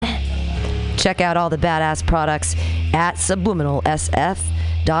check out all the badass products at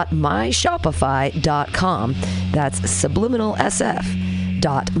subliminalsf.myshopify.com. That's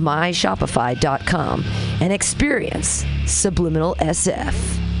subliminalsf.myshopify.com and experience Subliminal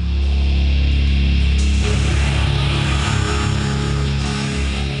SF.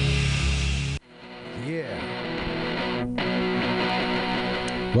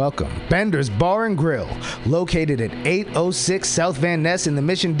 Welcome. Bender's Bar and Grill, located at 806 South Van Ness in the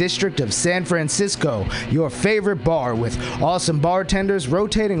Mission District of San Francisco. Your favorite bar with awesome bartenders,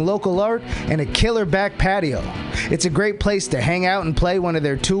 rotating local art, and a killer back patio. It's a great place to hang out and play one of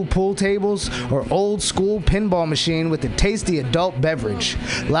their 2 pool tables or old school pinball machine with a tasty adult beverage.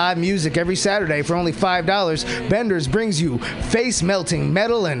 Live music every Saturday for only $5. Bender's brings you face-melting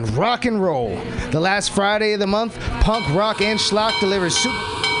metal and rock and roll. The last Friday of the month, punk, rock, and schlock delivers super...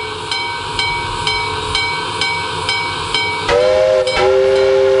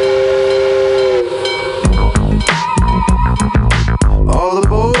 All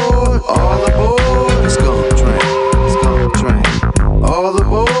aboard, it's gonna train, all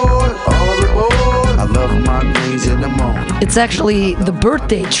aboard, I love my greens in the morning. It's actually the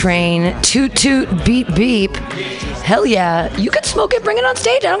birthday train. Toot toot, beep beep. Hell yeah. You can smoke it, bring it on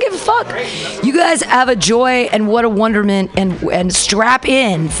stage. I don't give a fuck. You guys have a joy and what a wonderment, and strap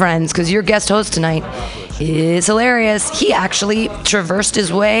in, friends, because your guest host tonight is hilarious. He actually traversed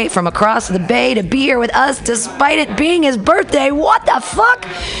his way from across the bay to be here with us despite it being his birthday. What the fuck?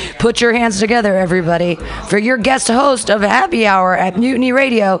 Put your hands together, everybody, for your guest host of Happy Hour at Mutiny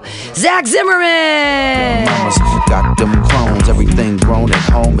Radio, Zach Zimmerman. Mama's got them clones, everything grown at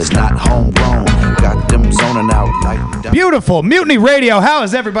home is not homegrown. Got them zoning out like... Beautiful. Mutiny Radio. How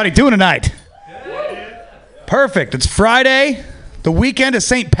is everybody doing tonight? Perfect. It's Friday, the weekend of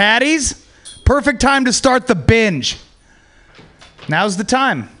St. Patty's. Perfect time to start the binge. Now's the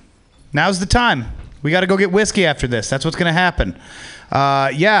time. We got to go get whiskey after this. That's what's going to happen.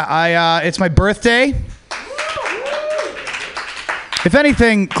 It's my birthday. If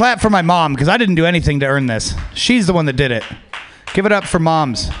anything, clap for my mom, because I didn't do anything to earn this. She's the one that did it. Give it up for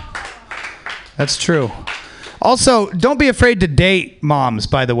moms. That's true. Also, don't be afraid to date moms,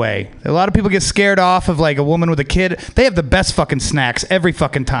 by the way. A lot of people get scared off of like a woman with a kid. They have the best fucking snacks every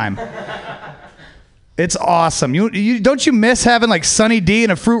fucking time. It's awesome. You don't you miss having like Sunny D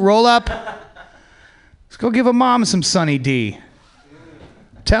and a fruit roll-up? Let's go give a mom some Sunny D.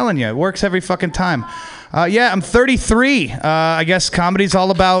 I'm telling you, it works every fucking time. I'm 33. I guess comedy's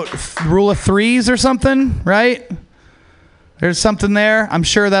all about rule of threes or something, right? There's something there. I'm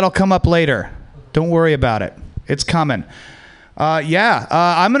sure that'll come up later. Don't worry about it. It's coming.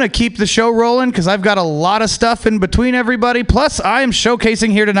 I'm going to keep the show rolling because I've got a lot of stuff in between everybody. Plus, I am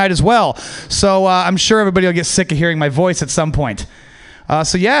showcasing here tonight as well. So I'm sure everybody will get sick of hearing my voice at some point. Are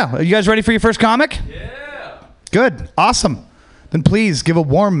you guys ready for your first comic? Yeah. Good. Awesome. Then please give a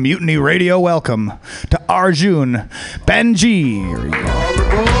warm Mutiny Radio welcome to Arjun Banjir.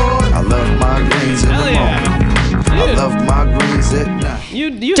 I love my greens in the morning. I love my greens at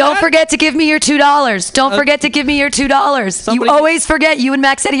night. Don't forget to give me your $2. Don't forget to give me your $2. You always forget. You and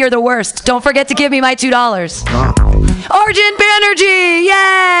Max Eddie are the worst. Don't forget to give me my $2. Arjun Banerjee!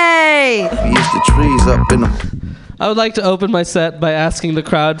 Yay! Use the trees up in the... I would like to open my set by asking the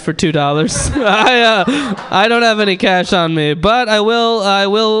crowd for $2. I don't have any cash on me, but I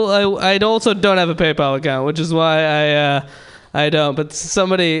also don't have a PayPal account, which is why I don't. But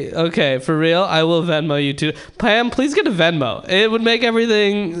somebody, okay, for real, I will Venmo you too. Pam, please get a Venmo. It would make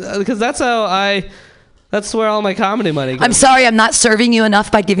everything, because that's where all my comedy money goes. I'm sorry, I'm not serving you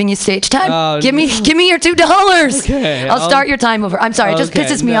enough by giving you stage time. Give me your $2. Okay, I'll start your time over. I'm sorry, it just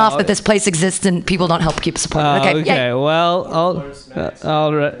pisses me off that this place exists and people don't help keep supporting it. Okay, Yay. well,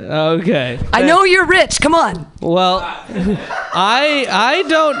 all right, okay. I know you're rich. Come on. Well, I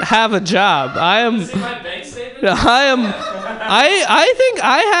don't have a job. I think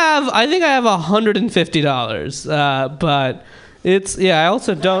I have $150. But I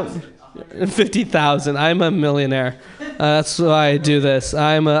also don't. 50,000. I'm a millionaire. That's why I do this.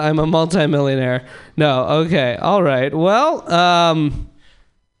 I'm a multi-millionaire. No, okay, all right. Well, I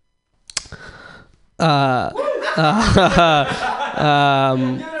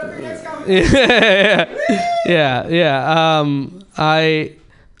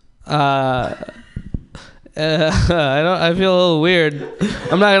feel a little weird.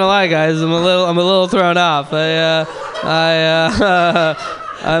 I'm not gonna lie, guys. I'm a little thrown off.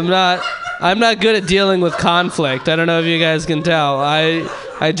 I'm not good at dealing with conflict. I don't know if you guys can tell.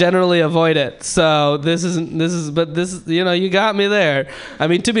 I generally avoid it. So this is, you got me there. I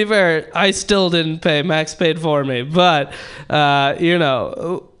mean, to be fair, I still didn't pay. Max paid for me, but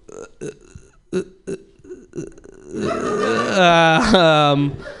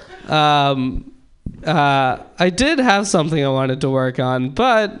I did have something I wanted to work on,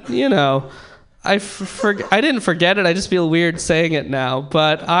 but I didn't forget it. I just feel weird saying it now.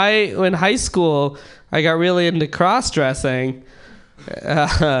 But in high school, I got really into cross-dressing.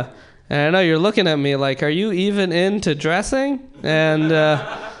 And I know you're looking at me like, are you even into dressing? And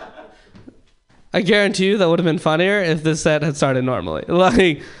I guarantee you that would have been funnier if this set had started normally.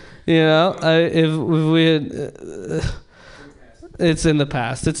 Like, if we had... it's in the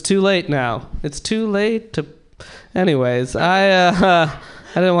past. It's too late now. It's too late to... Anyways, I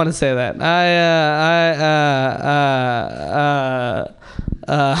didn't want to say that. I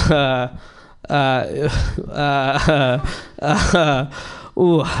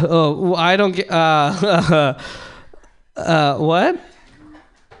don't get. What?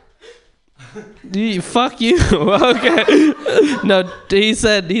 Fuck you. Okay. No, he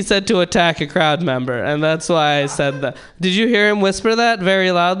said to attack a crowd member, and that's why I said that. Did you hear him whisper that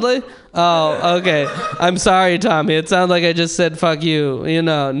very loudly? Oh, okay. I'm sorry, Tommy. It sounded like I just said fuck you.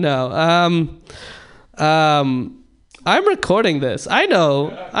 No. I'm recording this. I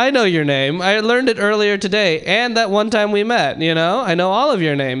know your name. I learned it earlier today, and that one time we met. I know all of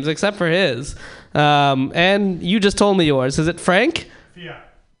your names except for his. And you just told me yours. Is it Frank? Fiat.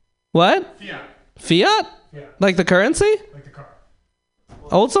 What? Fiat? Yeah. Like the currency? Like the car.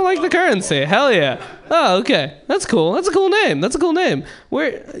 Also like the currency. Hell yeah. Oh, okay. That's cool. That's a cool name.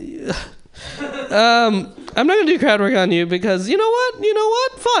 Where... I'm not gonna do crowd work on you because you know what?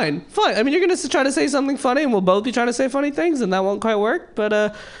 Fine. I mean, you're gonna try to say something funny, and we'll both be trying to say funny things, and that won't quite work.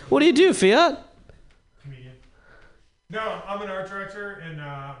 But what do you do, Fiat? Comedian. No, I'm an art director and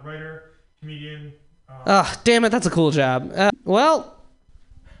writer, comedian. Damn it, that's a cool job. Well,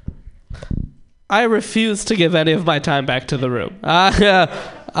 I refuse to give any of my time back to the room.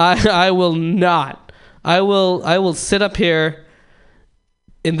 I will not. I will sit up here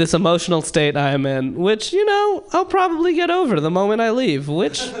in this emotional state I am in, which, I'll probably get over the moment I leave,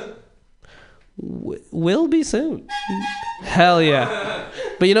 which will be soon. Hell yeah.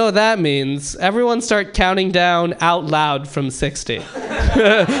 But you know what that means? Everyone start counting down out loud from 60.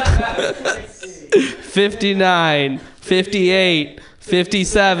 59, 58,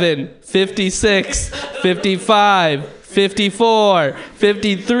 57, 56, 55, 54,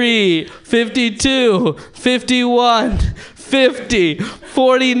 53, 52, 51, 50,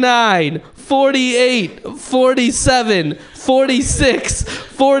 49, 48, 47, 46,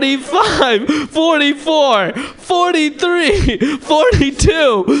 45, 44, 43,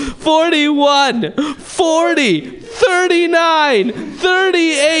 42, 41, 40, 39,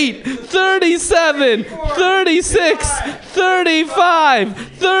 38, 37, 36, 35,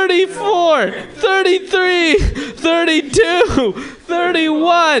 34, 33, 32,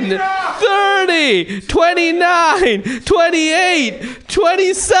 31, 30, 29, 28,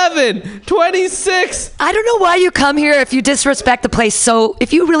 27, 26. I don't know why you come here if you disrespect the place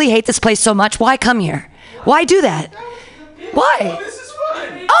if you really hate this place so much, why come here? Why do that? Why? This is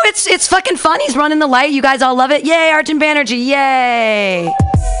fun. Oh, it's fucking fun. He's running the light. You guys all love it. Yay, Arjun Banerjee. Yay.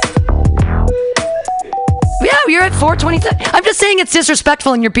 Yeah, you're at 427. I'm just saying it's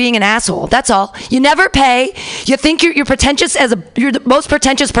disrespectful and you're being an asshole. That's all. You never pay. You think you're pretentious you're the most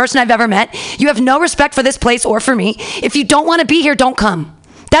pretentious person I've ever met. You have no respect for this place or for me. If you don't want to be here, don't come.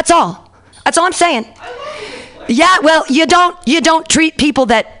 That's all. That's all I'm saying. Yeah, well, you don't treat people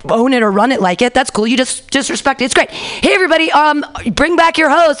that own it or run it like it. That's cool. You just disrespect it. It's great. Hey, everybody, bring back your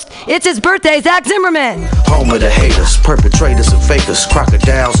host. It's his birthday, Zach Zimmerman. Home of the haters, perpetrators and fakers,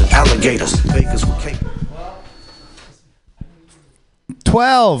 crocodiles and alligators, bakers with cake.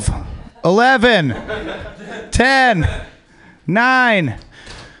 12, 11, 10, 9.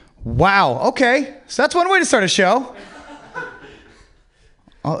 Wow. Okay. So that's one way to start a show.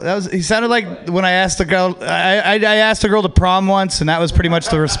 Oh, he sounded like when I asked the girl. I asked a girl to prom once, and that was pretty much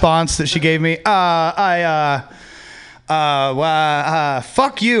the response that she gave me. Fuck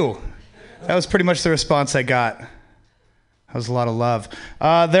you. That was pretty much the response I got. That was a lot of love.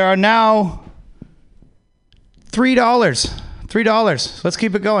 There are now $3. Let's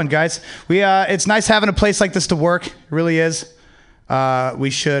keep it going, guys. It's nice having a place like this to work. It really is. We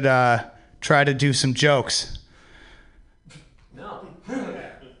should try to do some jokes. No.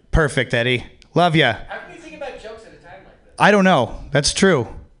 Perfect, Eddie. Love ya. How can you think about jokes at a time like this? I don't know. That's true.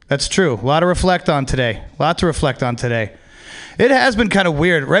 A lot to reflect on today. It has been kind of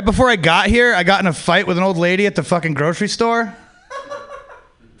weird. Right before I got here, I got in a fight with an old lady at the fucking grocery store.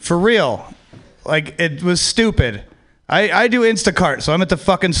 For real. Like, it was stupid. I do Instacart, so I'm at the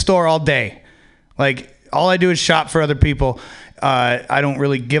fucking store all day. Like, all I do is shop for other people. I don't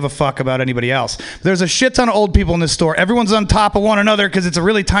really give a fuck about anybody else. There's a shit ton of old people in this store. Everyone's on top of one another because it's a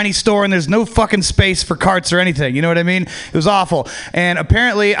really tiny store and there's no fucking space for carts or anything. You know what I mean? It was awful. And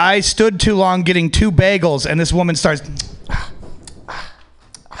apparently I stood too long getting 2 bagels and this woman starts...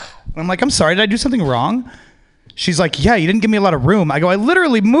 I'm like, I'm sorry, did I do something wrong? She's like, yeah, you didn't give me a lot of room. I go, I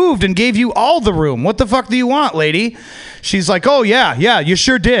literally moved and gave you all the room. What the fuck do you want, lady? She's like, oh, yeah, you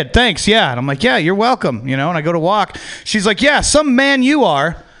sure did. Thanks, yeah. And I'm like, yeah, you're welcome, you know, and I go to walk. She's like, yeah, some man you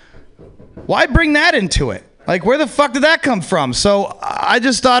are. Why bring that into it? Like, where the fuck did that come from? So I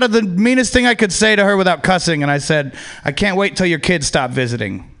just thought of the meanest thing I could say to her without cussing, and I said, I can't wait till your kids stop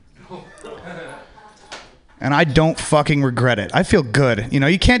visiting. And I don't fucking regret it. I feel good. You know,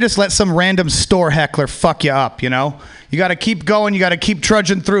 you can't just let some random store heckler fuck you up, you know? You got to keep going. You got to keep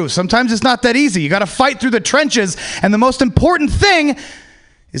trudging through. Sometimes it's not that easy. You got to fight through the trenches. And the most important thing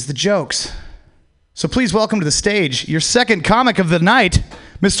is the jokes. So please welcome to the stage your second comic of the night,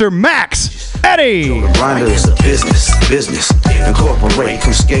 Mr. Max Eddie. Grinder is a business. Incorporate,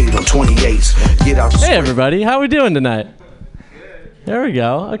 can skate on 28s. Get out. Hey, everybody. How we doing tonight? There we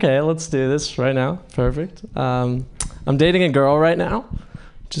go. Okay, let's do this right now. Perfect. I'm dating a girl right now,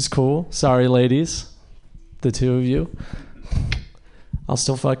 which is cool. Sorry, ladies. The 2 of you. I'll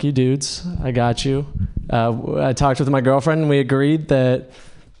still fuck you dudes. I got you. I talked with my girlfriend and we agreed that,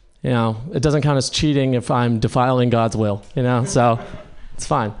 you know, it doesn't count as cheating if I'm defiling God's will, you know? So it's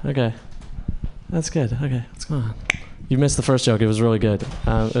fine. Okay. That's good. Okay, what's going on? You missed the first joke. It was really good.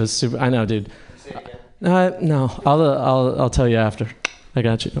 It was super. I know, dude. No, I'll tell you after. I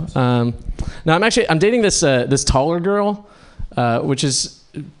got you. No, I'm dating this taller girl, which is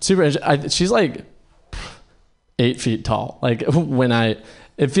super. She's like 8 feet tall. Like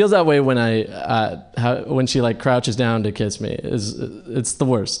it feels that way when she like crouches down to kiss me. It's the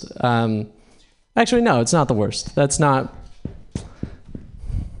worst. Actually, no, it's not the worst. That's not.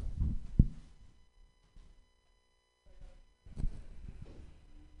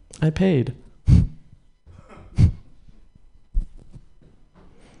 I paid.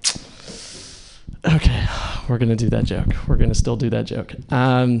 Okay, we're going to do that joke. We're going to still do that joke.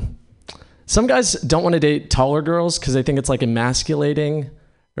 Some guys don't want to date taller girls because they think it's like emasculating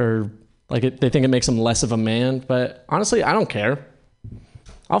or like they think it makes them less of a man. But honestly, I don't care.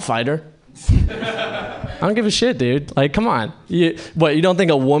 I'll fight her. I don't give a shit, dude. Like, come on. You don't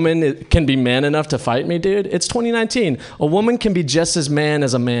think a woman can be man enough to fight me, dude? It's 2019. A woman can be just as man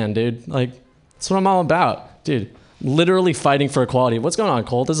as a man, dude. Like, that's what I'm all about, dude. Literally fighting for equality. What's going on,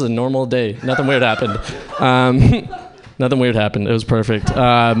 Cole? This is a normal day. Nothing weird happened. Nothing weird happened. It was perfect.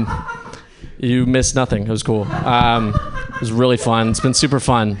 You missed nothing. It was cool. It was really fun. It's been super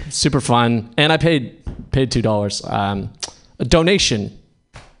fun. And I paid $2. A donation,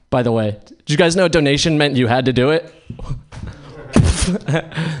 by the way. Did you guys know donation meant you had to do it?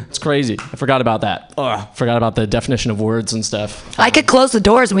 It's crazy. I forgot about that. Forgot about the definition of words and stuff. I could close the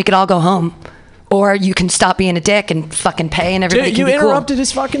doors and we could all go home. Or you can stop being a dick and fucking pay and everybody Dude, can be cool. You interrupted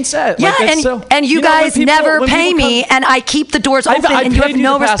his fucking set. Yeah, and you guys never pay me and I keep the doors open and you have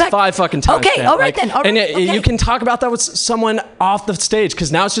no respect. I've paid you the past 5 fucking times. Okay, all right then. You can talk about that with someone off the stage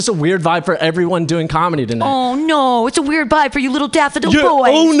because now it's just a weird vibe for everyone doing comedy tonight. Oh no, it's a weird vibe for you little daffodil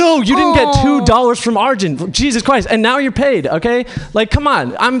boys. Oh no, you didn't get $2 from Arjun. Jesus Christ. And now you're paid, okay? Like, come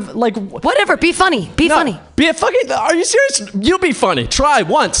on. I'm like... Whatever, be funny. Be funny. Be a fucking... Are you serious? You be funny. Try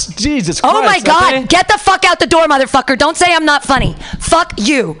once. Jesus Christ. Oh my God. Okay? Get the fuck out the door, motherfucker. Don't say I'm not funny. Fuck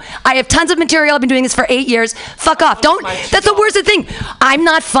you. I have tons of material. I've been doing this for 8 years. Fuck off. That's the worst thing. I'm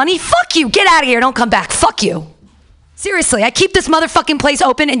not funny. Fuck you. Get out of here. Don't come back. Fuck you. Seriously, I keep this motherfucking place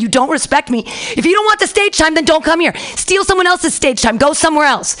open and you don't respect me. If you don't want the stage time, then don't come here. Steal someone else's stage time. Go somewhere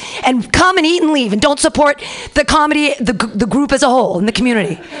else. And come and eat and leave and don't support the comedy, the group as a whole in the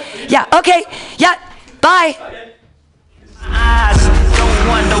community. Yeah, okay. Yeah, bye. Don't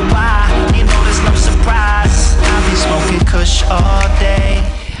wonder why, you know there's no surprise. I've been smoking kush all day.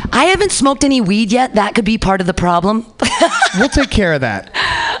 I haven't smoked any weed yet. That could be part of the problem. We'll take care of that.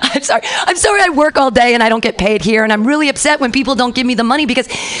 I'm sorry I work all day and I don't get paid here, and I'm really upset when people don't give me the money because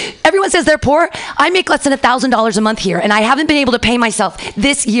everyone says they're poor. I make less than $1,000 a month here, and I haven't been able to pay myself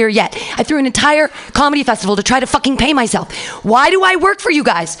this year yet. I threw an entire comedy festival to try to fucking pay myself. Why do I work for you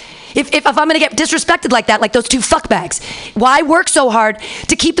guys? If I'm gonna get disrespected like that, like those 2 fuckbags, why work so hard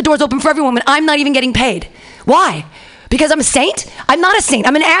to keep the doors open for everyone when I'm not even getting paid? Why? Because I'm a saint? I'm not a saint.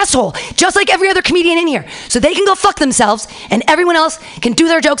 I'm an asshole, just like every other comedian in here. So they can go fuck themselves, and everyone else can do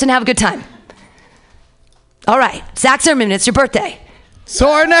their jokes and have a good time. All right, Zach Zimmerman, it's your birthday. So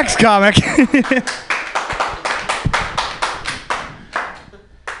our next comic.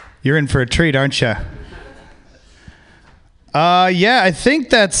 You're in for a treat, aren't you? Yeah, I think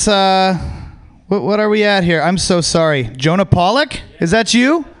that's, what are we at here? I'm so sorry. Jonah Pollock? Is that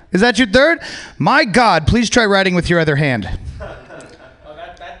you? Is that your third? My God, please try writing with your other hand. This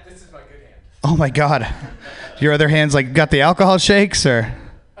is my good hand. Oh my God. Your other hand's like got the alcohol shakes or?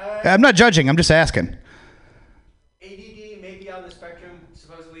 I'm not judging, I'm just asking. ADD may be on the spectrum.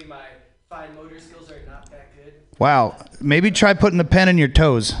 Supposedly my fine motor skills are not that good. Wow, maybe try putting the pen in your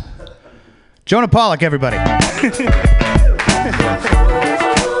toes. Jonah Pollock, everybody.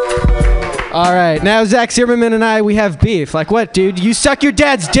 All right, now Zach Zimmerman and I, we have beef. Like what, dude? You suck your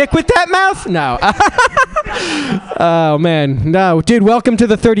dad's dick with that mouth? No. Oh, man. No, dude, welcome to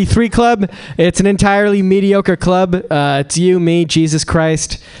the 33 Club. It's an entirely mediocre club. It's you, me, Jesus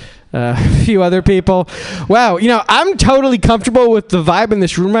Christ, a few other people. Wow, I'm totally comfortable with the vibe in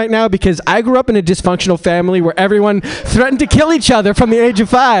this room right now because I grew up in a dysfunctional family where everyone threatened to kill each other from the age of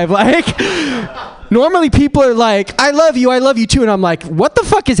 5. Like... Normally people are like, I love you too. And I'm like, what the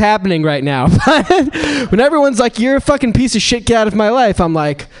fuck is happening right now? When everyone's like, you're a fucking piece of shit, get out of my life. I'm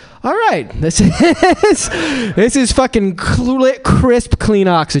like, all right, this is fucking crisp, clean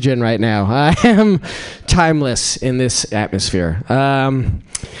oxygen right now. I am timeless in this atmosphere.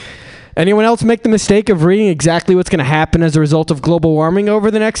 Anyone else make the mistake of reading exactly what's going to happen as a result of global warming over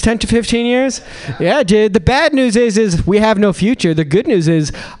the next 10 to 15 years? Yeah, dude. The bad news is we have no future. The good news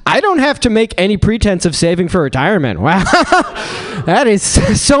is I don't have to make any pretense of saving for retirement. Wow. That is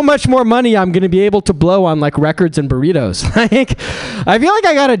so much more money I'm going to be able to blow on like records and burritos. Like, I feel like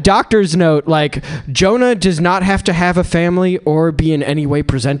I got a doctor's note like Jonah does not have to have a family or be in any way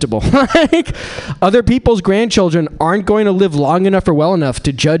presentable. Like, other people's grandchildren aren't going to live long enough or well enough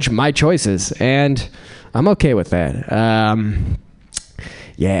to judge my choices, and I'm okay with that.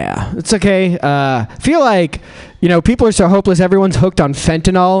 Yeah, it's okay. Feel like, people are so hopeless. Everyone's hooked on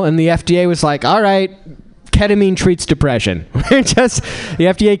fentanyl, and the FDA was like, all right, ketamine treats depression. The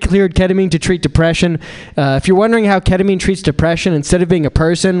FDA cleared ketamine to treat depression. If you're wondering how ketamine treats depression, instead of being a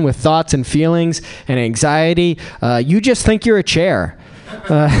person with thoughts and feelings and anxiety, you just think you're a chair.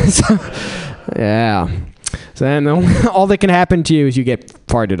 Yeah. So then all that can happen to you is you get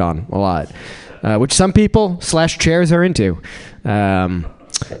farted on a lot, which some people / chairs are into.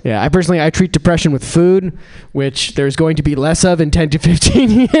 Yeah, I treat depression with food, which there's going to be less of in 10 to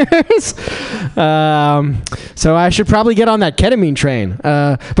 15 years. So I should probably get on that ketamine train.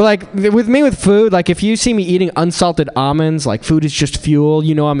 But like with food, like if you see me eating unsalted almonds, like food is just fuel,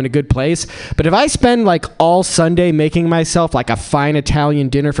 I'm in a good place. But if I spend like all Sunday making myself like a fine Italian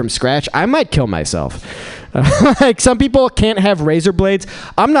dinner from scratch, I might kill myself. Like some people can't have razor blades.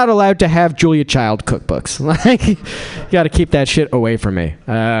 I'm not allowed to have Julia Child cookbooks. Like, you got to keep that shit away from me.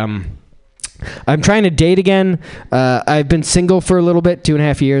 I'm trying to date again. I've been single for a little bit,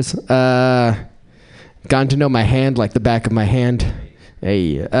 2.5 years. Gotten to know my hand like the back of my hand.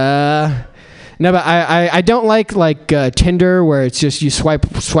 Hey. No, but I don't like Tinder where it's just you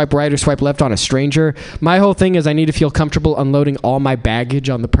swipe right or swipe left on a stranger. My whole thing is I need to feel comfortable unloading all my baggage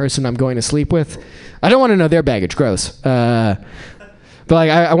on the person I'm going to sleep with. I don't want to know their baggage. Gross. But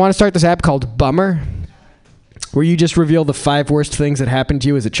like I want to start this app called Bummer, where you just reveal the 5 worst things that happened to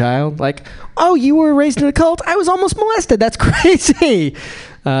you as a child. Like, oh, you were raised in a cult? I was almost molested. That's crazy.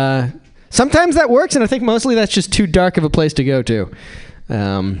 Sometimes that works, and I think mostly that's just too dark of a place to go to.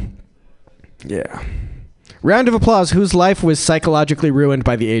 Yeah. Round of applause. Whose life was psychologically ruined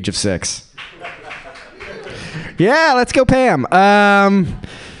by the age of 6? Yeah, let's go, Pam.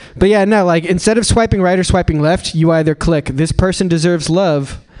 But yeah, no, like instead of swiping right or swiping left, you either click "This person deserves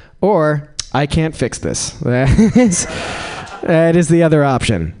love" or "I can't fix this." That is the other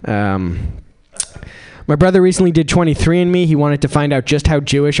option. My brother recently did 23andMe. He wanted to find out just how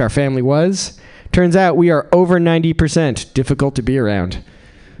Jewish our family was. Turns out we are over 90% difficult to be around.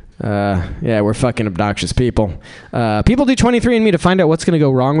 Yeah, we're fucking obnoxious people. People do 23andMe to find out what's going to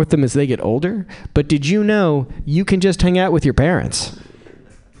go wrong with them as they get older. But did you know you can just hang out with your parents?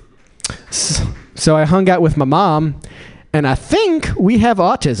 So I hung out with my mom, and I think we have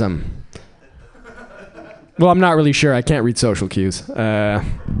autism. Well, I'm not really sure. I can't read social cues.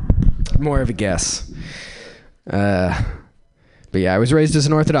 More of a guess. But yeah, I was raised as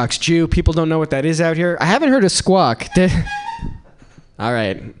an Orthodox Jew. People don't know what that is out here. I haven't heard a squawk. All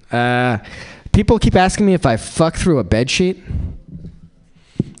right. People keep asking me if I fuck through a bedsheet.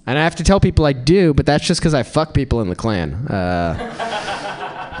 And I have to tell people I do, but that's just because I fuck people in the Klan.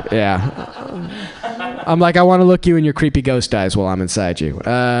 Yeah. I'm like, I want to look you in your creepy ghost eyes while I'm inside you.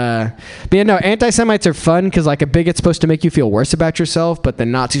 But yeah, no, anti-Semites are fun because like a bigot's supposed to make you feel worse about yourself, but the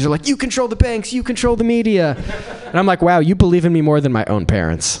Nazis are like, you control the banks, you control the media. And I'm like, wow, you believe in me more than my own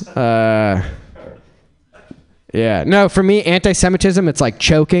parents. Yeah. No, for me, anti-Semitism, it's like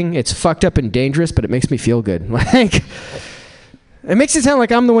choking. It's fucked up and dangerous, but it makes me feel good. Like, it makes it sound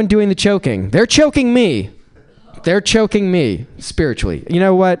like I'm the one doing the choking. They're choking me. They're choking me spiritually. You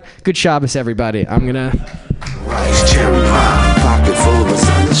know what? Good Shabbos, everybody. I'm gonna. Rice, cherry pie, pocket full of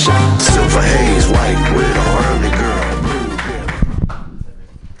sunshine, silver haze, white with a whirly girl.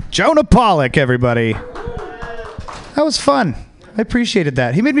 Jonah Pollock, everybody. That was fun. I appreciated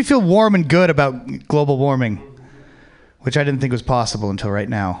that. He made me feel warm and good about global warming, which I didn't think was possible until right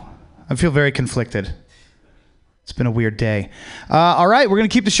now. I feel very conflicted. It's been a weird day. All right, we're going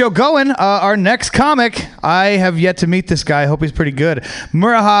to keep the show going. Our next comic, I have yet to meet this guy. I hope he's pretty good.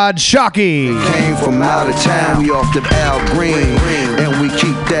 Murahad Shaki. Came from out of town, we off the Al Green, and we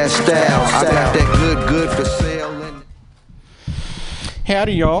keep that style. I got that good for sale.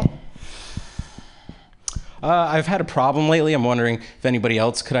 Howdy, y'all. I've had a problem lately. I'm wondering if anybody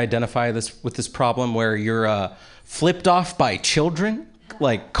else could identify this with this problem where you're flipped off by children,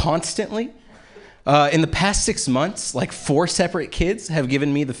 like constantly. In the past 6 months, like 4 separate kids have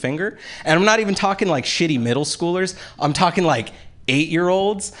given me the finger. And I'm not even talking like shitty middle schoolers. I'm talking like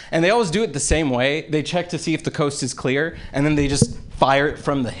 8-year-olds. And they always do it the same way. They check to see if the coast is clear, and then they just fire it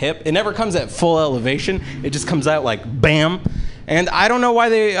from the hip. It never comes at full elevation. It just comes out like bam. And I don't know why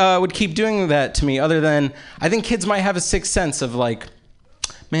they would keep doing that to me, other than I think kids might have a sixth sense of like,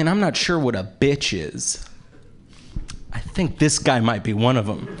 man, I'm not sure what a bitch is. I think this guy might be one of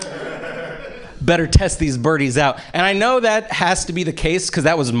them. Better test these birdies out. And I know that has to be the case because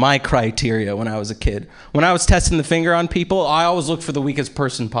that was my criteria when I was a kid. When I was testing the finger on people, I always looked for the weakest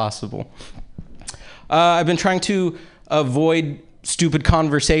person possible. I've been trying to avoid stupid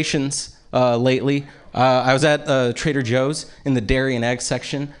conversations lately. I was at Trader Joe's in the dairy and egg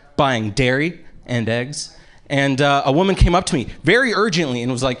section buying dairy and eggs. And a woman came up to me very urgently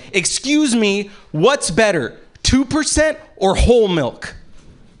and was like, "Excuse me, what's better, 2% or whole milk?"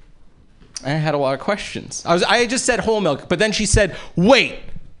 I had a lot of questions. I had just said whole milk, but then she said, "Wait,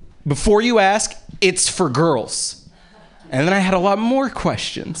 before you ask, it's for girls." And then I had a lot more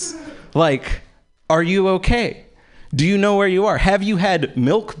questions. Like, are you okay? Do you know where you are? Have you had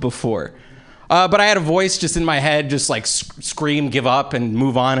milk before? But I had a voice just in my head, just like scream, give up, and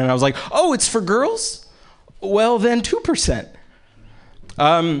move on. And I was like, "Oh, it's for girls? Well, then 2%.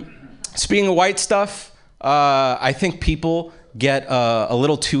 Speaking of white stuff, I think people get a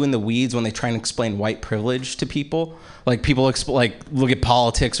little too in the weeds when they try and explain white privilege to people. Like people look at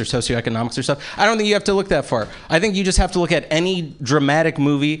politics or socioeconomics or stuff. I don't think you have to look that far. I think you just have to look at any dramatic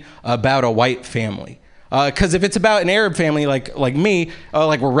movie about a white family. Because if it's about an Arab family like me,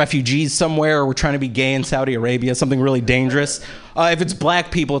 like we're refugees somewhere, or we're trying to be gay in Saudi Arabia, something really dangerous. If it's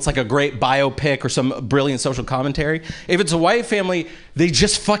black people, it's like a great biopic or some brilliant social commentary. If it's a white family, they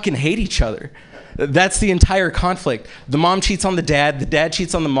just fucking hate each other. That's the entire conflict. The mom cheats on the dad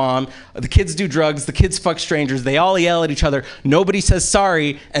cheats on the mom, the kids do drugs, the kids fuck strangers, they all yell at each other, nobody says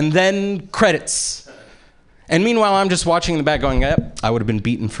sorry, and then credits. And meanwhile, I'm just watching in the back going, yep, I would have been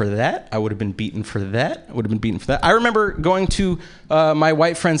beaten for that, I would have been beaten for that, I would have been beaten for that. I remember going to my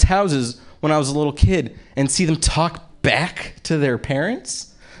white friends' houses when I was a little kid and see them talk back to their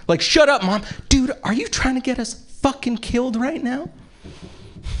parents. Like, "Shut up, mom. Dude, are you trying to get us fucking killed right now?"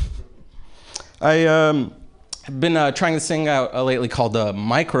 I've been trying this thing out lately called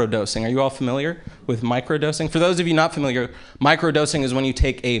microdosing. Are you all familiar with microdosing? For those of you not familiar, microdosing is when you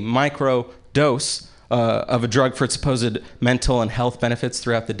take a micro dose of a drug for its supposed mental and health benefits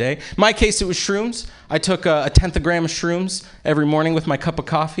throughout the day. In my case, it was shrooms. I took a 1/10 of a gram of shrooms every morning with my cup of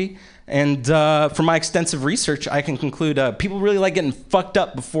coffee. And from my extensive research, I can conclude people really like getting fucked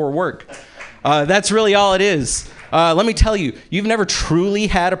up before work. That's really all it is. Let me tell you, you've never truly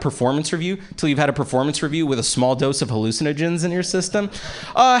had a performance review till you've had a performance review with a small dose of hallucinogens in your system.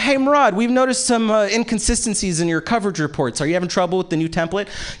 "Hey, Murad, we've noticed some inconsistencies in your coverage reports. Are you having trouble with the new template?"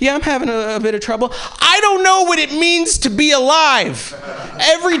 "Yeah, I'm having a bit of trouble." "I don't know what it means to be alive.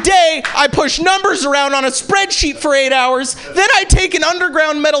 Every day, I push numbers around on a spreadsheet for 8 hours, then I take an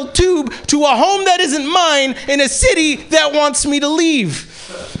underground metal tube to a home that isn't mine in a city that wants me to leave.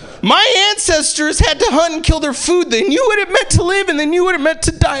 My ancestors had to hunt and kill their food. They knew what it meant to live, and they knew what it meant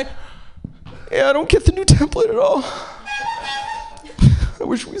to die." Yeah, I don't get the new template at all. I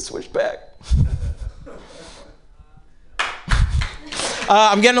wish we switched back.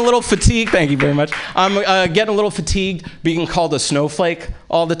 I'm getting a little fatigued. Thank you very much. I'm getting a little fatigued being called a snowflake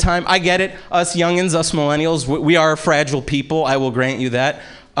all the time. I get it. Us youngins, us millennials, we are a fragile people. I will grant you that.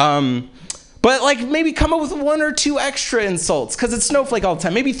 But like maybe come up with 1 or 2 extra insults because it's snowflake all the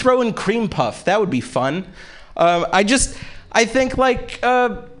time. Maybe throw in cream puff. That would be fun. I think like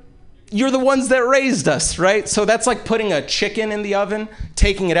you're the ones that raised us, right? So that's like putting a chicken in the oven,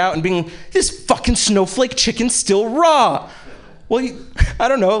 taking it out and being, this fucking snowflake chicken's still raw. Well, I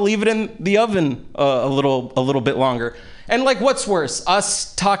don't know, leave it in the oven a little bit longer. And like, what's worse,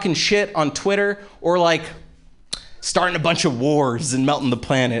 us talking shit on Twitter or like starting a bunch of wars and melting the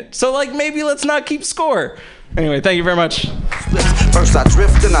planet? So like, maybe let's not keep score. Anyway, thank you very much. First I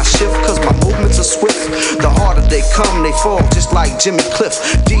drift, then I shift, cause my movements are swift. The harder they come, they fall, just like Jimmy Cliff.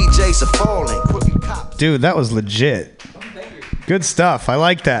 DJs are falling, crooked cops. Dude, that was legit. Good stuff. I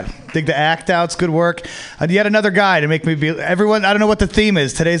like that. Dig the act outs. Good work. Yet another guy to make me be... Everyone, I don't know what the theme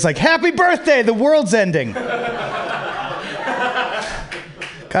is. Today's like, happy birthday, the world's ending.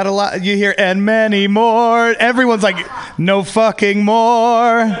 Got a lot... You hear, and many more. Everyone's like, no fucking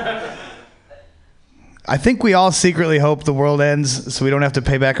more. I think we all secretly hope the world ends so we don't have to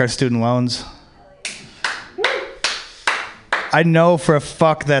pay back our student loans. I know for a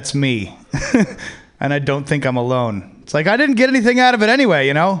fuck that's me. And I don't think I'm alone. It's like, I didn't get anything out of it anyway,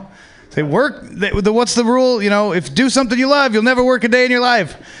 you know? Say, work, what's the rule? You know, if do something you love, you'll never work a day in your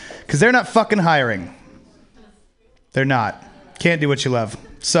life. Because they're not fucking hiring. They're not. Can't do what you love.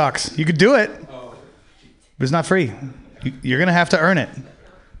 Sucks. You could do it, but it's not free. You're going to have to earn it.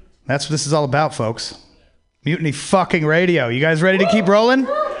 That's what this is all about, folks. Mutiny fucking radio. You guys ready to keep rolling?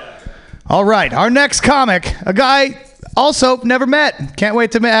 All right. Our next comic, a guy also never met. Can't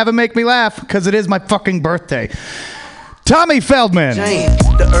wait to have him make me laugh because it is my fucking birthday. Tommy Feldman. Jane,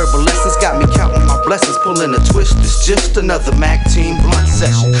 the herbal lessons got me counting my blessings, pulling a twist. It's just another Mac Team blunt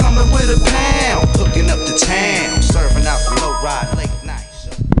session. Coming with a pound, hooking up the town, serving out the low ride late night.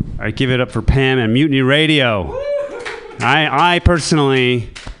 All right, give it up for Pam and Mutiny Radio. I personally,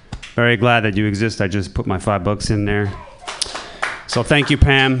 very glad that you exist. I just put my $5 in there. So thank you,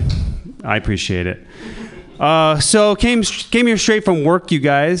 Pam. I appreciate it. So came here straight from work, you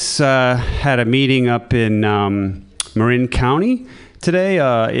guys. Had a meeting up in Marin County today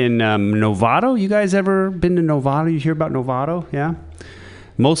in Novato. You guys ever been to Novato? You hear about Novato? Yeah?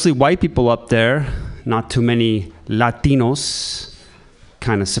 Mostly white people up there. Not too many Latinos.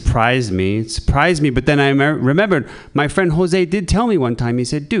 Kind of surprised me. It surprised me, but then I remembered my friend Jose did tell me one time. He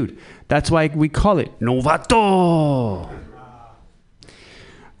said, dude, that's why we call it Novato.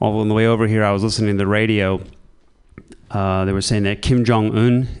 All on the way over here, I was listening to the radio. They were saying that Kim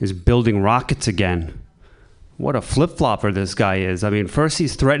Jong-un is building rockets again. What a flip-flopper this guy is. I mean, first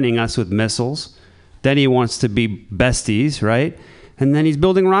he's threatening us with missiles. Then he wants to be besties, right? And then he's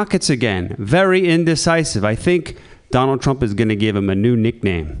building rockets again. Very indecisive. I think Donald Trump is going to give him a new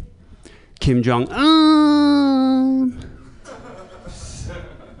nickname. Kim Jong-un.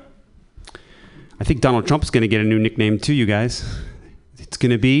 I think Donald Trump's going to get a new nickname too, you guys. It's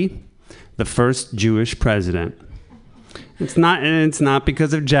going to be the first Jewish president. It's not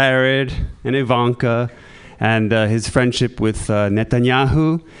because of Jared and Ivanka and his friendship with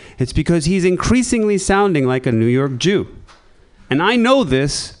Netanyahu. It's because he's increasingly sounding like a New York Jew. And I know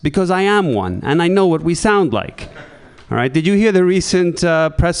this because I am one, and I know what we sound like. All right, did you hear the recent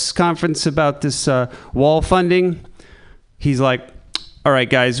press conference about this wall funding? He's like, all right,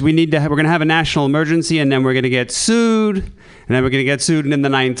 guys, we're going to have a national emergency, and then we're going to get sued, and then we're going to get sued in the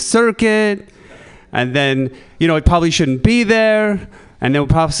Ninth Circuit, and then, it probably shouldn't be there, and then we'll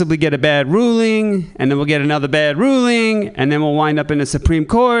possibly get a bad ruling, and then we'll get another bad ruling, and then we'll wind up in the Supreme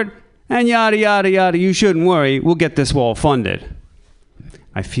Court, and yada, yada, yada. You shouldn't worry. We'll get this wall funded.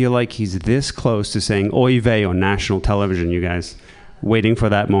 I feel like he's this close to saying oy vey on national television, you guys. Waiting for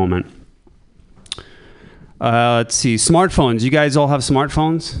that moment. Let's see. Smartphones. You guys all have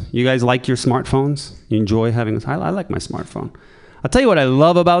smartphones? You guys like your smartphones? You enjoy having... I like my smartphone. I'll tell you what I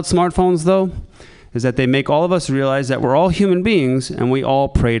love about smartphones, though, is that they make all of us realize that we're all human beings and we all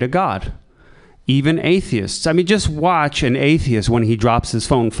pray to God. Even atheists. I mean, just watch an atheist when he drops his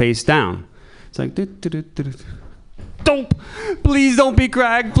phone face down. It's like... Please don't be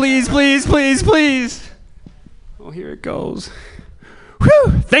cracked. Please, please, please, please. Oh, here it goes.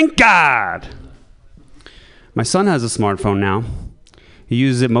 Whew, thank God. My son has a smartphone now. He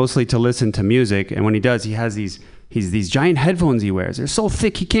uses it mostly to listen to music, and when he does, he has these giant headphones he wears. They're so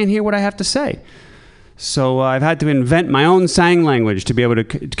thick he can't hear what I have to say. So I've had to invent my own sign language to be able to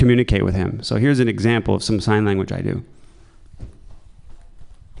communicate with him. So here's an example of some sign language I do.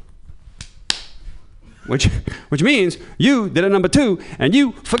 Which means you did a number 2 and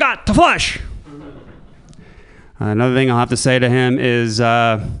you forgot to flush. Another thing I'll have to say to him is,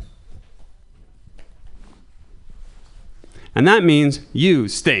 and that means you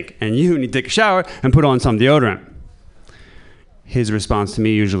stink and you need to take a shower and put on some deodorant. His response to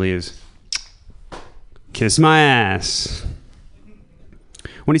me usually is, kiss my ass.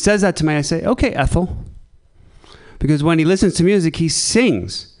 When he says that to me, I say, okay, Ethel. Because when he listens to music, he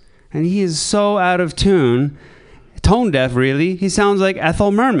sings. And he is so out of tune, tone deaf, really. He sounds like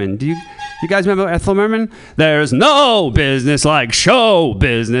Ethel Merman. Do you guys remember Ethel Merman? There's no business like show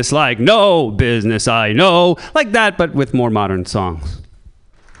business, like no business I know. Like that, but with more modern songs.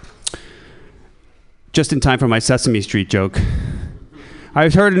 Just in time for my Sesame Street joke.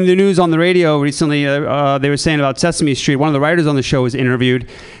 I've heard in the news on the radio recently, they were saying about Sesame Street, one of the writers on the show was interviewed,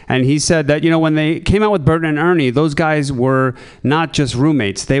 and he said that, when they came out with Bert and Ernie, those guys were not just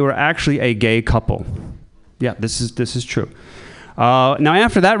roommates, they were actually a gay couple. Yeah, this is true. Now,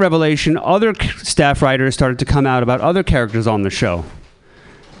 after that revelation, other staff writers started to come out about other characters on the show.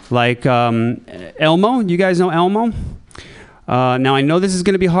 Like Elmo. You guys know Elmo? Now, I know this is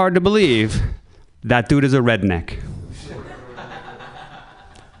going to be hard to believe. That dude is a redneck.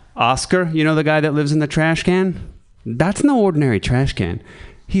 Oscar, the guy that lives in the trash can? That's no ordinary trash can.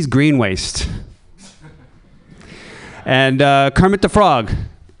 He's green waste. And Kermit the Frog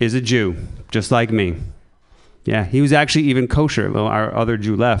is a Jew, just like me. Yeah, he was actually even kosher. Well, our other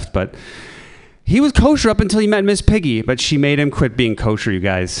Jew left, but he was kosher up until he met Miss Piggy, but she made him quit being kosher, you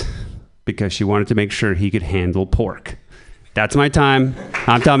guys, because she wanted to make sure he could handle pork. That's my time.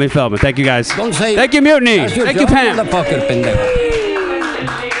 I'm Tommy Feldman. Thank you, guys. Don't say Thank you, Mutiny. Thank you, Pam.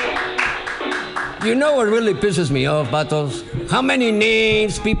 You know what really pisses me off, Batos? How many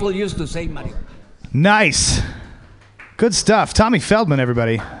names people used to say Mario? Nice. Good stuff. Tommy Feldman,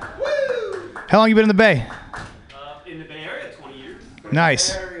 everybody. How long you been in the Bay? In the Bay Area, 20 years.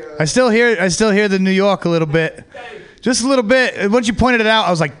 Nice. I still hear the New York a little bit. Just a little bit. Once you pointed it out,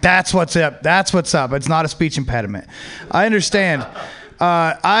 I was like, that's what's up. That's what's up. It's not a speech impediment. I understand.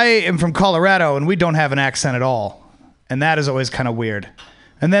 I am from Colorado, and we don't have an accent at all. And that is always kind of weird.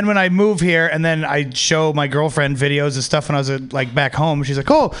 And then when I move here, and then I show my girlfriend videos and stuff when I was back home, she's like,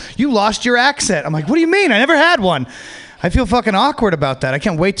 oh, you lost your accent. I'm like, what do you mean? I never had one. I feel fucking awkward about that. I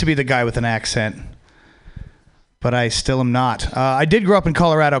can't wait to be the guy with an accent. But I still am not. I did grow up in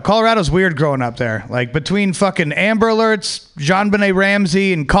Colorado. Colorado's weird growing up there. Between fucking Amber Alerts, JonBenet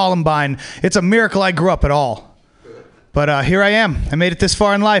Ramsey, and Columbine, it's a miracle I grew up at all. But here I am. I made it this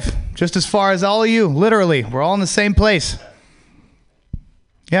far in life. Just as far as all of you, literally. We're all in the same place.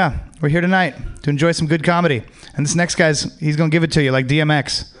 Yeah, we're here tonight to enjoy some good comedy. And this next guy's, he's going to give it to you like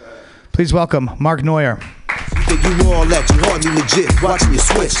DMX. Please welcome Mark Neuer. You all that, you hardly legit. Watch me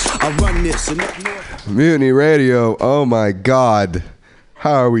switch. I run this and up north. Mutiny Radio. Oh my God.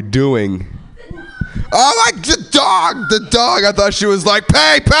 How are we doing? Oh my, the dog. I thought she was like,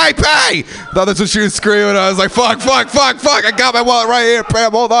 pay. Thought that's what she was screaming. I was like, fuck. I got my wallet right here,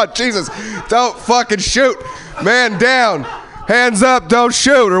 Pam. Hold on, Jesus. Don't fucking shoot. Man down. Hands up, don't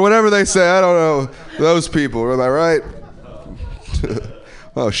shoot, or whatever they say. I don't know. Those people, am I right?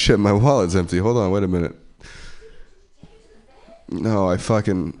 Oh shit, my wallet's empty. Hold on, wait a minute. No, I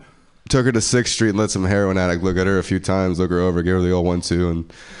fucking took her to 6th Street and let some heroin addict look at her a few times, look her over, give her the old 1-2,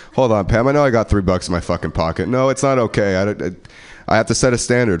 and hold on, Pam, I know I got $3 in my fucking pocket. No, it's not okay. I have to set a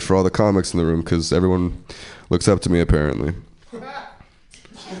standard for all the comics in the room because everyone looks up to me apparently.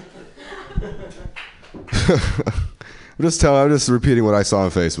 I'm just repeating what I saw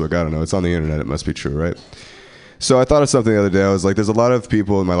on Facebook. I don't know. It's on the internet. It must be true, right? So I thought of something the other day. I was like, there's a lot of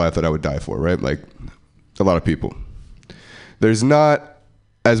people in my life that I would die for, right? Like, a lot of people. There's not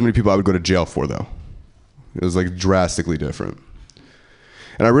as many people I would go to jail for, though. It was like drastically different.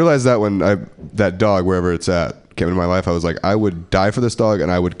 And I realized that when that dog, wherever it's at, came into my life, I was like, I would die for this dog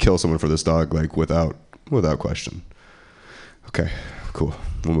and I would kill someone for this dog, like without question. Okay, cool.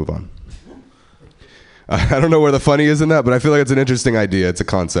 We'll move on. I don't know where the funny is in that, but I feel like it's an interesting idea. It's a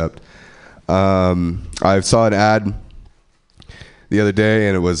concept. I saw an ad the other day,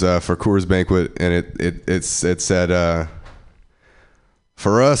 and it was for Coors Banquet, and it said,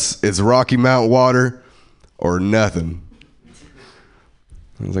 for us, it's Rocky Mountain water or nothing.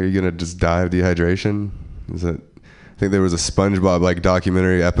 I was like, are you gonna just die of dehydration? I think there was a SpongeBob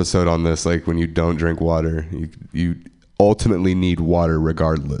documentary episode on this, like when you don't drink water, you ultimately need water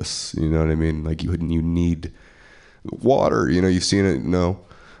regardless. You know what I mean? Like you need water. You know, you've seen it. No,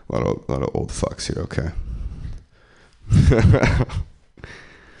 a lot of old fucks here. Okay.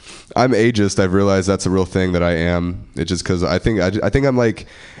 I'm ageist. I've realized that's a real thing that I am. It's just because I think I'm like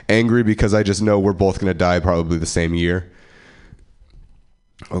angry because I just know we're both gonna die probably the same year.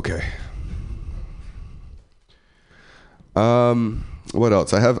 Okay. What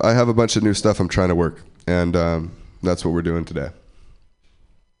else? I have a bunch of new stuff I'm trying to work, and that's what we're doing today.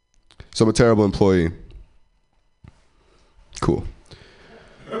 So I'm a terrible employee. Cool.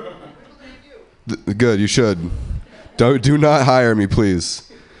 Good. You should. Do not hire me,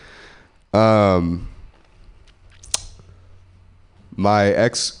 please. My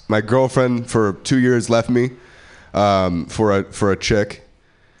girlfriend for 2 years left me for a chick.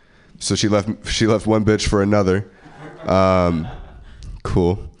 So she left one bitch for another.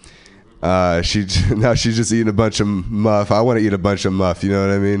 Cool. Now she's just eating a bunch of muff. I want to eat a bunch of muff. You know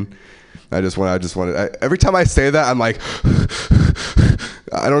what I mean? Every time I say that, I'm like,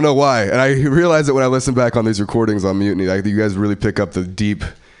 I don't know why. And I realize it when I listen back on these recordings on Mutiny. Like, you guys really pick up the deep,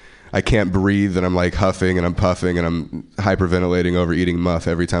 I can't breathe, and I'm like huffing and I'm puffing and I'm hyperventilating over eating muff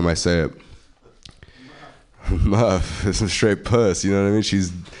every time I say it. Muff is some straight puss. You know what I mean?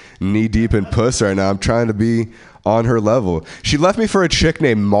 She's knee deep in puss right now. I'm trying to be on her level. She left me for a chick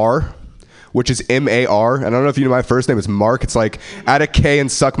named Mar, which is M-A-R. And I don't know if you know my first name is Mark. It's like, add a K and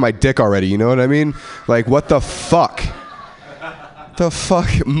suck my dick already. You know what I mean? Like, what the fuck? The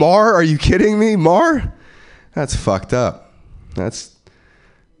fuck? Mar? Are you kidding me? Mar? That's fucked up.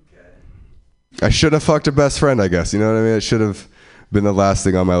 I should have fucked her best friend, I guess. You know what I mean? It should have been the last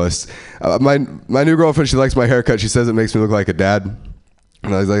thing on my list. My new girlfriend, she likes my haircut. She says it makes me look like a dad.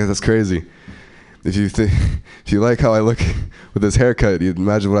 And I was like, that's crazy. If you like how I look with this haircut, you'd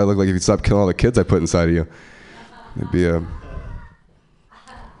imagine what I look like if you stopped killing all the kids I put inside of you. I'd be a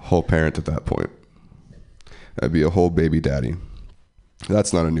whole parent at that point. I'd be a whole baby daddy.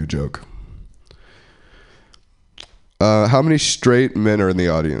 That's not a new joke. How many straight men are in the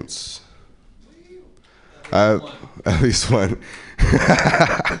audience? At least one.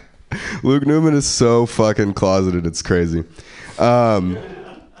 Luke Newman is so fucking closeted, it's crazy. I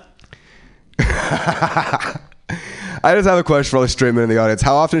just have a question for all the straight men in the audience.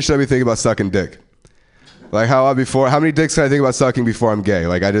 How often should I be thinking about sucking dick? Like, how many dicks can I think about sucking before I'm gay?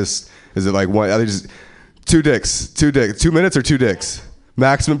 Like, is it like one? Are they just 2 dicks? 2 minutes or 2 dicks?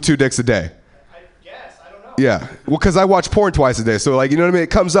 Maximum 2 dicks a day. I guess, I don't know. Yeah, well, because I watch porn twice a day, so like, you know what I mean? It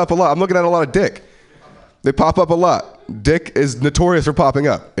comes up a lot. I'm looking at a lot of dick. They pop up a lot. Dick is notorious for popping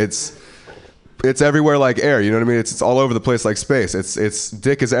up. It's everywhere like air, you know what I mean? It's all over the place like space. It's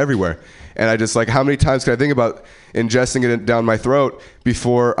dick is everywhere. And I just like, how many times can I think about ingesting it down my throat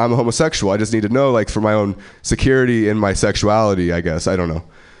before I'm a homosexual? I just need to know, like, for my own security in my sexuality, I guess. I don't know.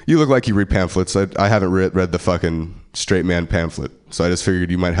 You look like you read pamphlets. I haven't read the fucking straight man pamphlet, so I just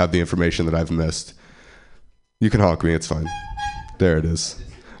figured you might have the information that I've missed. You can honk me, it's fine. There it is.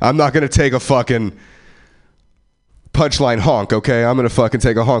 I'm not gonna take a fucking punchline honk, okay? I'm gonna fucking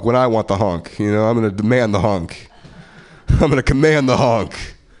take a honk when I want the honk. You know, I'm gonna demand the honk. I'm gonna command the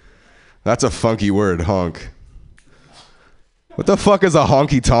honk. That's a funky word, honk. What the fuck is a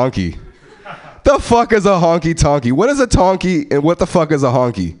honky tonky? The fuck is a honky tonky? What is a tonky and what the fuck is a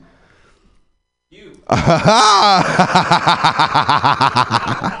honky? You.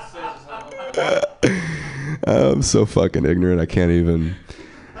 I'm so fucking ignorant. I can't even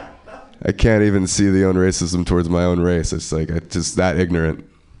see the own racism towards my own race. It's like, I'm just that ignorant.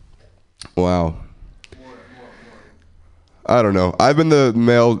 Wow. I don't know. I've been the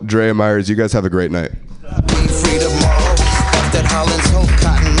male Dre Myers. You guys have a great night.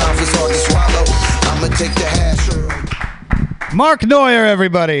 Mark Neuer,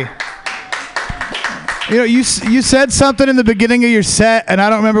 everybody. You know, you said something in the beginning of your set, and I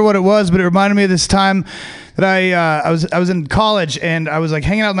don't remember what it was, but it reminded me of this time that I was in college, and I was like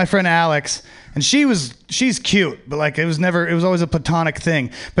hanging out with my friend Alex, and she's cute, but like it was always a platonic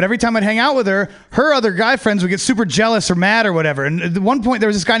thing. But every time I'd hang out with her, her other guy friends would get super jealous or mad or whatever. And at one point there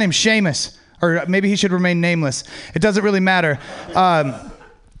was this guy named Seamus, or maybe he should remain nameless. It doesn't really matter.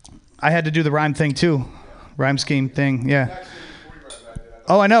 I had to do the rhyme thing too, rhyme scheme thing. Yeah.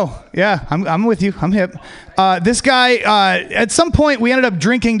 Oh, I know. Yeah, I'm with you. I'm hip. This guy, at some point, we ended up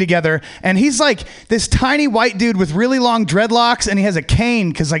drinking together, and he's like this tiny white dude with really long dreadlocks, and he has a cane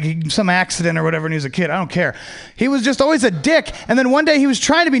because like some accident or whatever, and he was a kid. I don't care. He was just always a dick, and then one day he was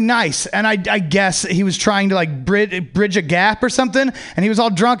trying to be nice, and I guess he was trying to like bridge a gap or something, and he was all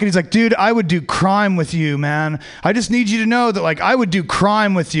drunk, and he's like, dude, I would do crime with you, man. I just need you to know that like I would do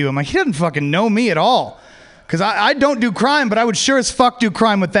crime with you. I'm like, he doesn't fucking know me at all. Because I don't do crime, but I would sure as fuck do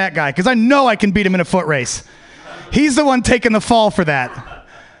crime with that guy. Because I know I can beat him in a foot race. He's the one taking the fall for that.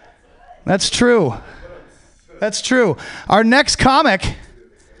 That's true. That's true. Our next comic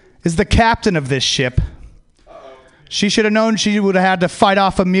is the captain of this ship. She should have known she would have had to fight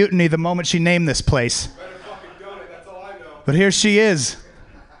off a mutiny the moment she named this place. But here she is.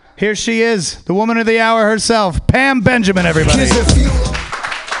 Here she is, the woman of the hour herself, Pam Benjamin, everybody.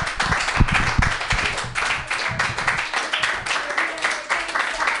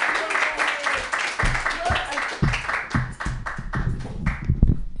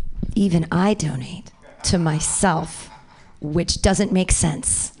 Even I donate to myself, which doesn't make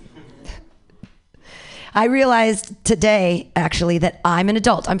sense. I realized today, actually, that I'm an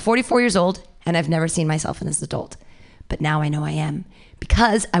adult. I'm 44 years old, and I've never seen myself as an adult. But now I know I am.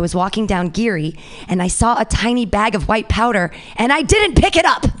 Because I was walking down Geary, and I saw a tiny bag of white powder, and I didn't pick it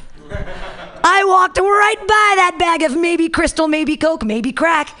up. I walked right by that bag of maybe crystal, maybe coke, maybe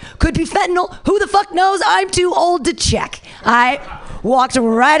crack. Could be fentanyl. Who the fuck knows? I'm too old to check. I walked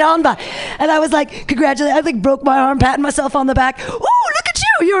right on by. And I was like, congratulations. I like broke my arm, patting myself on the back. Ooh, look at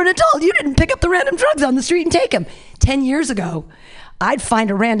you. You're an adult. You didn't pick up the random drugs on the street and take them. 10 years ago, I'd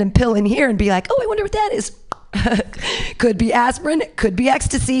find a random pill in here and be like, oh, I wonder what that is. Could be aspirin. Could be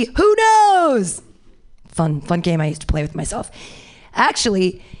ecstasy. Who knows? Fun game I used to play with myself.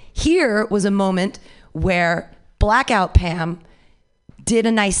 Actually, here was a moment where Blackout Pam did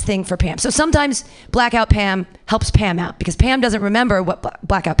a nice thing for Pam. So sometimes Blackout Pam helps Pam out because Pam doesn't remember what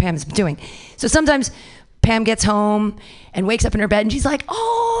Blackout Pam is doing. So sometimes Pam gets home and wakes up in her bed and she's like,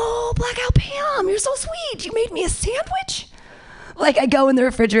 oh, Blackout Pam, you're so sweet. You made me a sandwich. Like I go in the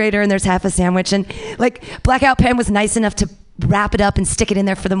refrigerator and there's half a sandwich and like Blackout Pam was nice enough to wrap it up and stick it in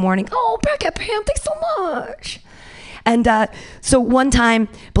there for the morning. Oh, Blackout Pam, thanks so much. And so one time,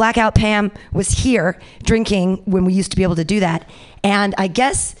 Blackout Pam was here drinking when we used to be able to do that. And I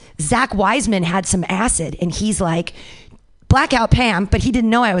guess Zach Wiseman had some acid. And he's like, Blackout Pam, but he didn't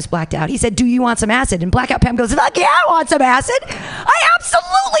know I was blacked out. He said, do you want some acid? And Blackout Pam goes, fuck yeah, I want some acid. I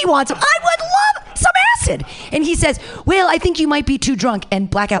absolutely want some. I would love some acid. And he says, well, I think you might be too drunk. And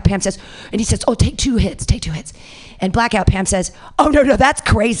Blackout Pam says, and he says, oh, take two hits. And Blackout Pam says, oh, no, that's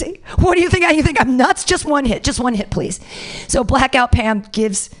crazy. What do you think? You think I'm nuts? Just one hit, please. So Blackout Pam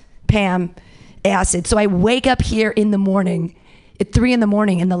gives Pam acid. So I wake up here in the morning at 3 a.m.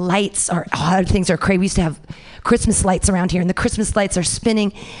 and the lights are, things are crazy. We used to have Christmas lights around here and the Christmas lights are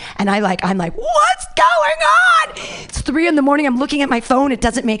spinning. And I'm like, what's going on? It's 3 a.m. I'm looking at my phone. It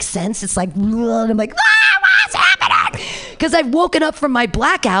doesn't make sense. It's like, I'm like, what's happening? Because I've woken up from my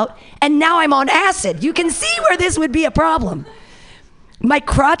blackout and now I'm on acid. You can see where this would be a problem. My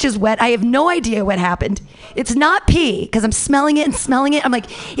crotch is wet. I have no idea what happened. It's not pee because I'm smelling it. I'm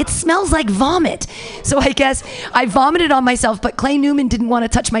like, it smells like vomit. So I guess I vomited on myself, but Clay Newman didn't want to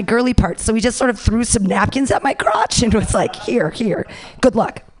touch my girly parts. So he just sort of threw some napkins at my crotch and was like, here, good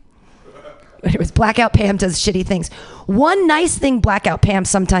luck. Anyways, Blackout Pam does shitty things. One nice thing Blackout Pam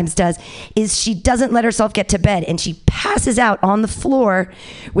sometimes does is she doesn't let herself get to bed and she passes out on the floor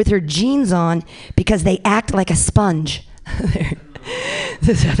with her jeans on because they act like a sponge.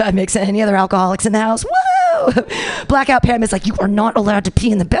 If that makes sense. Any other alcoholics in the house? Woo! Blackout Pam is like, you are not allowed to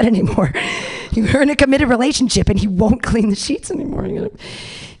pee in the bed anymore. You're in a committed relationship and he won't clean the sheets anymore. I'm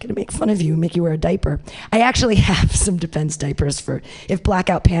gonna make fun of you, make you wear a diaper. I actually have some defense diapers for if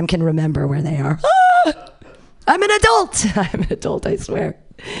Blackout Pam can remember where they are. I'm an adult, I swear.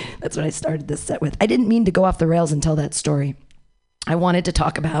 That's what I started this set with. I didn't mean to go off the rails and tell that story. I wanted to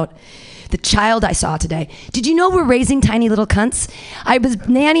talk about the child I saw today. Did you know we're raising tiny little cunts? I was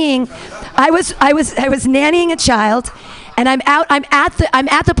nannying a child, and I'm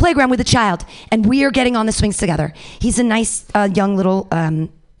at the playground with a child, and we are getting on the swings together. He's a nice young little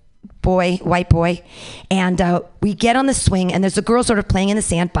boy, white boy, and we get on the swing, and there's a girl sort of playing in the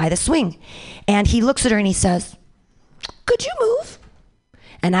sand by the swing, and he looks at her and he says, "Could you move?"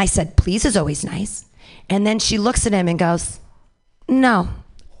 And I said, "Please is always nice." And then she looks at him and goes, "No."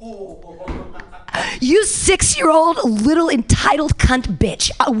 You 6-year-old little entitled cunt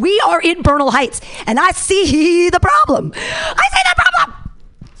bitch. We are in Bernal Heights, and I see the problem.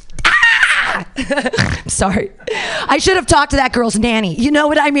 I'm sorry. I should have talked to that girl's nanny. You know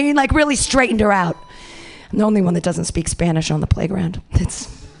what I mean? Like really straightened her out. I'm the only one that doesn't speak Spanish on the playground. It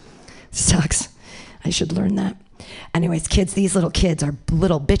sucks. I should learn that. Anyways, kids, these little kids are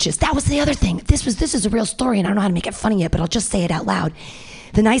little bitches. That was the other thing. This is a real story, and I don't know how to make it funny yet, but I'll just say it out loud.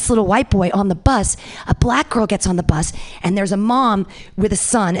 The nice little white boy on the bus, a black girl gets on the bus, and there's a mom with a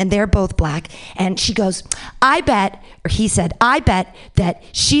son, and they're both black, and she goes, he said, I bet that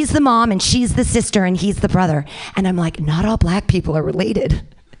she's the mom, and she's the sister, and he's the brother. And I'm like, not all black people are related.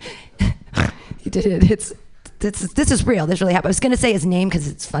 He did it. This is real. This really happened. I was going to say his name because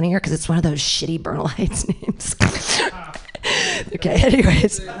it's funnier because it's one of those shitty Bernal Heights names. Okay,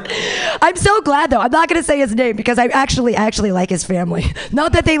 anyways. I'm so glad, though. I'm not going to say his name because I actually like his family.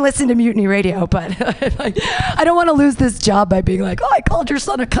 Not that they listen to Mutiny Radio, but I don't want to lose this job by being like, oh, I called your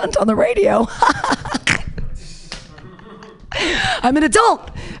son a cunt on the radio. I'm an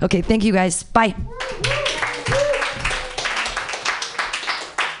adult. Okay, thank you, guys. Bye.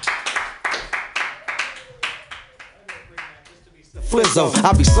 Flizzo,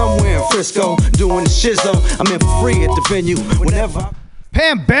 I'll be somewhere in Frisco doing the shizzo. I'm in for free at the venue whenever.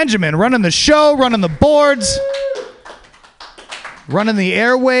 Pam Benjamin running the show, running the boards, running the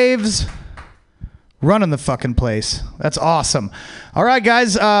airwaves, running the fucking place. That's awesome. All right,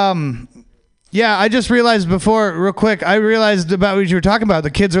 guys. Yeah, I just realized before, real quick, I realized about what you were talking about.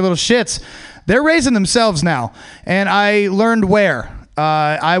 The kids are little shits. They're raising themselves now. And I learned where.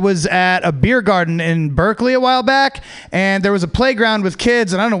 I was at a beer garden in Berkeley a while back, and there was a playground with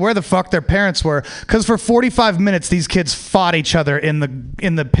kids, and I don't know where the fuck their parents were, because for 45 minutes, these kids fought each other in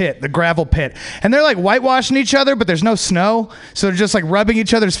the pit, the gravel pit. And they're like whitewashing each other, but there's no snow, so they're just like rubbing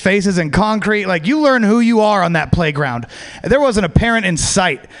each other's faces in concrete. Like, you learn who you are on that playground. There wasn't a parent in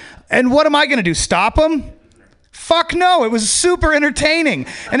sight. And what am I going to do, stop them? Fuck no, it was super entertaining,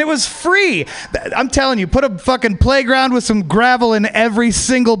 and it was free. I'm telling you, put a fucking playground with some gravel in every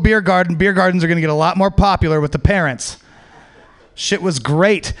single beer garden. Beer gardens are going to get a lot more popular with the parents. Shit was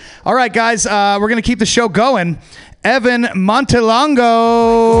great. All right, guys, we're going to keep the show going. Evan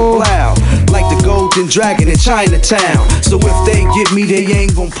Montelongo. Like the golden dragon in Chinatown. So if they get me, they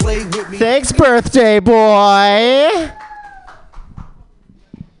ain't gonna play with me. Thanks, birthday boy.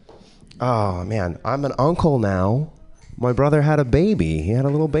 Oh man, I'm an uncle now. My brother had a baby. He had a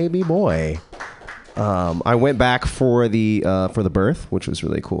little baby boy. I went back for the birth, which was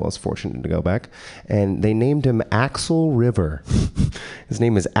really cool. I was fortunate to go back, and they named him Axel River. His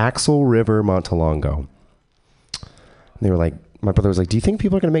name is Axel River Montelongo. And they were like, my brother was like, "Do you think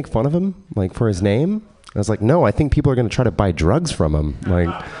people are gonna make fun of him, like, for his name?" I was like, "No, I think people are gonna try to buy drugs from him, like."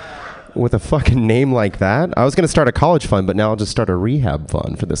 With a fucking name like that. I was going to start a college fund, but now I'll just start a rehab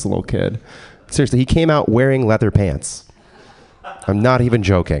fund for this little kid. Seriously, he came out wearing leather pants. I'm not even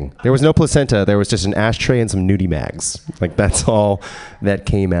joking. There was no placenta. There was just an ashtray and some nudie mags. Like, that's all that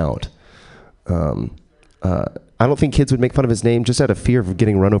came out. I don't think kids would make fun of his name just out of fear of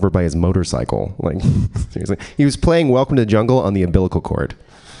getting run over by his motorcycle. Like, seriously. He was playing Welcome to the Jungle on the umbilical cord.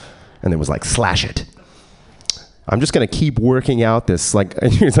 And it was like, slash it. I'm just gonna keep working out this. Like,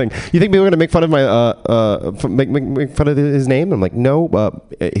 he's like, you think people are gonna make fun of my make fun of his name? I'm like, no,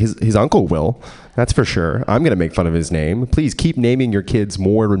 his uncle will. That's for sure. I'm gonna make fun of his name. Please keep naming your kids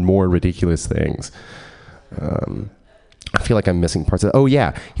more and more ridiculous things. I feel like I'm missing parts of. Oh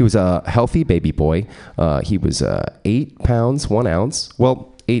yeah, he was a healthy baby boy. He was 8 pounds 1 ounce.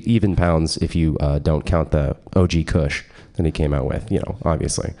 Well, 8 even pounds if you don't count the OG Kush that he came out with. You know,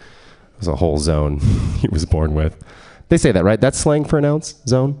 obviously. It was a whole zone he was born with. They say that, right? That's slang for an ounce?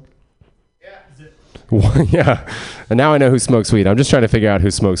 Zone? Yeah. Yeah. And now I know who smokes weed. I'm just trying to figure out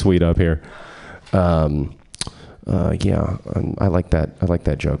who smokes weed up here. Yeah. I like that. I like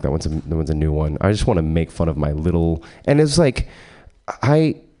that joke. That one's a new one. I just want to make fun of my little... And it's like,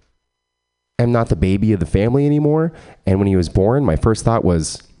 I am not the baby of the family anymore. And when he was born, my first thought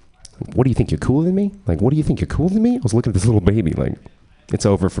was, what do you think, you're cooler than me? Like, what do you think, you're cooler than me? I was looking at this little baby like... It's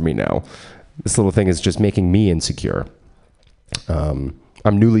over for me now. This little thing is just making me insecure. I'm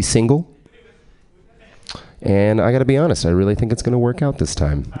newly single. And I got to be honest, I really think it's going to work out this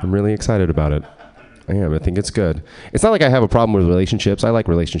time. I'm really excited about it. I am. I think it's good. It's not like I have a problem with relationships. I like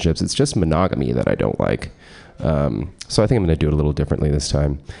relationships. It's just monogamy that I don't like. So I think I'm going to do it a little differently this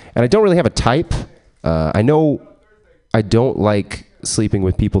time. And I don't really have a type. I know I don't like sleeping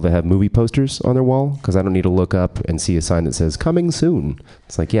with people that have movie posters on their wall, because I don't need to look up and see a sign that says coming soon.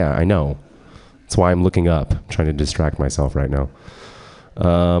 It's like, yeah, I know. That's why I'm looking up, trying to distract myself right now.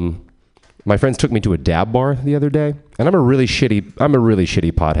 My friends took me to a dab bar the other day, and I'm a really shitty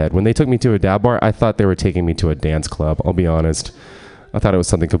pothead. When they took me to a dab bar, I thought they were taking me to a dance club. I'll be honest. I thought it was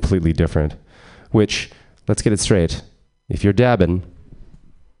something completely different. Which, let's get it straight. If you're dabbing,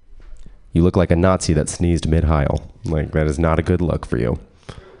 you look like a Nazi that sneezed mid-hile. Like, that is not a good look for you.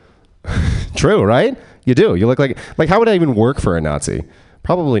 True, right? You do. You look like how would I even work for a Nazi?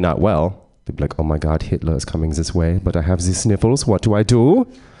 Probably not well. They'd be like, oh my God, Hitler is coming this way, but I have the sniffles. What do I do?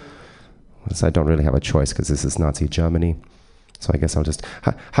 So I don't really have a choice, because this is Nazi Germany. So I guess I'll just...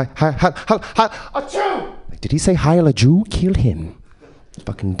 Achoo! Like, did he say Heil a Jew? Kill him. He's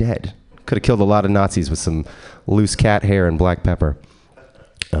fucking dead. Could have killed a lot of Nazis with some loose cat hair and black pepper.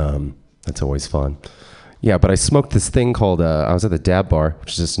 That's always fun. Yeah, but I smoked this thing called, I was at the dab bar,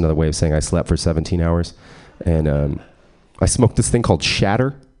 which is just another way of saying I slept for 17 hours. And I smoked this thing called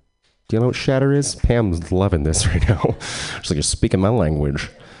shatter. Do you know what shatter is? Pam's loving this right now. She's like, you're speaking my language.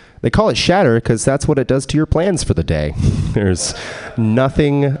 They call it shatter because that's what it does to your plans for the day. There's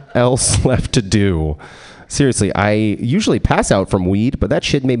nothing else left to do. Seriously, I usually pass out from weed, but that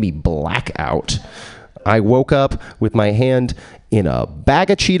shit made me black out. I woke up with my hand in a bag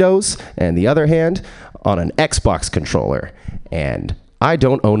of Cheetos and the other hand on an Xbox controller. And I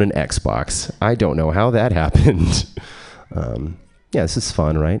don't own an Xbox. I don't know how that happened. Yeah, this is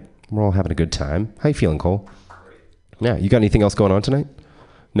fun, right? We're all having a good time. How you feeling, Cole? Yeah, you got anything else going on tonight?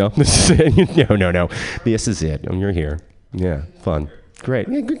 No? This is it? No. This is it. You're here. Yeah, fun. Great.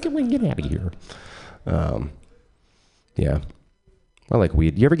 Yeah, get out of here. Yeah. I like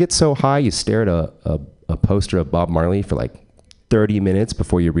weed. You ever get so high you stare at a poster of Bob Marley for like 30 minutes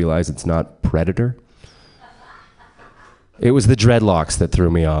before you realize it's not Predator? It was the dreadlocks that threw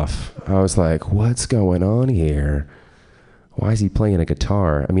me off. I was like, what's going on here? Why is he playing a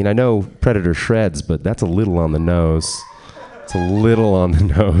guitar? I mean, I know Predator shreds, but that's a little on the nose. It's a little on the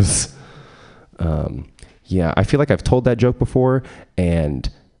nose. Yeah, I feel like I've told that joke before, and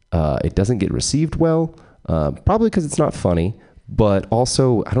it doesn't get received well, probably because it's not funny, but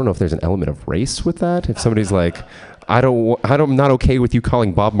also, I don't know if there's an element of race with that. If somebody's like, I'm not okay with you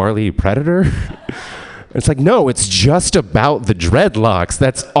calling Bob Marley a predator. It's like, no, it's just about the dreadlocks.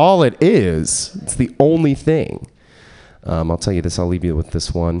 That's all it is. It's the only thing. I'll tell you this. I'll leave you with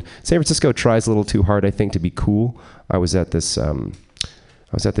this one. San Francisco tries a little too hard, I think, to be cool. I was at this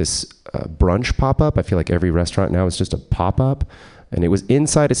brunch pop-up. I feel like every restaurant now is just a pop-up. And it was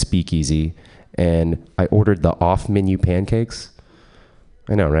inside a speakeasy. And I ordered the off-menu pancakes.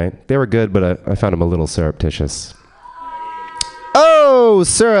 I know, right? They were good, but I found them a little surreptitious. Oh,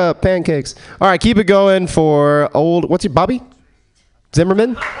 syrup, pancakes. All right, keep it going for what's your, Bobby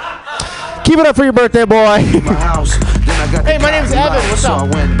Zimmerman? Keep it up for your birthday, boy. Hey, my name's Evan. What's up?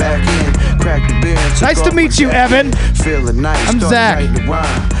 Nice to meet you, Evan. I'm Zach.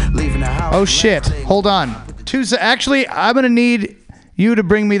 Oh, shit. Hold on. Actually, I'm going to need you to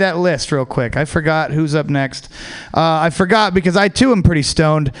bring me that list real quick. I forgot who's up next. I forgot because I, too, am pretty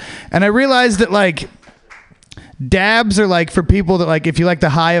stoned. And I realized that, like, dabs are, like, for people that, like, if you like the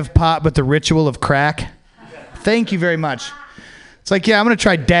high of pot but the ritual of crack. Thank you very much. It's like, yeah, I'm going to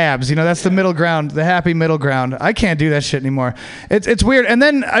try dabs. You know, that's the middle ground, the happy middle ground. I can't do that shit anymore. It's weird. And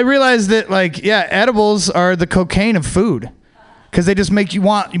then I realized that, like, yeah, edibles are the cocaine of food because they just make you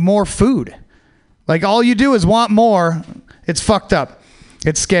want more food. Like, all you do is want more. It's fucked up.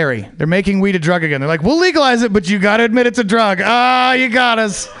 It's scary. They're making weed a drug again. They're like, we'll legalize it, but you got to admit it's a drug. You got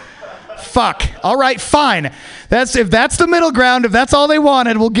us. Fuck. All right, fine. If that's the middle ground, if that's all they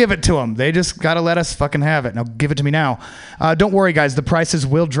wanted, we'll give it to them. They just got to let us fucking have it. Now give it to me now. Don't worry, guys. The prices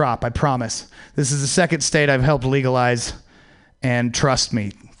will drop. I promise. This is the second state I've helped legalize, and trust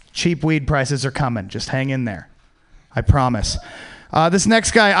me, cheap weed prices are coming. Just hang in there. I promise. This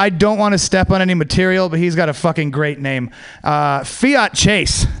next guy, I don't want to step on any material, but he's got a fucking great name. Fiat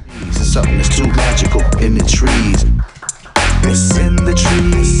Chase. Something that's too magical in the trees. It's in the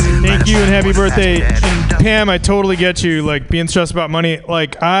trees. Thank you and happy birthday. And Pam, I totally get you, like, being stressed about money.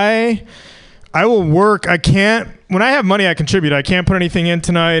 Like, I will work. I can't, when I have money, I contribute. I can't put anything in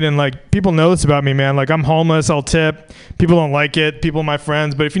tonight. And, like, people know this about me, man. Like, I'm homeless. I'll tip. People don't like it. People are my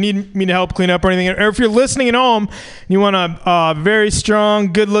friends. But if you need me to help clean up or anything, or if you're listening at home and you want a very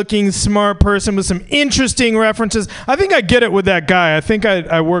strong, good-looking, smart person with some interesting references, I think I get it with that guy. I think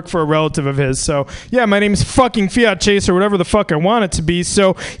I work for a relative of his. So, yeah, my name's fucking Fiat Chase or whatever the fuck I want it to be.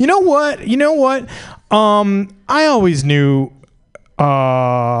 So, you know what? I always knew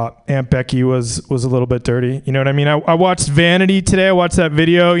Aunt Becky was a little bit dirty. You know what I mean? I watched Vanity today. I watched that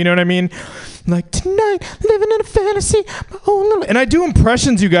video. You know what I mean? Like, tonight, living in a fantasy, my own little... And I do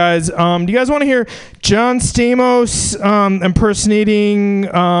impressions, you guys. Do you guys want to hear John Stamos impersonating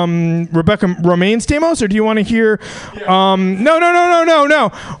Rebecca Romaine Stamos? Or do you want to hear...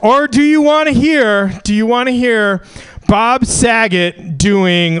 No. Or do you want to hear Bob Saget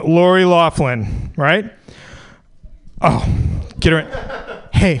doing Lori Loughlin, right? Oh, get her in.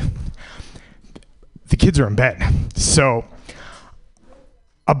 Hey, the kids are in bed. So,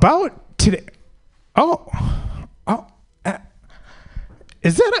 about today.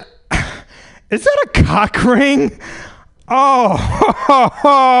 Is that a cock ring? Oh,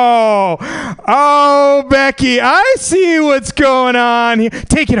 Becky, I see what's going on here.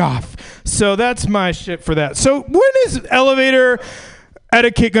 Take it off. So that's my shit for that. So when is elevator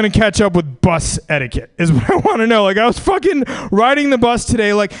etiquette gonna catch up with bus etiquette is what I want to know. Like, I was fucking riding the bus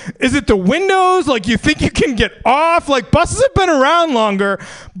today. Like, is it the windows? Like, you think you can get off? Like, buses have been around longer.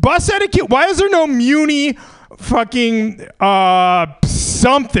 Bus etiquette, why is there no Muni fucking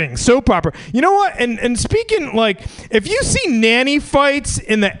something soap opera? You know what? And speaking, like, if you see nanny fights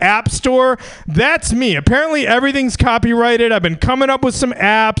in the app store, that's me. Apparently everything's copyrighted. I've been coming up with some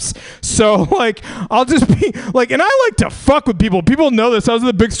apps. So, like, I'll just be like, and I like to fuck with people. People know this. I was at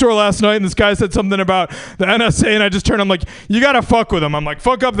the big store last night and this guy said something about the NSA and I just turned, I'm like, you gotta fuck with them. I'm like,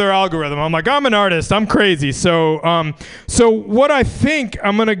 fuck up their algorithm. I'm like, I'm an artist. I'm crazy. So what I think,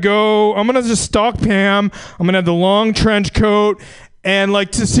 I'm gonna just stalk Pam. I'm gonna have the long trench coat, and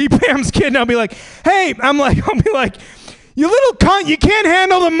like to see Pam's kid, and I'll be like, hey, I'll be like, you little cunt, you can't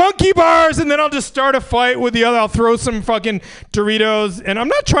handle the monkey bars, and then I'll just start a fight with the other. I'll throw some fucking Doritos, and I'm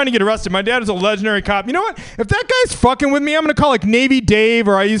not trying to get arrested. My dad is a legendary cop. You know what? If that guy's fucking with me, I'm gonna call like Navy Dave,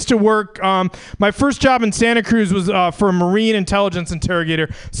 or I used to work. My first job in Santa Cruz was for a Marine intelligence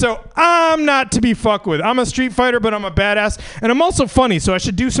interrogator. So I'm not to be fucked with. I'm a street fighter, but I'm a badass, and I'm also funny. So I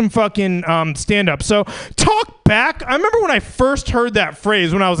should do some fucking stand up. So talk back. I remember when I first heard that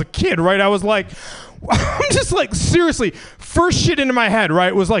phrase when I was a kid. Right? I was like, I'm just like, seriously, first shit into my head,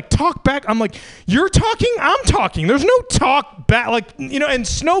 right, was like, talk back. I'm like, you're talking, I'm talking. There's no talk back. Like, you know, and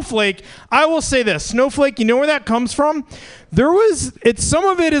Snowflake, I will say this, Snowflake, you know where that comes from? Some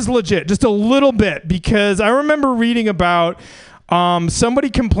of it is legit, just a little bit, because I remember reading about somebody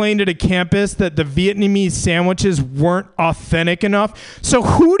complained at a campus that the Vietnamese sandwiches weren't authentic enough. So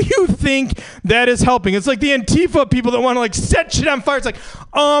who do you think that is helping? It's like the Antifa people that want to like set shit on fire. It's like,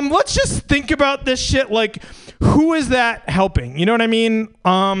 let's just think about this shit. Like, who is that helping? You know what I mean?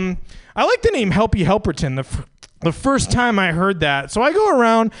 I like the name Helpy Helperton. The first time I heard that. So I go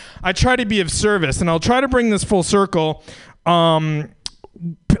around, I try to be of service, and I'll try to bring this full circle.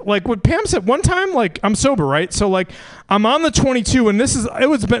 Like what Pam said one time, like I'm sober, right? So like I'm on the 22, and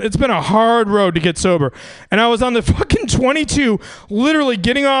it's been a hard road to get sober, and I was on the fucking 22, literally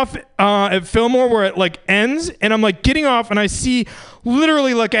getting off at Fillmore where it like ends, and I'm like getting off, and I see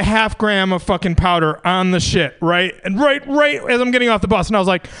literally like a half gram of fucking powder on the shit, right? And right as I'm getting off the bus, and I was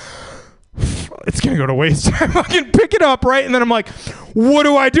like, it's gonna go to waste. I fucking pick it up, right? And then I'm like, what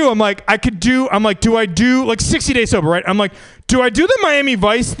do I do? I'm like, do I do like 60 days sober, right? I'm like, do I do the Miami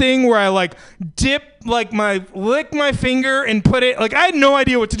Vice thing where I like dip like lick my finger and put it, like I had no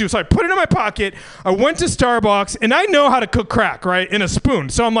idea what to do. So I put it in my pocket. I went to Starbucks, and I know how to cook crack, right? In a spoon.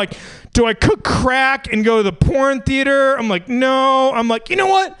 So I'm like, do I cook crack and go to the porn theater? I'm like, no. I'm like, you know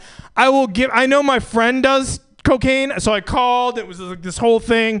what? I know my friend does cocaine. So I called. It was like this whole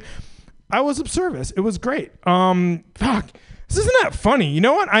thing. I was of service. It was great. Fuck. This isn't that funny. You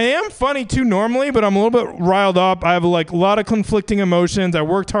know what? I am funny too normally, but I'm a little bit riled up. I have like a lot of conflicting emotions. I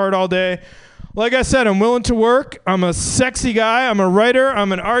worked hard all day. Like I said, I'm willing to work. I'm a sexy guy. I'm a writer.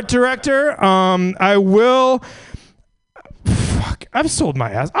 I'm an art director. Fuck. I've sold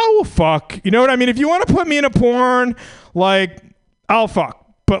my ass. I will fuck. You know what I mean? If you want to put me in a porn, like, I'll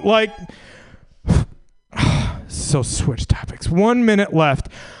fuck. But like, so switch topics. 1 minute left.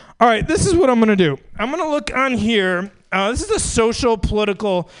 All right, this is what I'm going to do. I'm going to look on here. This is a social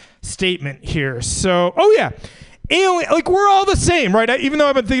political statement here. So, like we're all the same, right? Even though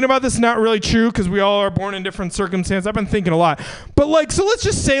I've been thinking about this, not really true because we all are born in different circumstances. I've been thinking a lot. But like, so let's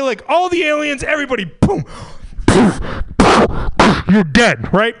just say like all the aliens, everybody, boom, you're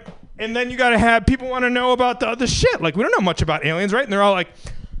dead, right? And then you got to have, people want to know about the other shit. Like we don't know much about aliens, right? And they're like,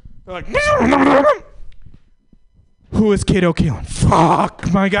 who is Kato Kalin?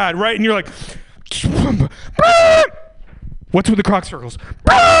 Fuck, my God, right? And you're like, what's with the croc circles?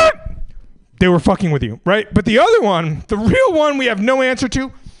 They were fucking with you, right? But the other one, the real one we have no answer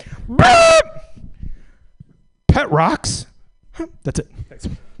to, pet rocks. That's it. Thanks.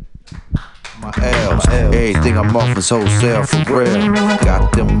 My L's, everything I'm off is wholesale for real.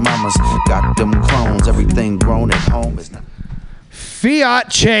 Got them mamas, got them clones, everything grown at home is not. Fiat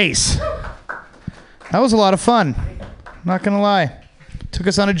Chase. That was a lot of fun. Not gonna lie. Took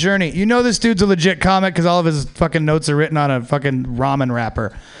us on a journey. You know this dude's a legit comic because all of his fucking notes are written on a fucking ramen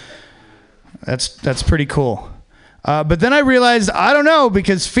wrapper. That's pretty cool. But then I realized, I don't know,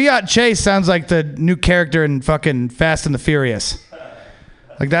 because Fiat Chase sounds like the new character in fucking Fast and the Furious.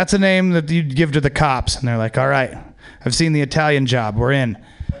 Like that's a name that you'd give to the cops. And they're like, all right, I've seen the Italian Job. We're in.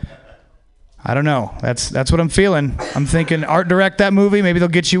 I don't know. That's what I'm feeling. I'm thinking art direct that movie. Maybe they'll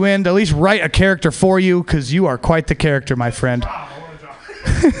get you in. At least write a character for you because you are quite the character, my friend.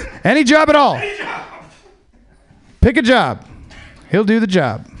 Any job at all. Any job. Pick a job. He'll do the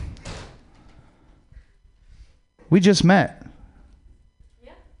job. We just met.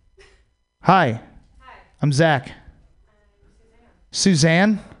 Yeah. Hi. Hi. I'm Zach.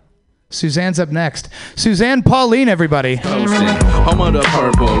 Suzanne? Suzanne's up next. Suzanne Pauline, everybody. Home of the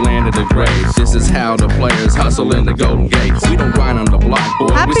purple, land of the graves. This is how the players hustle in the Golden Gates. We don't grind on the block,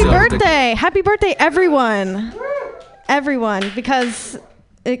 boy. Happy birthday. Happy birthday, everyone. Everyone, because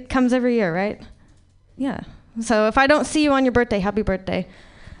it comes every year, right? Yeah. So if I don't see you on your birthday, happy birthday.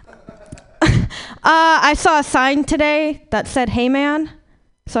 I saw a sign today that said, "Hey Man."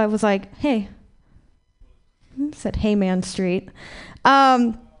 So I was like, hey. It said Hey Man Street.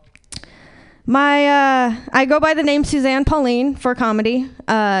 I go by the name Suzanne Pauline for comedy.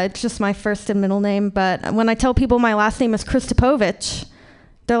 It's just my first and middle name. But when I tell people my last name is Kristopovich,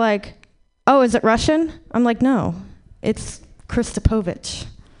 they're like, "Oh, is it Russian?" I'm like, "No, it's Kristopovich."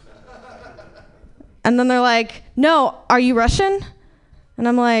 And then they're like, "No, are you Russian?" And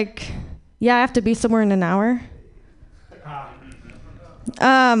I'm like, "Yeah, I have to be somewhere in an hour."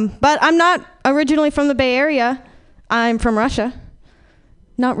 But I'm not originally from the Bay Area. I'm from Russia.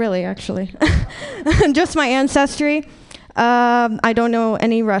 Not really, actually. Just my ancestry. I don't know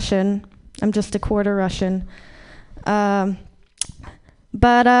any Russian. I'm just a quarter Russian. But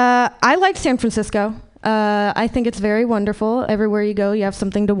I like San Francisco. I think it's very wonderful. Everywhere you go, you have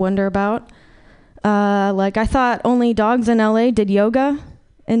something to wonder about. Like, I thought only dogs in LA did yoga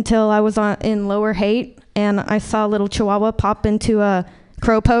until I was in Lower Haight, and I saw a little chihuahua pop into a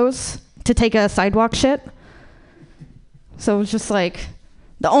crow pose to take a sidewalk shit. So it was just like,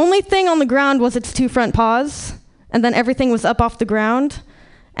 the only thing on the ground was its two front paws, and then everything was up off the ground,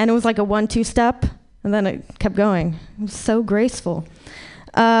 and it was like a 1-2 step, and then it kept going. It was so graceful.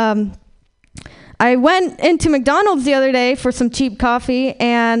 I went into McDonald's the other day for some cheap coffee,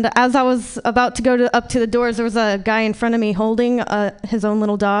 and as I was about to go up to the doors, there was a guy in front of me holding his own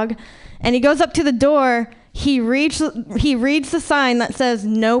little dog, and he goes up to the door. He reads the sign that says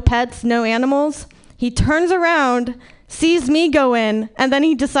 "No pets, no animals." He turns around, sees me go in, and then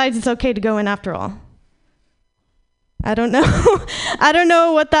he decides it's okay to go in after all. I don't know. I don't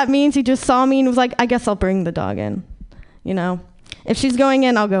know what that means. He just saw me and was like, "I guess I'll bring the dog in." You know, if she's going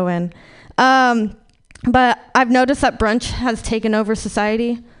in, I'll go in. But I've noticed that brunch has taken over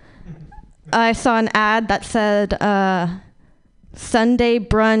society. I saw an ad that said Sunday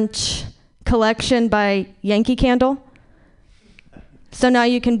brunch collection by Yankee Candle. So now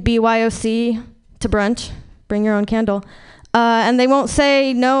you can BYOC to brunch, bring your own candle. And they won't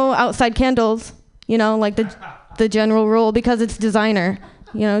say no outside candles, you know, like the general rule, because it's designer,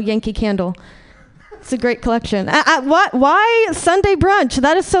 you know, Yankee Candle. It's a great collection. Why Sunday brunch?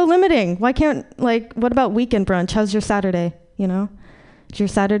 That is so limiting. Why can't, like, what about weekend brunch? How's your Saturday, you know? Is your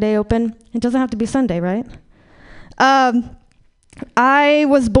Saturday open? It doesn't have to be Sunday, right? I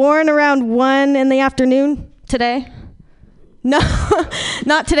was born around 1 in the afternoon today. No,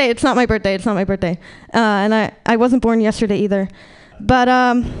 not today. It's not my birthday. It's not my birthday. And I wasn't born yesterday either. But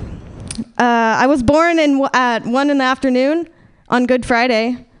I was born at 1 in the afternoon on Good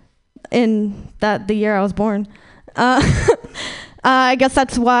Friday in the year I was born. I guess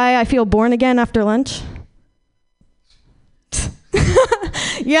that's why I feel born again after lunch.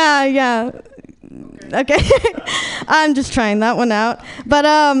 Yeah. Okay. I'm just trying that one out. But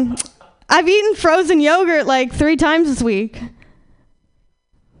I've eaten frozen yogurt like 3 times this week.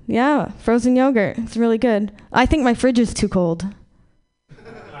 Yeah, frozen yogurt. It's really good. I think my fridge is too cold.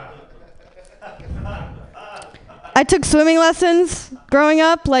 I took swimming lessons growing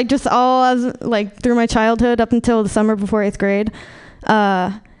up, like just all as like through my childhood up until the summer before 8th grade.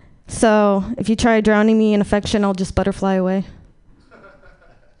 So if you try drowning me in affection, I'll just butterfly away.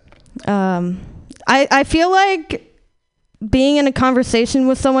 I feel like being in a conversation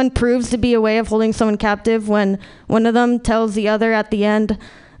with someone proves to be a way of holding someone captive when one of them tells the other at the end,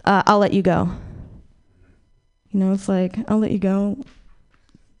 "I'll let you go." You know, it's like, I'll let you go.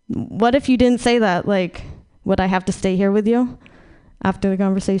 What if you didn't say that? Like, would I have to stay here with you after the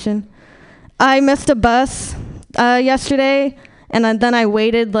conversation? I missed a bus yesterday, and then I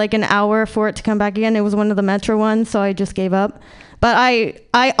waited like an hour for it to come back again. It was one of the Metro ones, so I just gave up. But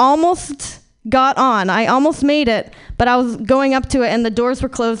I almost got on. I almost made it, but I was going up to it, and the doors were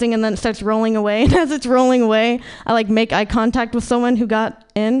closing, and then it starts rolling away. And as it's rolling away, I like make eye contact with someone who got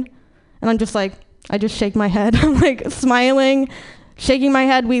in, and I'm just like, I just shake my head. I'm like smiling, shaking my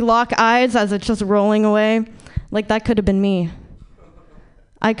head. We lock eyes as it's just rolling away. Like, that could have been me.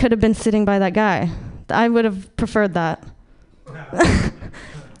 I could have been sitting by that guy. I would have preferred that.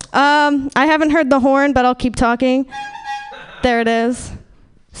 I haven't heard the horn, but I'll keep talking. There it is.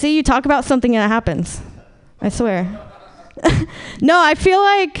 See, you talk about something and it happens. I swear. No, I feel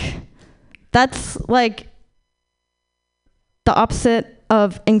like that's like the opposite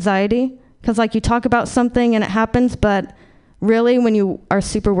of anxiety. Because like you talk about something and it happens, but really when you are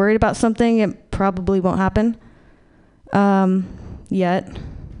super worried about something, it probably won't happen. Yet.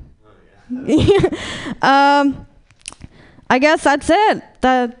 I guess that's it.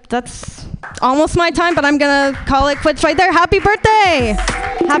 That's almost my time, but I'm gonna call it quits right there. Happy birthday!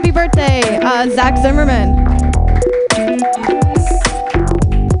 Happy birthday, Zach Zimmerman.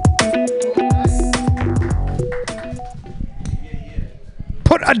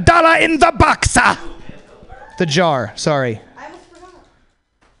 Put $1 in the boxer. The jar. Sorry.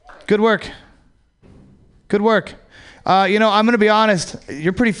 Good work. Good work. I'm going to be honest.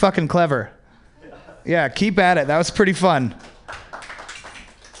 You're pretty fucking clever. Yeah, keep at it. That was pretty fun.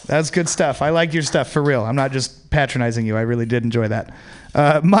 That's good stuff. I like your stuff, for real. I'm not just patronizing you. I really did enjoy that.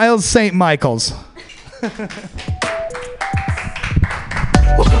 Miles St. Michaels. Welcome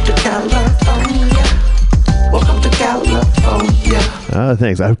to California. Welcome to California.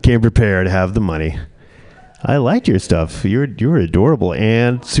 Thanks. I came prepared to have the money. I liked your stuff. You're adorable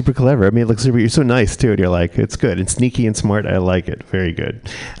and super clever. I mean, it looks super. You're so nice too. And you're like, it's good. It's sneaky and smart. I like it. Very good.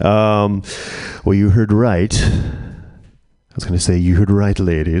 Well, you heard right. I was going to say you heard right,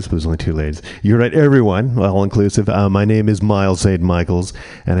 ladies, but there's only two ladies. You heard right, everyone, all inclusive. My name is Miles St. Michaels,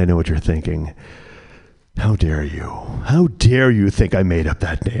 and I know what you're thinking. How dare you? How dare you think I made up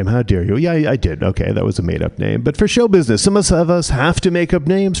that name? How dare you? Yeah, I did. Okay, that was a made-up name. But for show business, some of us have to make up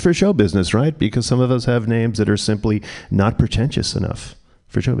names for show business, right? Because some of us have names that are simply not pretentious enough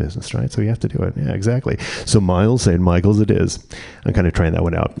for show business, right? So you have to do it. Yeah, exactly. So Miles St. Michaels it is. I'm kind of trying that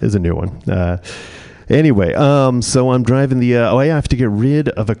one out. It's a new one. Anyway, so I'm driving the, I have to get rid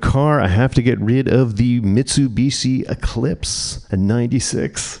of a car. I have to get rid of the Mitsubishi Eclipse, a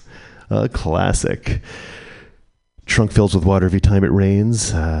 96, classic. Trunk fills with water every time it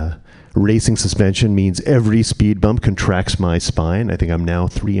rains. Racing suspension means every speed bump contracts my spine. I think I'm now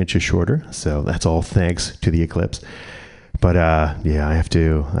 3 inches shorter, so that's all thanks to the Eclipse. But yeah, I have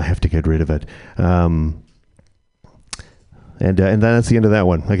to get rid of it. And that's the end of that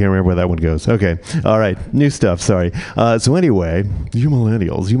one. I can't remember where that one goes. Okay. All right. New stuff. Sorry. So anyway, you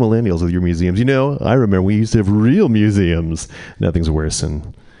millennials with your museums. I remember we used to have real museums. Nothing's worse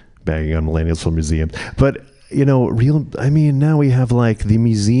than bagging on millennials for museums. But, now we have like the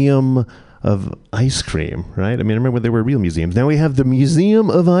Museum of Ice Cream, right? I mean, I remember there were real museums. Now we have the Museum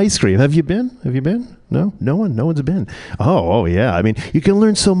of Ice Cream. Have you been? No? No one's been. Oh yeah. I mean, you can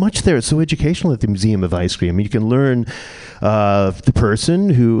learn so much there. It's so educational at the Museum of Ice Cream. You can learn the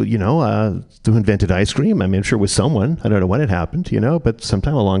person who invented ice cream. I mean, I'm sure it was someone. I don't know when it happened, but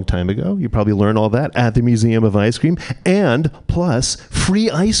sometime a long time ago. You probably learn all that at the Museum of Ice Cream. And plus,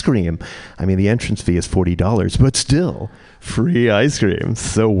 free ice cream. I mean, the entrance fee is $40, but still, free ice cream.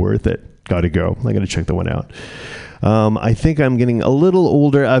 So worth it. Gotta go. I'm gonna check that one out. I think I'm getting a little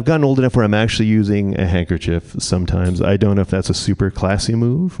older. I've gotten old enough where I'm actually using a handkerchief sometimes. I don't know if that's a super classy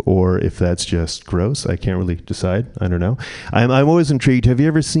move or if that's just gross. I can't really decide. I don't know. I'm always intrigued. Have you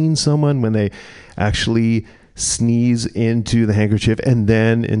ever seen someone when they actually sneeze into the handkerchief and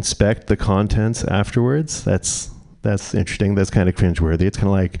then inspect the contents afterwards? That's interesting. That's kind of cringeworthy.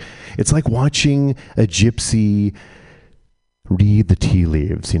 It's like watching a gypsy read the tea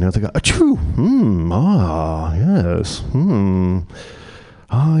leaves, it's like, achoo,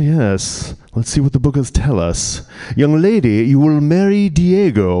 yes, let's see what the boogers tell us. Young lady, you will marry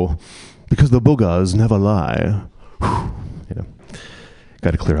Diego because the boogers never lie.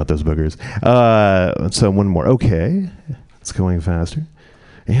 Got to clear out those boogers. So one more. Okay, it's going faster.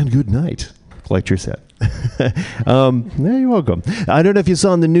 And good night. Liked your set. Yeah, you're welcome. I don't know if you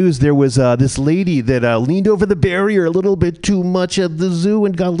saw in the news, there was this lady that leaned over the barrier a little bit too much at the zoo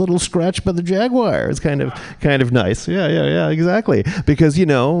and got a little scratched by the jaguar. It's kind of nice. Yeah, exactly. Because,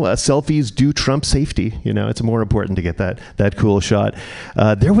 selfies do trump safety. It's more important to get that cool shot.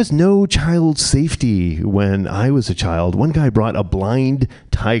 There was no child safety when I was a child. One guy brought a blind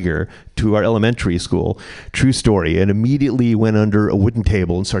tiger to our elementary school, true story, and immediately went under a wooden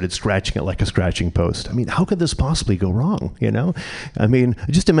table and started scratching it like a scratching post. I mean, how could this possibly go wrong, I mean,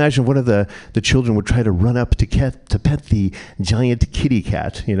 just imagine one of the children would try to run up to pet the giant kitty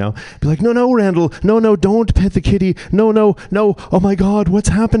cat, be like, no, Randall, no, don't pet the kitty, no, oh my God, what's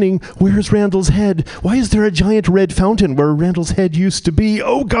happening? Where's Randall's head? Why is there a giant red fountain where Randall's head used to be?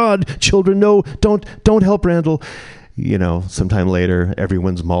 Oh God, children, no, don't help Randall. Sometime later,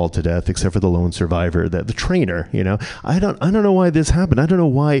 everyone's mauled to death except for the lone survivor, the trainer. I don't know why this happened. I don't know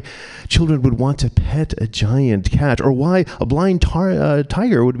why children would want to pet a giant cat, or why a blind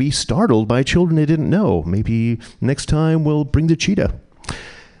tiger would be startled by children they didn't know. Maybe next time we'll bring the cheetah.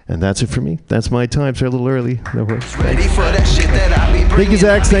 And that's it for me. That's my time. Sorry, a little early. No worries. Ready for that shit that I be bringing. Thank you,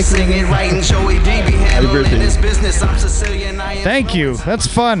 Zach. Thanks. Happy birthday. Thank you. That's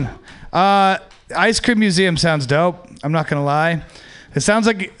fun. Ice cream museum sounds dope. I'm not gonna lie. It sounds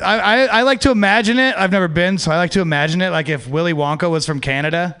like I like to imagine it. I've never been, so I like to imagine it like if Willy Wonka was from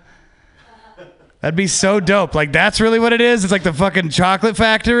Canada. That'd be so dope. Like that's really what it is. It's like the fucking chocolate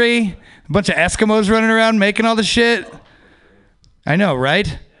factory. A bunch of Eskimos running around making all the shit. I know,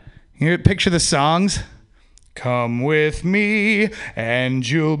 right? You picture the songs. Come with me and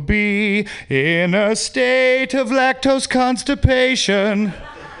you'll be in a state of lactose constipation.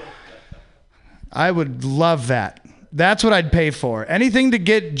 I would love that. That's what I'd pay for. Anything to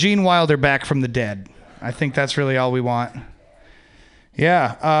get Gene Wilder back from the dead. I think that's really all we want.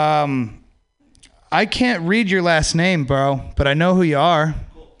 Yeah. I can't read your last name, bro, but I know who you are.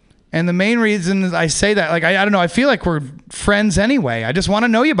 And the main reason I say that, like, I don't know, I feel like we're friends anyway. I just want to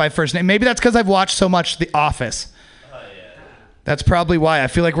know you by first name. Maybe that's because I've watched so much The Office. That's probably why. I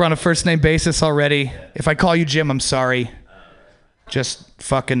feel like we're on a first name basis already. If I call you Jim, I'm sorry. Just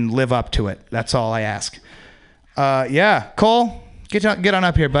fucking live up to it. That's all I ask. Yeah, Cole, get on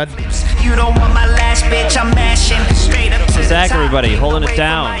up here, bud. You don't want my last bitch, I'm mashing straight up to Zach, everybody, holding it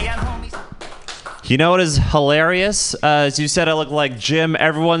down. You know what is hilarious? As you said, I look like Jim.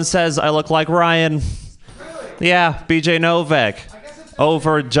 Everyone says I look like Ryan. Really? Yeah, BJ Novak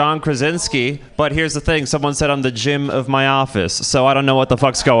over John Krasinski. But here's the thing. Someone said I'm the Jim of my office. So I don't know what the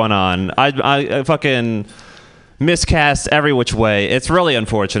fuck's going on. I fucking miscast every which way. It's really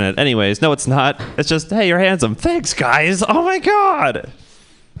unfortunate. Anyways, no, it's not. It's just, hey, you're handsome. Thanks, guys. Oh, my God.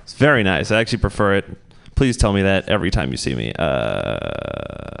 It's very nice. I actually prefer it. Please tell me that every time you see me.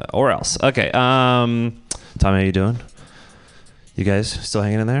 Or else. Okay. Tommy, how you doing? You guys still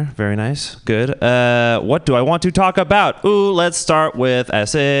hanging in there? Very nice. Good. What do I want to talk about? Ooh, let's start with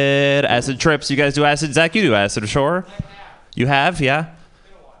acid. Acid trips. You guys do acid? Zach, you do acid, sure? You have? Yeah?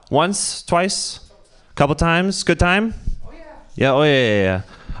 Once? Twice? Couple times? Good time? Oh, yeah. Yeah, oh, yeah.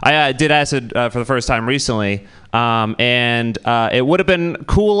 I did acid for the first time recently. And it would have been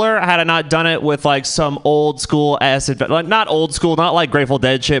cooler had I not done it with like some old school acid, like not old school, not like Grateful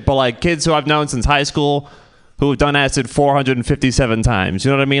Dead shit, but like kids who I've known since high school who have done acid 457 times.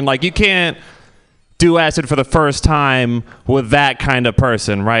 You know what I mean? Like you can't do acid for the first time with that kind of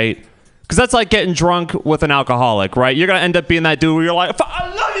person, right? Because that's like getting drunk with an alcoholic, right? You're going to end up being that dude where you're like,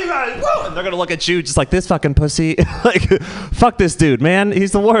 I love you guys. Woo! And they're going to look at you just like this fucking pussy. Like, fuck this dude, man.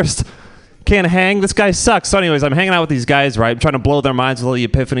 He's the worst. Can't hang. This guy sucks. So anyways, I'm hanging out with these guys, right? I'm trying to blow their minds with all the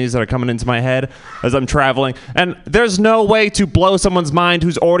epiphanies that are coming into my head as I'm traveling. And there's no way to blow someone's mind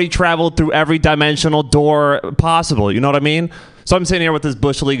who's already traveled through every dimensional door possible. You know what I mean? So I'm sitting here with this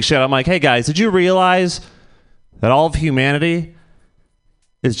Bush League shit. I'm like, hey guys, did you realize that all of humanity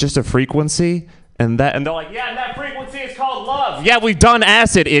is just a frequency? And they're like, yeah, and that frequency is called love. Yeah, we've done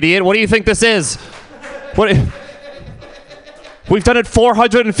acid, idiot. What do you think this is? We've done it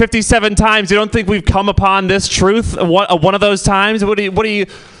 457 times. You don't think we've come upon this truth one of those times? What do you?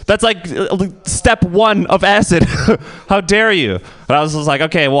 That's like step one of acid. How dare you? But I was just like,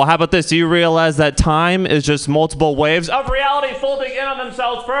 okay, well, how about this? Do you realize that time is just multiple waves of reality folding in on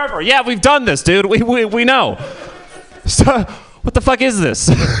themselves forever? Yeah, we've done this, dude. We know. So, what the fuck is this?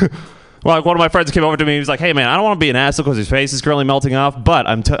 Well, like one of my friends came over to me. He was like, hey, man, I don't want to be an asshole because his face is currently melting off, but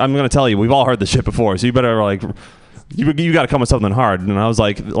I'm going to tell you, we've all heard this shit before, so you better, like... You got to come with something hard. And I was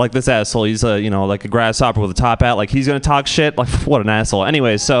like this asshole, he's like a grasshopper with a top hat. Like, he's going to talk shit. Like, what an asshole.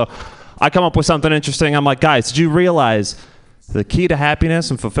 Anyways, so I come up with something interesting. I'm like, guys, did you realize the key to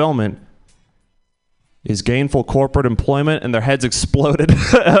happiness and fulfillment is gainful corporate employment? And their heads exploded.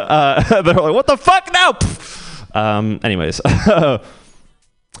 They're like, what the fuck? No. Anyways,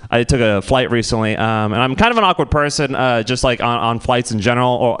 I took a flight recently, and I'm kind of an awkward person, just like on flights in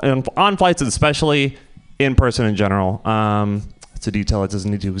general, or on flights especially. In person in general. It's a detail that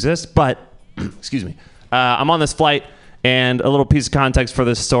doesn't need to exist, but excuse me. I'm on this flight, and a little piece of context for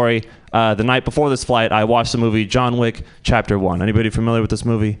this story. The night before this flight, I watched the movie John Wick Chapter 1. Anybody familiar with this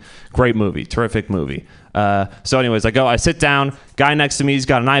movie? Great movie. Terrific movie. So anyways, I sit down. Guy next to me, he's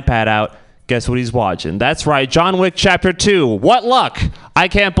got an iPad out. Guess what he's watching? That's right, John Wick Chapter 2. What luck! I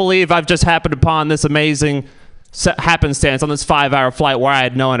can't believe I've just happened upon this amazing happenstance on this 5-hour flight where I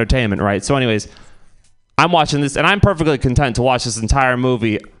had no entertainment, right? So anyways, I'm watching this, and I'm perfectly content to watch this entire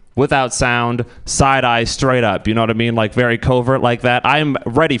movie without sound, side eye, straight up. You know what I mean? Like, very covert like that. I'm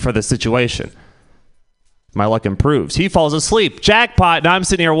ready for this situation. My luck improves. He falls asleep. Jackpot. Now I'm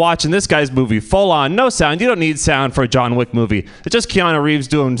sitting here watching this guy's movie full on. No sound. You don't need sound for a John Wick movie. It's just Keanu Reeves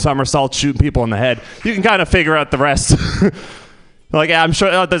doing somersaults, shooting people in the head. You can kind of figure out the rest. Like, yeah, I'm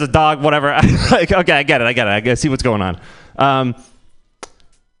sure there's a dog, whatever. Like, okay, I get it. I see what's going on.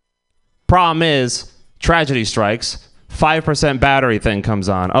 Problem is, tragedy strikes. 5% battery thing comes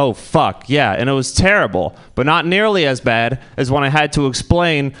on. Oh, fuck. Yeah, and it was terrible, but not nearly as bad as when I had to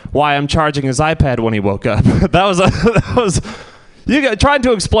explain why I'm charging his iPad when he woke up. Trying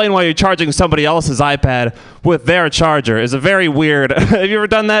to explain why you're charging somebody else's iPad with their charger is a very weird... Have you ever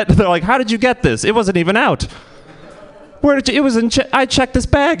done that? They're like, how did you get this? It wasn't even out. Where did you... It was in... I checked this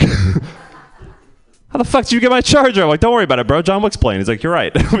bag. How the fuck did you get my charger? I'm like, don't worry about it, bro. John Wick's playing. He's like, you're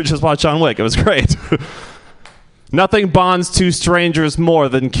right. We just watched John Wick. It was great. Nothing bonds two strangers more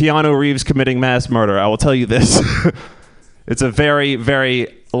than Keanu Reeves committing mass murder. I will tell you this. It's a very, very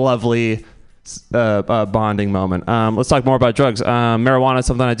lovely bonding moment. Let's talk more about drugs. Marijuana is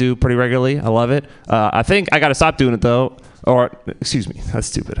something I do pretty regularly. I love it. I think I got to stop doing it though. Or excuse me, that's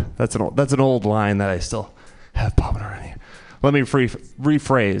stupid. That's an old line that I still have popping around here. Let me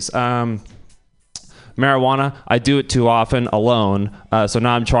rephrase. Marijuana, I do it too often alone. So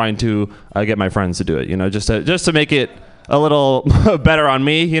now I'm trying to get my friends to do it. Just to make it a little better on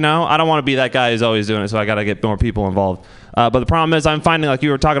me. I don't want to be that guy who's always doing it. So I got to get more people involved. But the problem is, I'm finding, like you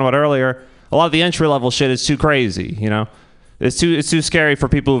were talking about earlier, a lot of the entry level shit is too crazy. It's too scary for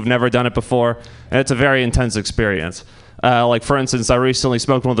people who've never done it before, and it's a very intense experience. Like for instance, I recently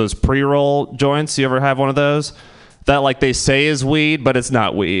smoked one of those pre-roll joints. You ever have one of those? That like they say is weed, but it's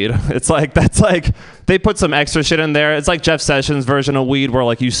not weed. It's like they put some extra shit in there. It's like Jeff Sessions' version of weed, where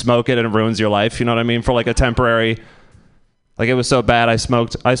like you smoke it and it ruins your life. You know what I mean? For like a temporary. Like it was so bad, I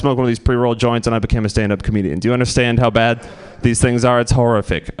smoked one of these pre-roll joints and I became a stand-up comedian. Do you understand how bad these things are? It's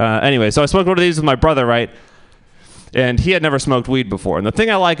horrific. Anyway, so I smoked one of these with my brother, right? And he had never smoked weed before. And the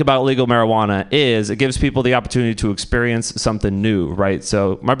thing I like about legal marijuana is it gives people the opportunity to experience something new, right?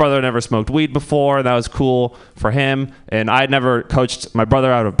 So my brother never smoked weed before, and that was cool for him. And I'd never coached my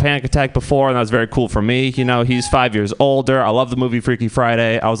brother out of a panic attack before, and that was very cool for me. He's 5 years older. I love the movie Freaky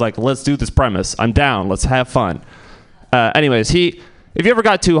Friday. I was like, let's do this premise. I'm down. Let's have fun. Anyways, if you ever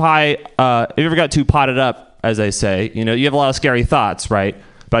got too high, if you ever got too potted up, as they say, you have a lot of scary thoughts, right?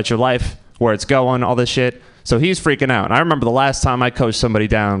 About your life, where it's going, all this shit. So he's freaking out. And I remember the last time I coached somebody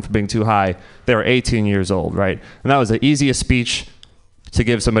down for being too high, they were 18 years old, right? And that was the easiest speech to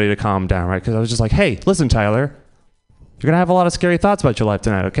give somebody to calm down, right? Because I was just like, hey, listen, Tyler, you're going to have a lot of scary thoughts about your life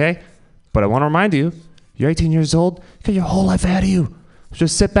tonight, okay? But I want to remind you, you're 18 years old, you got your whole life ahead of you.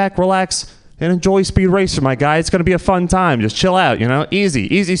 Just sit back, relax, and enjoy Speed Racer, my guy. It's going to be a fun time. Just chill out,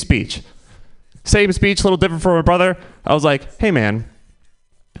 Easy speech. Same speech, a little different for my brother. I was like, hey, man,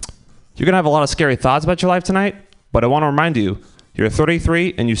 you're going to have a lot of scary thoughts about your life tonight, but I want to remind you, you're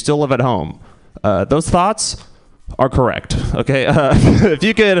 33 and you still live at home. Those thoughts are correct, okay? If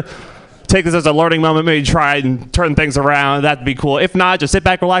you could take this as a learning moment, maybe try and turn things around, that'd be cool. If not, just sit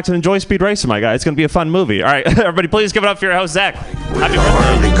back, relax, and enjoy Speed Racer, my guy. It's going to be a fun movie. All right, everybody, please give it up for your host, Zach. Happy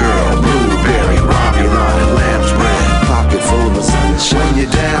birthday. Girl, blueberry, Robbie, Ron, lamb's bread, pocket full of sunshine. You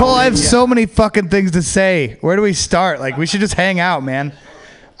down? Cole, I have so many fucking things to say. Where do we start? Like, we should just hang out, man.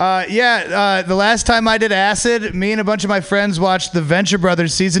 The last time I did acid, me and a bunch of my friends watched the Venture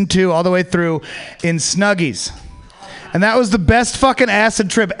Brothers season 2 all the way through in Snuggies. And that was the best fucking acid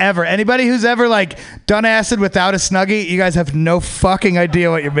trip ever. Anybody who's ever like done acid without a Snuggie, you guys have no fucking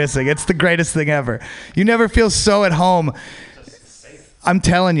idea what you're missing. It's the greatest thing ever. You never feel so at home. I'm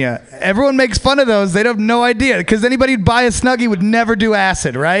telling you. Everyone makes fun of those. They have no idea. Because anybody who'd buy a Snuggie would never do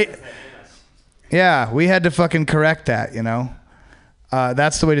acid, right? Yeah, we had to fucking correct that,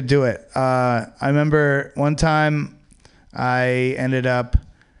 That's the way to do it. I remember one time I ended up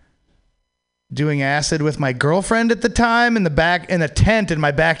doing acid with my girlfriend at the time in a tent in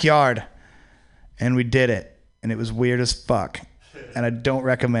my backyard. And we did it. And it was weird as fuck. And I don't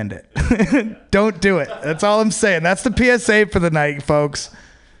recommend it. Don't do it. That's all I'm saying. That's the PSA for the night, folks.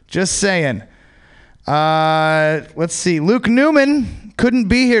 Just saying. Let's see. Luke Newman couldn't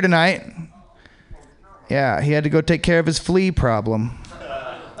be here tonight. Yeah, he had to go take care of his flea problem.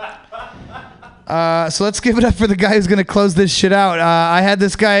 So let's give it up for the guy who's going to close this shit out. I had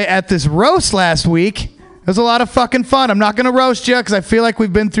this guy at this roast last week. It was a lot of fucking fun. I'm not going to roast you because I feel like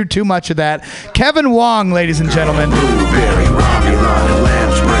we've been through too much of that. Kevin Wong, ladies and gentlemen.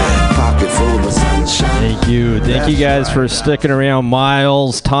 Thank you. Thank you guys for sticking around.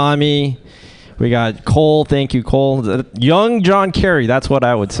 Miles, Tommy. We got Cole. Thank you, Cole. Young John Kerry. That's what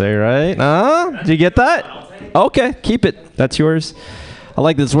I would say, right? Did you get that? Okay, keep it. That's yours. I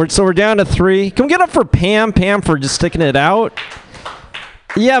like this word. So we're down to 3. Can we get up for Pam? Pam for just sticking it out.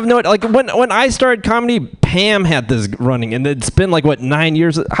 Yeah, no. Like when I started comedy, Pam had this running, and it's been like 9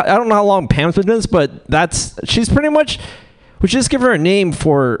 years. I don't know how long Pam's been doing this, but she's pretty much. We should just give her a name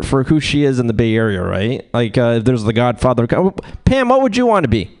for who she is in the Bay Area, right? Like if there's the Godfather. Pam, what would you want to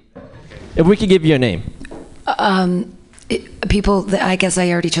be? If we could give you a name. I guess I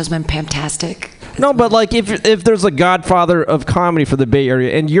already chose mine. Pamtastic. No, but like if there's a Godfather of comedy for the Bay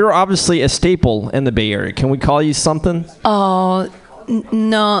Area, and you're obviously a staple in the Bay Area, can we call you something? Oh,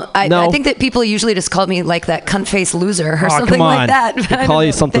 no. I think that people usually just call me like that cunt face loser or something like that. We call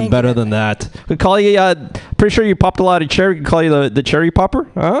you something better than that. We call you. Pretty sure you popped a lot of cherry. We can call you the cherry popper.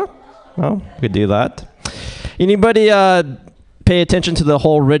 Huh? Oh, we could do that. Anybody? Pam, pay attention to the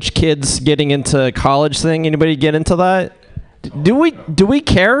whole rich kids getting into college thing? Anybody get into that? Do we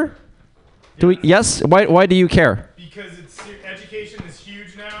care? Do we? Yes. Why do you care? Because education is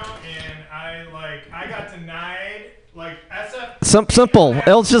huge now, and I got denied SF. Simple. It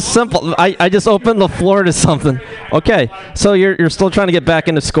was just simple. I just opened the floor to something. Okay. So you're still trying to get back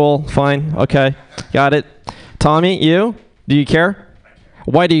into school. Fine. Okay. Got it. Tommy, you? Do you care?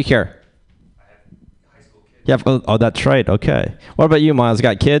 Why do you care? Yeah. Oh, that's right. Okay. What about you, Miles?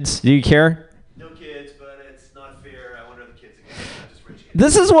 Got kids? Do you care? No kids, but it's not fair. I want other kids to get just rich kids.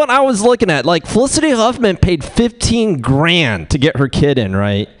 This is what I was looking at. Like Felicity Huffman paid $15,000 to get her kid in,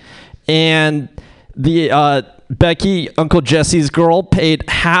 right? And the Becky, Uncle Jesse's girl, paid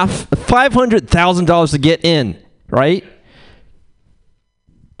 $500,000 to get in, right?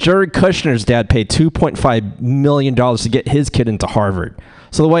 Jared Kushner's dad paid $2.5 million to get his kid into Harvard.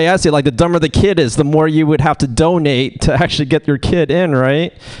 So the way I see it, like the dumber the kid is, the more you would have to donate to actually get your kid in,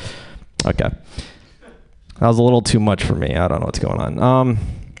 right? Okay. That was a little too much for me. I don't know what's going on.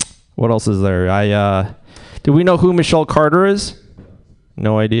 What else is there? Do we know who Michelle Carter is?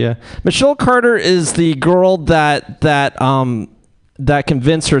 No idea. Michelle Carter is the girl that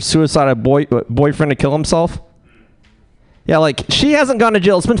convinced her suicidal boyfriend to kill himself. Yeah, like she hasn't gone to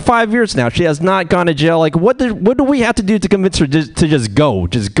jail. It's been 5 years now. She has not gone to jail. Like, what do we have to do to convince her to just go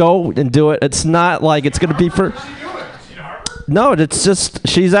and do it? It's not like it's gonna be for. No, it's just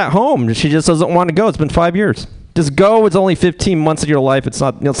she's at home. She just doesn't want to go. It's been 5 years. Just go. It's only 15 months of your life. It's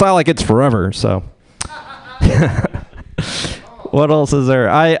not like it's forever. So. What else is there?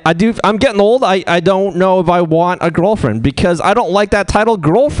 I'm getting old. I don't know if I want a girlfriend because I don't like that title,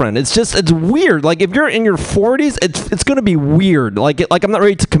 girlfriend. It's weird. Like if you're in your 40s, it's gonna be weird. Like I'm not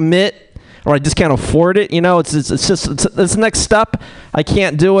ready to commit, or I just can't afford it. You know, it's the next step. I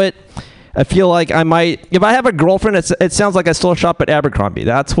can't do it. I feel like I might. If I have a girlfriend, it sounds like I still shop at Abercrombie.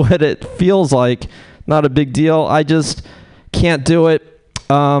 That's what it feels like. Not a big deal. I just can't do it.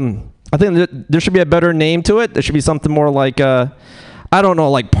 I think that there should be a better name to it. There should be something more like, I don't know,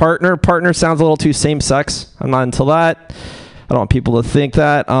 like partner. Partner sounds a little too same sex. I'm not into that. I don't want people to think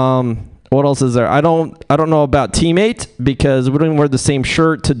that. What else is there? I don't know about teammate because we don't even wear the same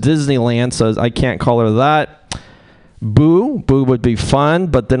shirt to Disneyland, so I can't call her that. Boo would be fun,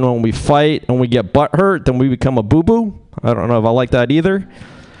 but then when we fight and we get butt hurt, then we become a boo-boo. I don't know if I like that either.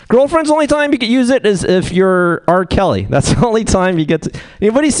 Girlfriend's the only time you could use it is if you're R. Kelly. That's the only time you get to.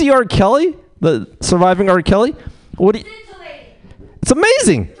 Anybody see R. Kelly? The surviving R. Kelly? It's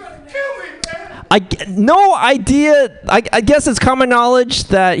amazing. No idea. I guess it's common knowledge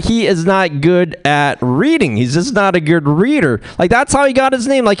that he is not good at reading. He's just not a good reader. Like that's how he got his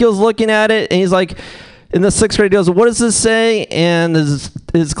name. Like he was looking at it and he's like, in the 6th grade, he goes, "What does this say?" And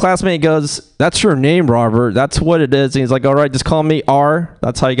his classmate goes, "That's your name, Robert. That's what it is." And he's like, "All right, just call me R."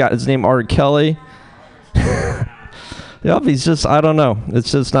 That's how he got his name, R. Kelly. Yep, he's just, I don't know.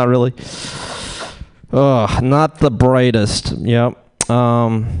 It's just not really, not the brightest. Yep.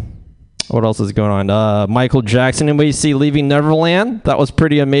 What else is going on? Michael Jackson. Anybody see Leaving Neverland? That was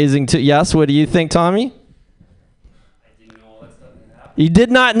pretty amazing too. Yes, what do you think, Tommy? You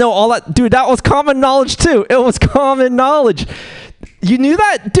did not know all that. Dude, that was common knowledge too. It was common knowledge. You knew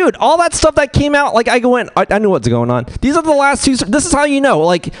that? Dude, all that stuff that came out, like I knew what's going on. These are the last two. This is how you know.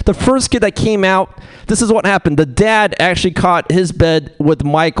 Like the first kid that came out, this is what happened. The dad actually caught his bed with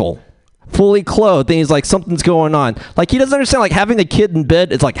Michael, fully clothed, and he's like, something's going on. Like he doesn't understand, like having the kid in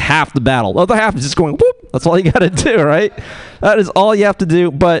bed is like half the battle. The other half is just going, whoop. That's all you got to do, right? That is all you have to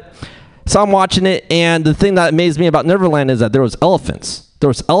do. But so I'm watching it, and the thing that amazed me about Neverland is that there was elephants. There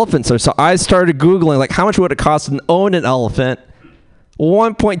was elephants there. So I started Googling, like, how much would it cost to own an elephant?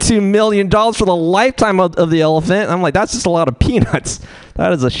 $1.2 million for the lifetime of the elephant. I'm like, that's just a lot of peanuts.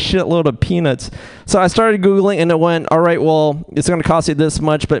 That is a shitload of peanuts. So I started Googling, and it went, all right, well, it's going to cost you this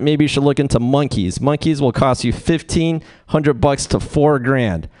much, but maybe you should look into monkeys. Monkeys will cost you $1,500 to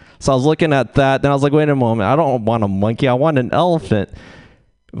 $4,000. So I was looking at that, then I was like, wait a moment. I don't want a monkey. I want an elephant.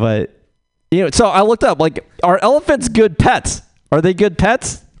 But so I looked up, like, are elephants good pets? Are they good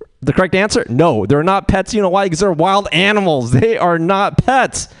pets? The correct answer, no, they're not pets. You know why? Because they're wild animals. They are not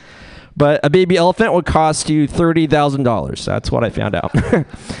pets. But a baby elephant would cost you $30,000. That's what I found out.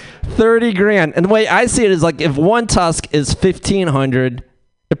 $30,000. And the way I see it is like if one tusk is $1,500,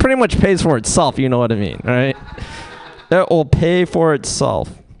 it pretty much pays for itself. You know what I mean, right? It will pay for itself.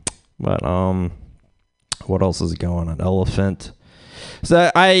 But what else is going on? Elephant.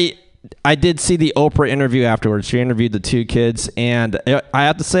 So I did see the Oprah interview afterwards. She interviewed the two kids, and I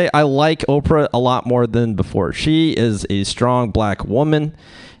have to say I like Oprah a lot more than before. She is a strong black woman,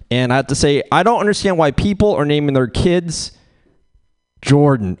 and I have to say I don't understand why people are naming their kids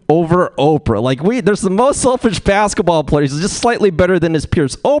Jordan over Oprah. Like there's the most selfish basketball players, just slightly better than his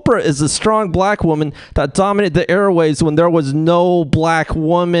peers. Oprah is a strong black woman that dominated the airwaves when there was no black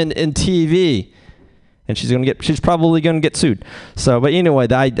woman in TV. And she's probably gonna get sued. So, but anyway,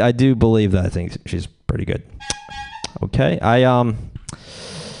 I do believe that. I think she's pretty good. Okay,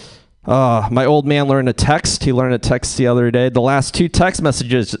 my old man learned a text. He learned a text the other day. The last 2 text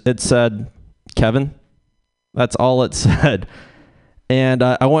messages, it said, "Kevin." That's all it said. And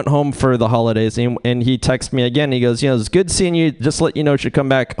I went home for the holidays, and he texted me again. He goes, it's good seeing you. Just to let you know, you should come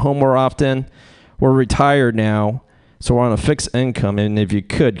back home more often. We're retired now, so we're on a fixed income. And if you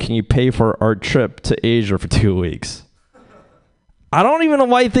could, can you pay for our trip to Asia for 2 weeks? I don't even know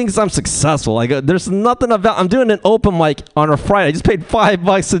why he thinks I'm successful. Like, there's nothing about. I'm doing an open mic on a Friday. I just paid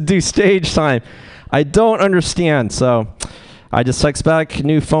 $5 to do stage time. I don't understand. So I just text back,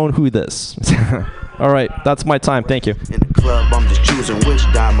 new phone, who this? All right, that's my time. Thank you. In the club, I'm just choosing which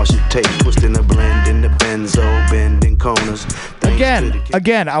dime I should take. Twisting the blend in the benzo, bending corners.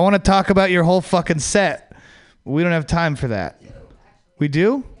 Again, I want to talk about your whole fucking set. We don't have time for that. We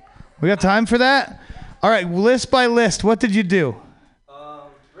do? We got time for that? All right, list by list. What did you do?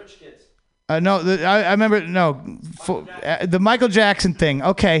 Rich kids. No, I remember. The Michael Jackson thing.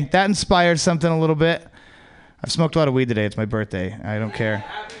 Okay, that inspired something a little bit. I've smoked a lot of weed today. It's my birthday. I don't care.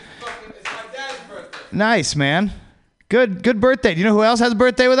 Nice, man. Good birthday. Do you know who else has a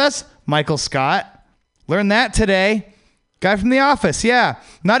birthday with us? Michael Scott. Learned that today. Guy from The Office, yeah.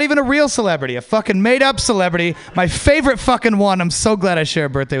 Not even a real celebrity, a fucking made-up celebrity. My favorite fucking one. I'm so glad I share a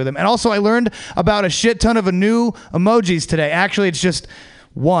birthday with him. And also, I learned about a shit ton of new emojis today. Actually, it's just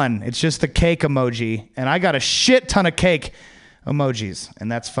one. It's just the cake emoji. And I got a shit ton of cake emojis. And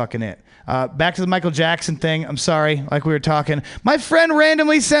that's fucking it. Back to the Michael Jackson thing. I'm sorry, like we were talking. My friend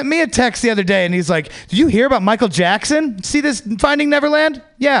randomly sent me a text the other day, and he's like, did you hear about Michael Jackson? See this Finding Neverland?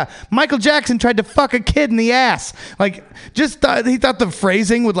 Yeah, Michael Jackson tried to fuck a kid in the ass. Like, he thought the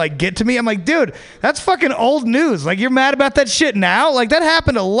phrasing would, like, get to me. I'm like, dude, that's fucking old news. Like, you're mad about that shit now? Like, that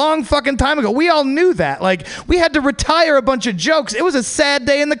happened a long fucking time ago. We all knew that. Like, we had to retire a bunch of jokes. It was a sad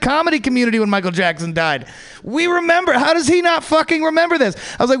day in the comedy community when Michael Jackson died. We remember. How does he not fucking remember this?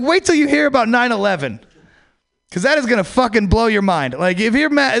 I was like, wait till you hear about 9/11. Because that is going to fucking blow your mind. Like, if you're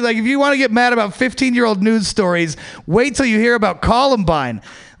mad, like, if you want to get mad about 15-year-old news stories, wait till you hear about Columbine.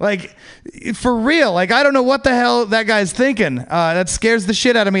 Like, for real. Like, I don't know what the hell that guy's thinking. That scares the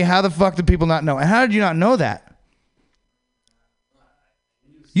shit out of me. How the fuck did people not know? And how did you not know that?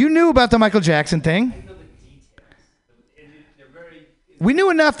 You knew about the Michael Jackson thing. We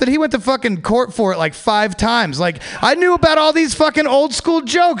knew enough that he went to fucking court for it like 5 times. Like, I knew about all these fucking old school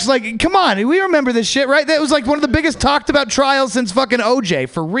jokes. Like, come on, we remember this shit, right? That was like one of the biggest talked about trials since fucking OJ,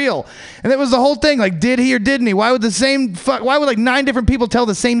 for real. And that was the whole thing. Like, did he or didn't he? Why would like 9 different people tell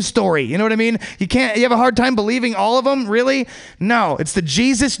the same story? You know what I mean? You have a hard time believing all of them, really? No, it's the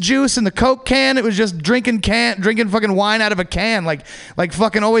Jesus juice and the Coke can. It was just drinking fucking wine out of a can, like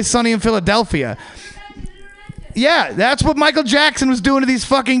fucking Always Sunny in Philadelphia. Yeah, that's what Michael Jackson was doing to these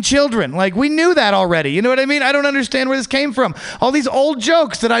fucking children. Like, we knew that already. You know what I mean? I don't understand where this came from. All these old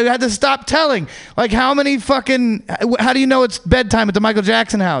jokes that I had to stop telling. Like, how do you know it's bedtime at the Michael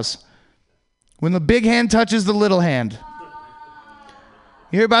Jackson house? When the big hand touches the little hand.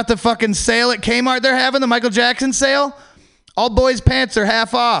 You hear about the fucking sale at Kmart they're having, the Michael Jackson sale? All boys' pants are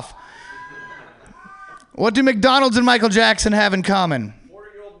half off. What do McDonald's and Michael Jackson have in common?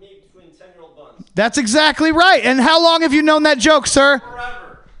 That's exactly right. And how long have you known that joke, sir?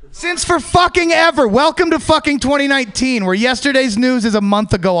 Forever. Since for fucking ever. Welcome to fucking 2019, where yesterday's news is a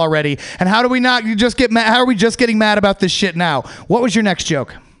month ago already. And how do we not just get mad? How are we just getting mad about this shit now? What was your next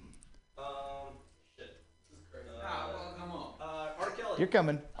joke? You're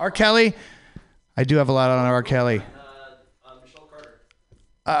coming. R. Kelly. I do have a lot on R. Kelly.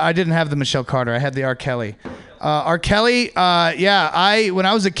 I didn't have the Michelle Carter. I had the R. Kelly. R. Kelly, when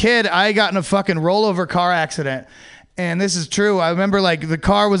I was a kid, I got in a fucking rollover car accident. And this is true. I remember, like, the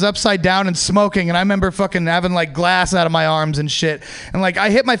car was upside down and smoking, and I remember fucking having, like, glass out of my arms and shit. And, like,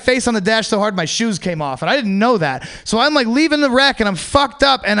 I hit my face on the dash so hard my shoes came off, and I didn't know that. So I'm, like, leaving the wreck, and I'm fucked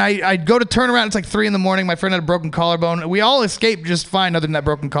up, and I go to turn around. It's like 3 a.m. My friend had a broken collarbone. We all escaped just fine other than that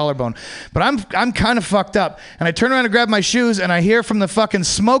broken collarbone. But I'm kind of fucked up. And I turn around to grab my shoes, and I hear from the fucking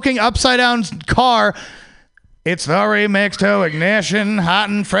smoking upside-down car, "It's the remix to Ignition, hot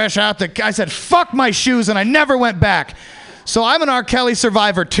and fresh out the..." I said, fuck my shoes, and I never went back. So I'm an R. Kelly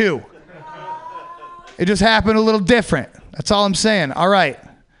survivor, too. It just happened a little different. That's all I'm saying. All right.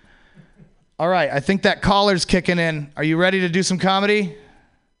 I think that caller's kicking in. Are you ready to do some comedy?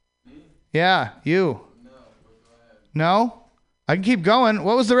 Yeah, you. No? I can keep going.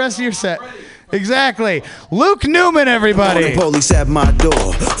 What was the rest of your set? Exactly. Luke Newman, everybody. The police at my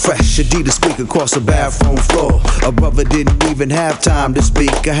door. Fresh Adidas squeak across the bathroom floor. A brother didn't even have time to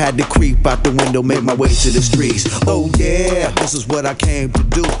speak. I had to creep out the window, make my way to the streets. Oh yeah, this is what I came to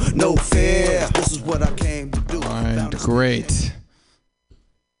do. No fear, this is what I came to do. All right, great.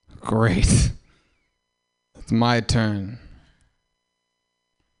 Great. It's my turn.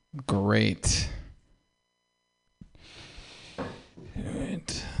 Great. All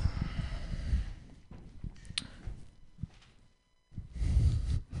right.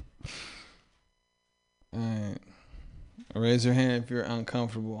 All right. Raise your hand if you're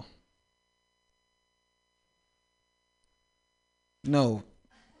uncomfortable. No.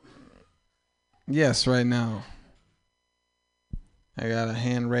 Yes, right now. I got a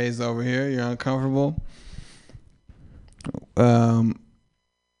hand raised over here. You're uncomfortable. Were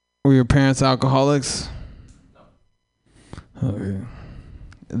your parents alcoholics? No. Okay.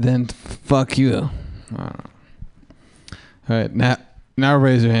 Then fuck you. All right. Now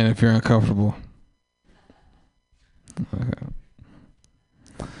raise your hand if you're uncomfortable. Okay.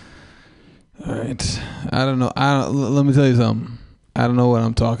 All right. I don't know. Let me tell you something. I don't know what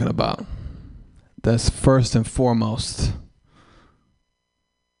I'm talking about. That's first and foremost.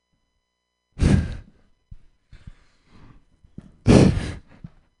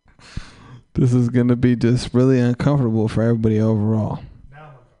 This is gonna be just really uncomfortable for everybody overall.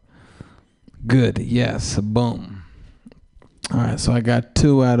 Good. Yes. Boom. All right. So I got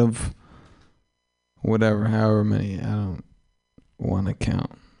 2 out of whatever, however many. I don't want to count.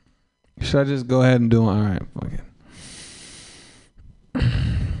 Should I just go ahead and do it? All right. Fuck it.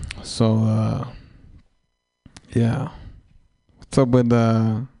 So yeah. What's up with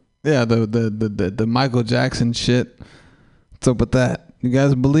the Michael Jackson shit? What's up with that? You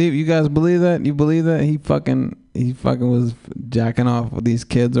guys believe that? You believe that he fucking was jacking off with these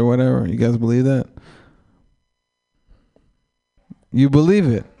kids or whatever? You guys believe that? You believe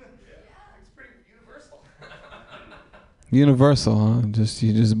it? Universal, huh?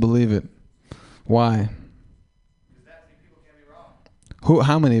 You just believe it. Why? Who?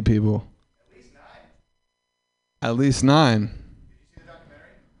 How many people? At least 9. Did you see the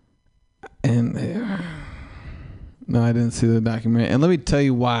documentary? And no, I didn't see the documentary. And let me tell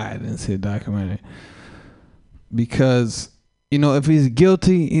you why I didn't see the documentary. Because, if he's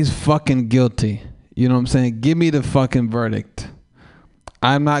guilty, he's fucking guilty. You know what I'm saying? Give me the fucking verdict.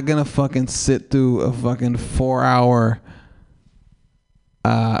 I'm not gonna fucking sit through a fucking 4-hour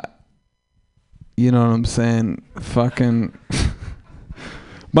you know what I'm saying? Fucking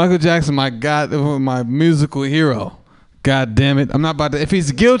Michael Jackson, my God, my musical hero. God damn it. I'm not about to. If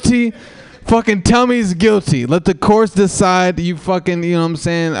he's guilty, fucking tell me he's guilty. Let the courts decide. You fucking, you know what I'm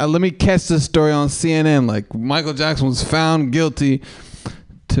saying? Let me catch this story on CNN. Like, Michael Jackson was found guilty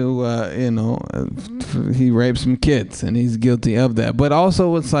to, he raped some kids and he's guilty of that. But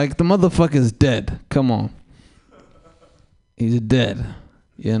also, it's like, the motherfucker's dead. Come on. He's dead.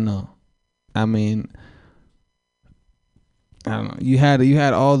 I mean, I don't know. You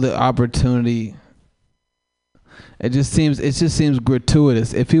had all the opportunity. It just seems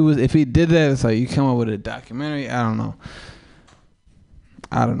gratuitous. If he did that, it's like you come up with a documentary. I don't know.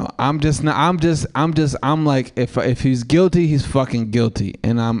 I'm like, if he's guilty, he's fucking guilty,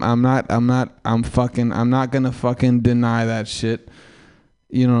 and I'm not gonna fucking deny that shit.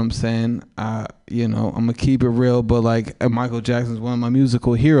 You know what I'm saying? I'm gonna keep it real, but like, Michael Jackson's one of my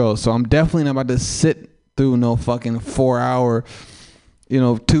musical heroes, so I'm definitely not about to sit through no fucking 4-hour,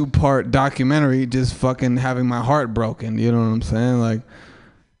 2-part documentary just fucking having my heart broken. You know what I'm saying? Like,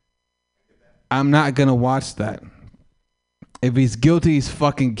 I'm not gonna watch that. If he's guilty, he's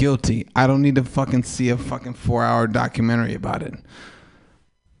fucking guilty. I don't need to fucking see a fucking 4-hour documentary about it.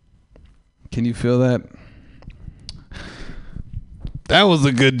 Can you feel that? That was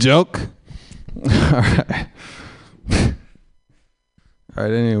a good joke. All right. All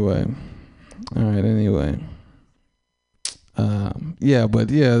right. Anyway.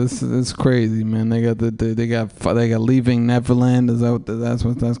 This is crazy, man. They got Leaving Neverland. Is that that's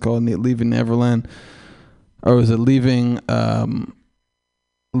what that's called? Leaving Neverland, or is it Leaving? What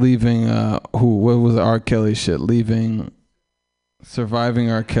was R. Kelly shit? Surviving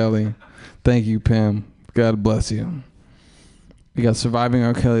R. Kelly. Thank you, Pam. God bless you. We got Surviving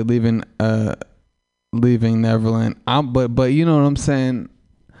R. Kelly, Leaving Neverland. But you know what I'm saying?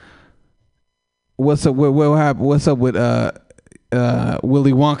 What's up with Willy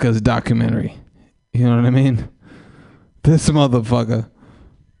Wonka's documentary? You know what I mean? This motherfucker.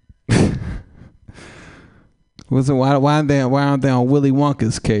 Why aren't they on Willy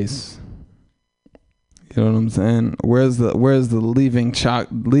Wonka's case? You know what I'm saying? Where's the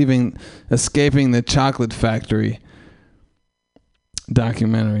escaping the chocolate factory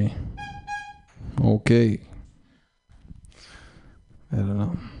documentary? Okay. I don't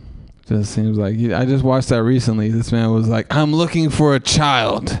know. Just seems like I just watched that recently. This man was like, "I'm looking for a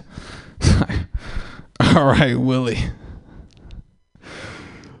child." All right, Willie.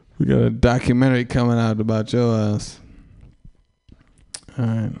 We got a documentary coming out about your ass. All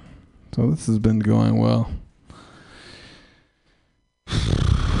right. So this has been going well.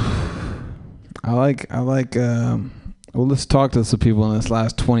 I like well, let's talk to some people in this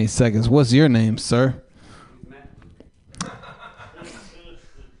last 20 seconds. What's your name, sir?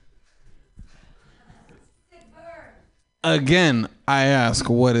 Again, I ask,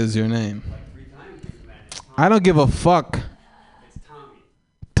 what is your name? I don't give a fuck. It's Tommy.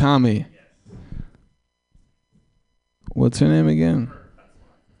 Tommy. What's your name again?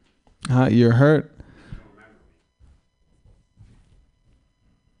 You're hurt?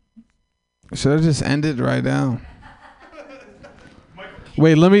 Should I just end it right now?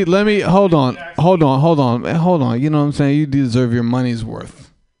 Wait, let me hold on. You know what I'm saying? You deserve your money's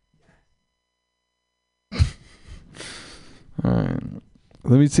worth. All right.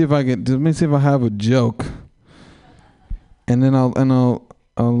 Let me see if I have a joke. And then I'll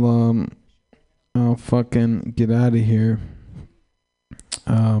fucking get out of here.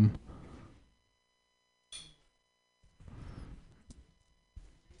 All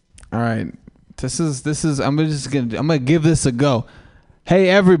right. This is I'm gonna give this a go. Hey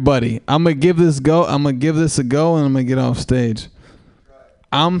everybody, I'm gonna give this a go and I'm gonna get off stage.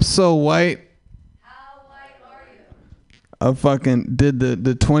 I'm so white. How white are you? I fucking did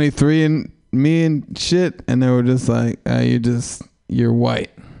the 23 and me and shit, and they were just like, you're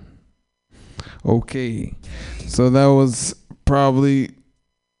white. Okay. So that was probably,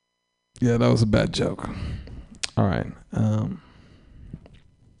 that was a bad joke. All right.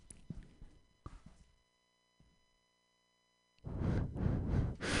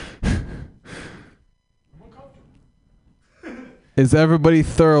 Is everybody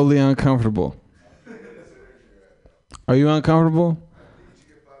thoroughly uncomfortable? Are you uncomfortable?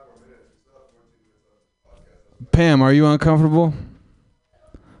 Pam, are you uncomfortable?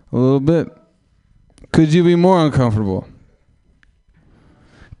 A little bit? Could you be more uncomfortable?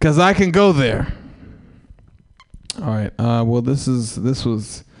 Because I can go there. All right. Well, this was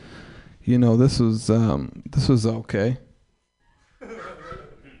okay.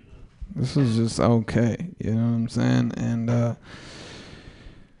 This was just okay. You know what I'm saying? And,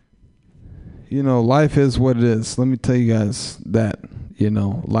 life is what it is. Let me tell you guys that,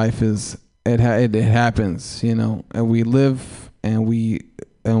 life is, it happens, and we live and we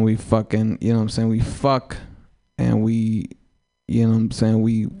fucking, you know what I'm saying? We fuck and we, you know what I'm saying?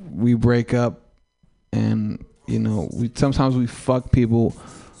 We break up and, sometimes we fuck people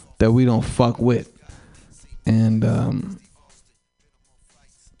that we don't fuck with. And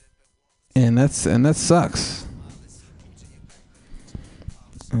that sucks.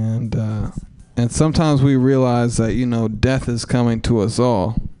 And sometimes we realize that, death is coming to us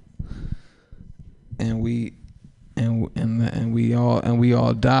all. And we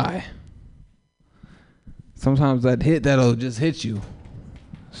all die. Sometimes that'll just hit you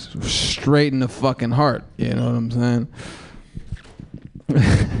straight in the fucking heart. You know what I'm saying?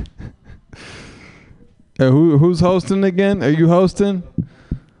 Who's hosting again? Are you hosting?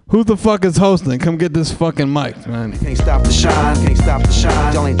 Who the fuck is hosting? Come get this fucking mic, man. Can't stop the shine, can't stop the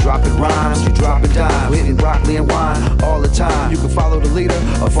shine. Y'all ain't dropping rhymes, you dropping dimes. Hitting broccoli and wine all the time. You can follow the leader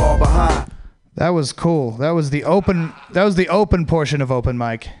or fall behind. That was cool. That was the open portion of open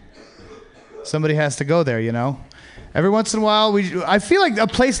mic. Somebody has to go there, Every once in a while, I feel like a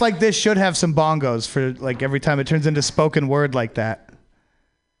place like this should have some bongos for every time it turns into spoken word like that.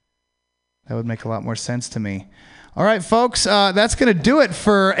 That would make a lot more sense to me. All right, folks, that's going to do it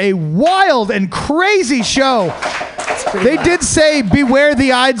for a wild and crazy show. They did say beware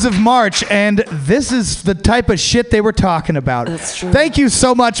the Ides of March, and this is the type of shit they were talking about. That's true. Thank you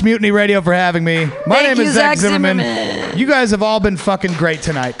so much, Mutiny Radio, for having me. My name is Zach Zimmerman. You guys have all been fucking great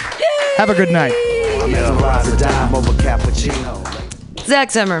tonight. Yay! Have a good night.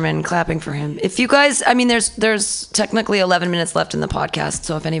 Zach Zimmerman, clapping for him. If you guys, there's technically 11 minutes left in the podcast,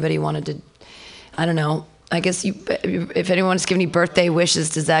 so if anybody wanted to, I don't know, I guess if anyone wants to give any birthday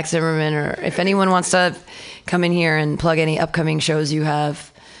wishes to Zach Zimmerman, or if anyone wants to come in here and plug any upcoming shows you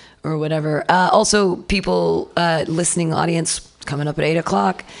have or whatever. Also, people, listening audience, coming up at 8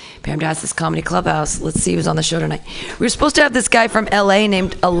 o'clock, Pam Dass's Comedy Clubhouse. Let's see who's on the show tonight. We were supposed to have this guy from LA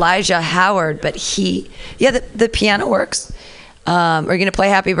named Elijah Howard, but the piano works. Are you going to play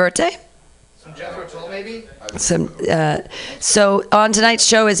Happy Birthday? Some Jethro Tull, maybe? So on tonight's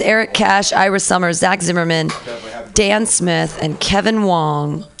show is Eric Cash, Ira Summers, Zach Zimmerman, Dan Smith, and Kevin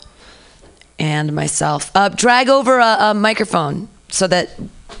Wong, and myself. Drag over a microphone so that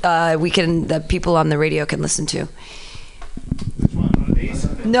the people on the radio can listen to.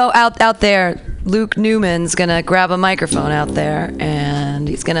 No, out there. Luke Newman's gonna grab a microphone out there, and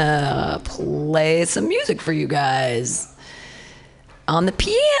he's gonna play some music for you guys on the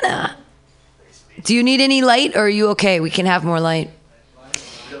piano. Do you need any light, or are you okay? We can have more light.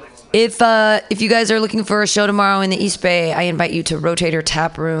 If you guys are looking for a show tomorrow in the East Bay, I invite you to Rotator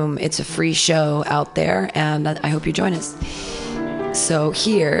Tap Room. It's a free show out there, and I hope you join us. So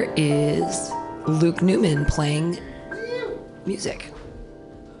here is Luke Newman playing music.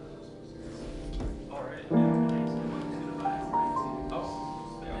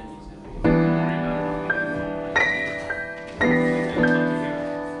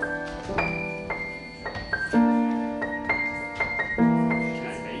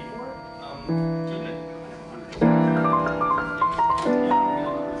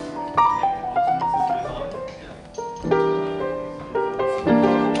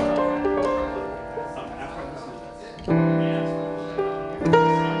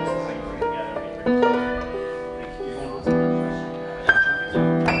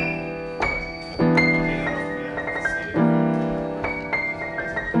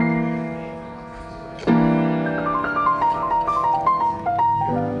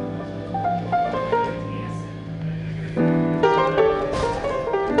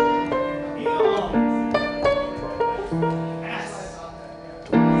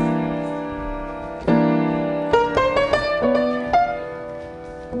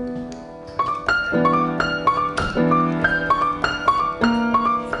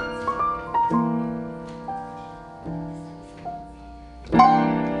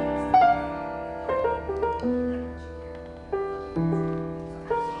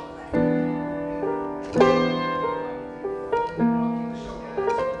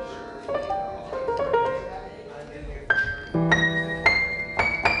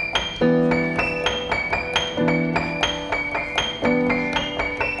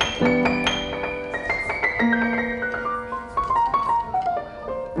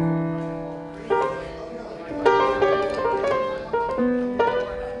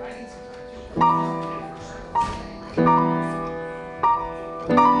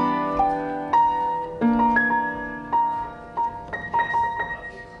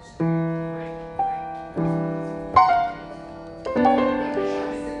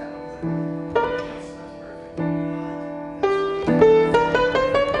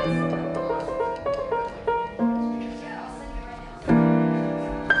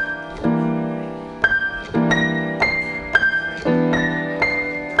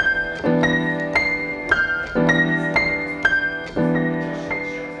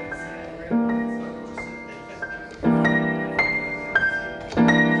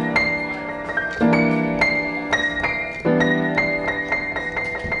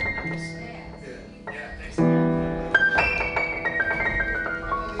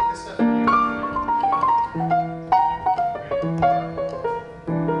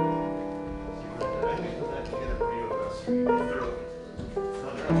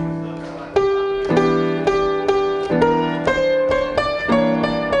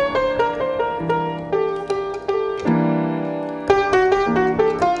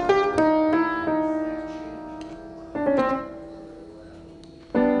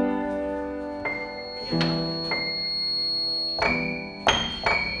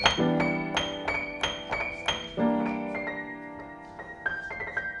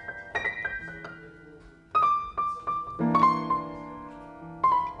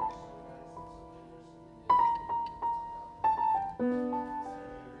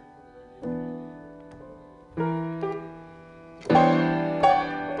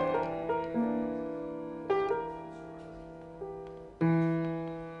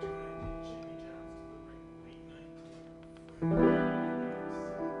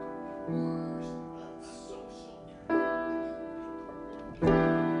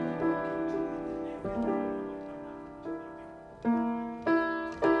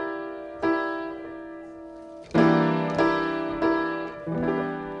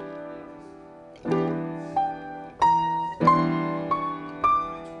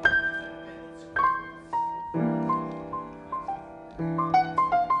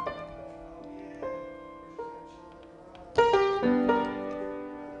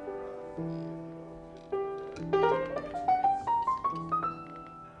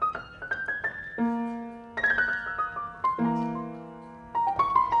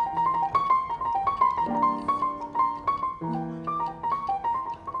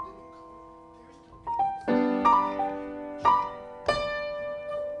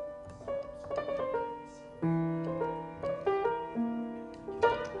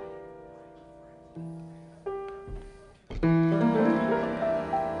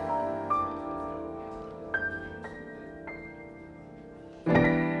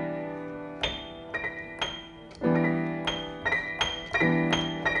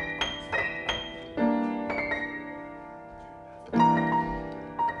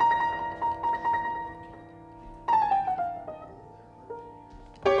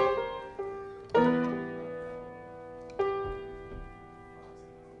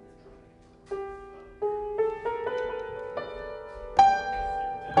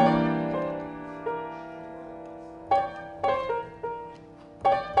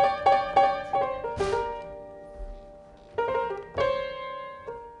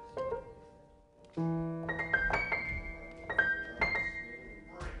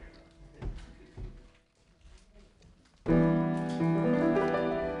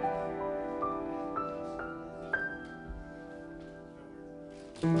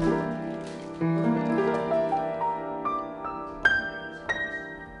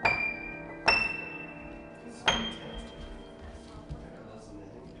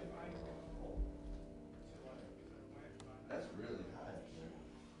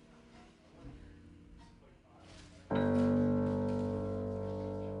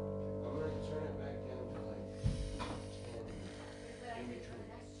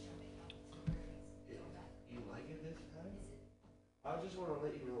 just want to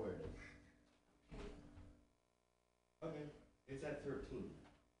let you know where it is. Okay. It's at 13.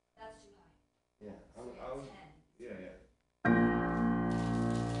 That's too high. Yeah. So we I have was. 10. Yeah.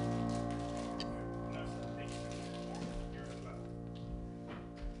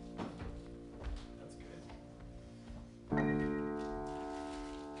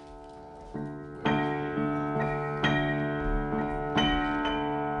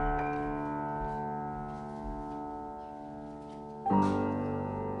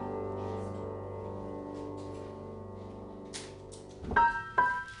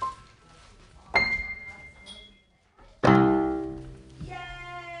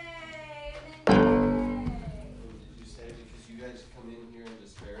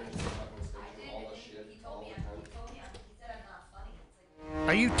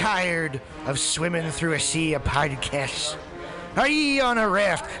 Are you tired of swimming through a sea of podcasts? Are ye on a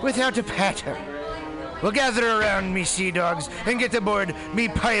raft without a paddle? Well, gather around me, sea dogs, and get aboard me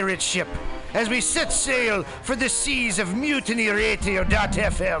pirate ship as we set sail for the seas of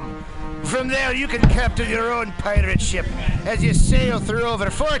MutinyRadio.fm. From there, you can captain your own pirate ship as you sail through over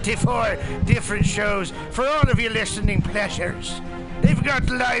 44 different shows for all of your listening pleasures. They've got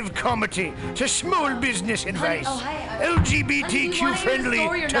live comedy to small business advice, LGBTQ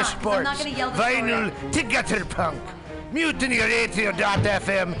friendly to sports, vinyl to gutter punk.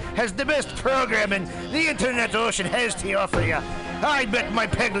 MutinyRadio.fm has the best programming the internet ocean has to offer you. I bet my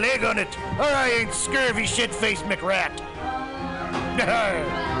peg leg on it, or I ain't scurvy shit-faced McRat.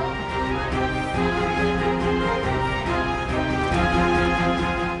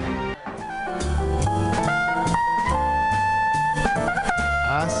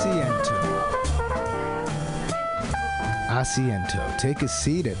 Asiento. Take a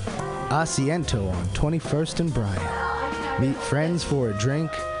seat at Asiento on 21st and Bryant. Meet friends for a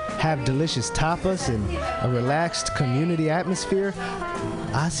drink, have delicious tapas, and a relaxed community atmosphere.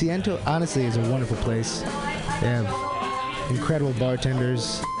 Asiento, honestly, is a wonderful place. They have incredible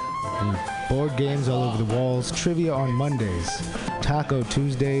bartenders and board games all over the walls, trivia on Mondays, Taco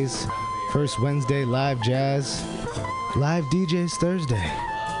Tuesdays, First Wednesday live jazz, live DJs Thursday,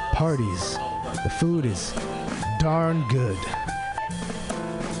 parties. The food is darn good.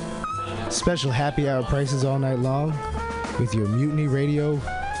 Special happy hour prices all night long with your Mutiny Radio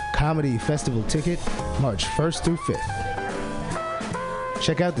Comedy Festival ticket March 1st through 5th.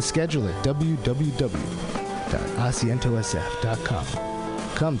 Check out the schedule at www.asientosf.com.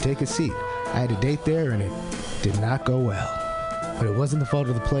 Come take a seat. I had a date there and it did not go well. But it wasn't the fault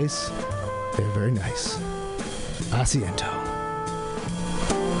of the place. They're very nice. Asiento.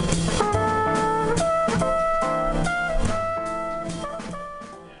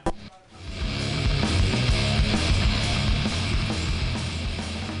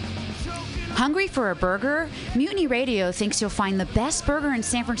 Hungry for a burger? Mutiny Radio thinks you'll find the best burger in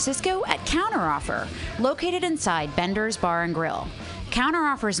San Francisco at Counteroffer, located inside Bender's Bar and Grill.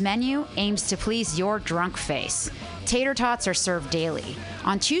 Counteroffer's menu aims to please your drunk face. Tater tots are served daily.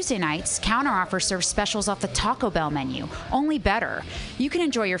 On Tuesday nights, Counteroffer serves specials off the Taco Bell menu, only better. You can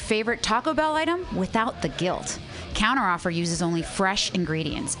enjoy your favorite Taco Bell item without the guilt. Counteroffer uses only fresh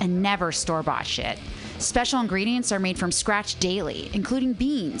ingredients and never store-bought shit. Special ingredients are made from scratch daily, including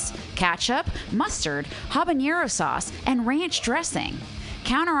beans, ketchup, mustard, habanero sauce, and ranch dressing.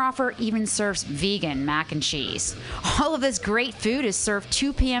 Counteroffer even serves vegan mac and cheese. All of this great food is served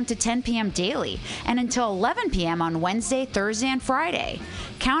 2 p.m. to 10 p.m. daily and until 11 p.m. on Wednesday, Thursday, and Friday.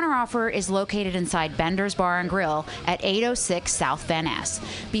 Counteroffer is located inside Bender's Bar and Grill at 806 South Van Ness.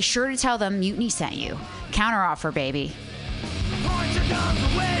 Be sure to tell them Mutiny sent you. Counteroffer, baby.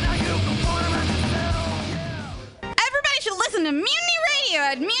 Everybody should listen to Mutiny Radio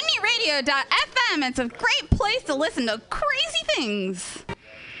at MutinyRadio.fm. It's a great place to listen to crazy things.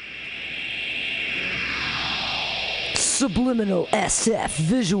 Subliminal SF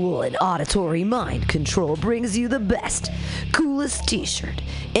visual and auditory mind control brings you the best, coolest t-shirt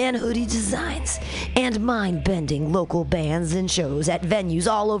and hoodie designs and mind-bending local bands and shows at venues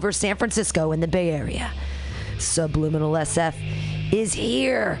all over San Francisco and the Bay Area. Subliminal SF is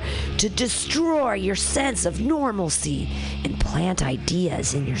here to destroy your sense of normalcy and plant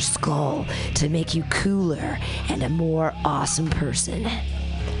ideas in your skull to make you cooler and a more awesome person.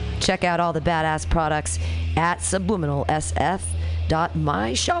 Check out all the badass products at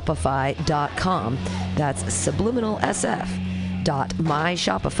subliminalsf.myshopify.com. That's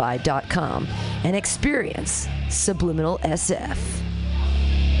subliminalsf.myshopify.com and experience Subliminal SF.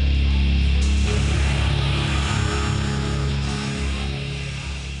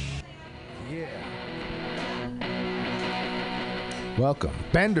 Welcome.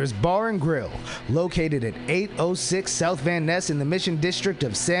 Bender's Bar and Grill, located at 806 South Van Ness in the Mission District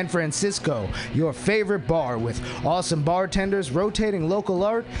of San Francisco. Your favorite bar with awesome bartenders, rotating local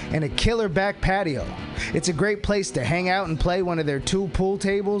art, and a killer back patio. It's a great place to hang out and play one of their 2 pool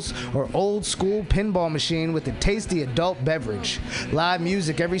tables or old school pinball machine with a tasty adult beverage. Live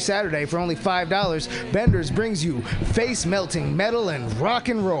music every Saturday for only $5. Bender's brings you face-melting metal and rock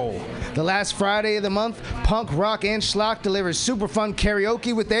and roll. The last Friday of the month, punk, rock, and schlock delivers super fun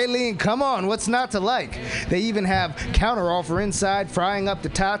karaoke with Aileen. Come on, what's not to like? They even have counteroffer inside, frying up the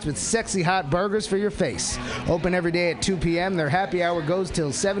tots with sexy hot burgers for your face. Open every day at 2 p.m. Their happy hour goes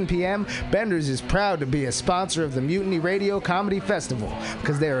till 7 p.m. Bender's is proud to be a sponsor of the Mutiny Radio Comedy Festival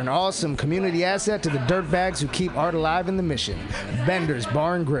because they're an awesome community asset to the dirtbags who keep art alive in the Mission. Bender's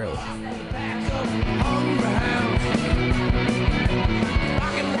Bar and Grill.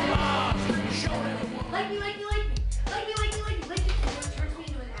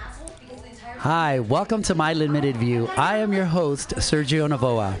 Hi, welcome to My Limited View. I am your host, Sergio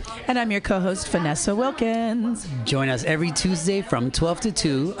Navoa. And I'm your co-host, Vanessa Wilkins. Join us every Tuesday from 12 to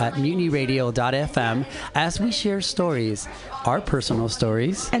 2 at MutinyRadio.fm as we share stories, our personal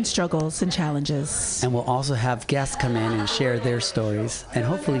stories. And struggles and challenges. And we'll also have guests come in and share their stories. And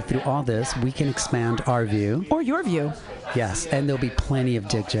hopefully through all this, we can expand our view. Or your view. Yes, and there'll be plenty of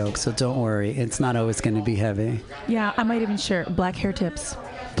dick jokes, so don't worry. It's not always going to be heavy. Yeah, I might even share black hair tips.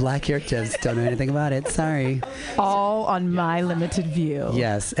 Black hair tips. Don't know anything about it. Sorry. All on My Limited View.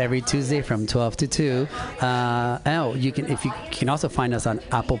 Yes, every Tuesday from 12 to 2. You can also find us on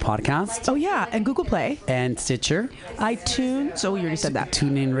Apple Podcasts. Oh yeah, and Google Play. And Stitcher. iTunes. Oh, you already said that.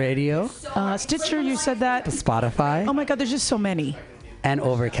 MutinyRadio. Stitcher, you said that. Spotify. Oh my God, there's just so many. And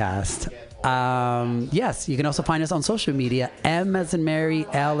Overcast. Yes, you can also find us on social media. M as in Mary,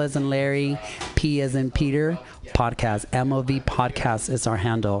 L as in Larry, P as in Peter. Podcast. MOV Podcast is our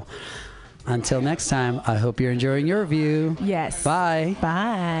handle. Until next time, I hope you're enjoying your view. Yes. Bye.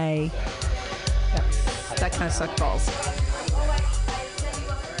 Bye. That kind of sucked balls.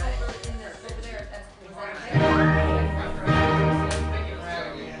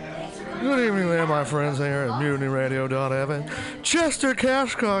 Good evening there, my friends here at MutinyRadio.fm. Chester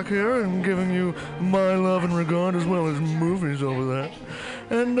Cashcock here, and giving you my love and regard as well as movies over there.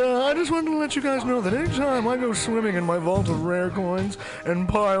 And I just wanted to let you guys know that anytime I go swimming in my vault of rare coins and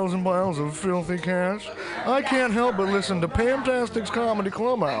piles of filthy cash, I can't help but listen to Pamtastic's Comedy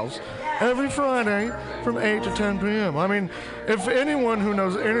Clubhouse every Friday from 8 to 10 p.m. I mean, if anyone who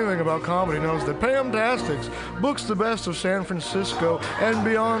knows anything about comedy knows that Pamtastics books the best of San Francisco and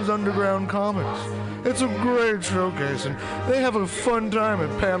beyond's underground comics. It's a great showcase, and they have a fun time at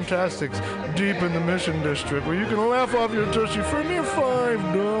Pamtastics deep in the Mission District, where you can laugh off your tushy for a mere $5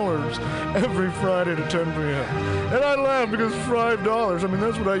 every Friday to 10 p.m. And I laugh because $5, I mean,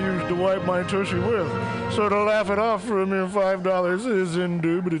 that's what I use to wipe my tushy with. So to laugh it off for a mere $5 is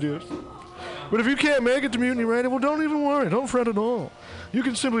indubitious. But if you can't make it to Mutiny Radio, well, don't even worry. Don't fret at all. You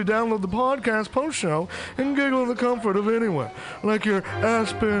can simply download the podcast post-show and giggle in the comfort of anywhere, like your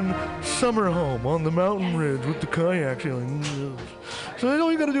Aspen summer home on the mountain ridge with the kayak feeling. So all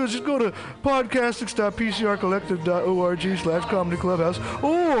you got to do is just go to podcastics.pcrcollective.org/comedy clubhouse,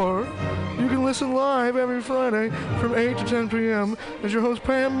 or you can listen live every Friday from 8 to 10 p.m. as your host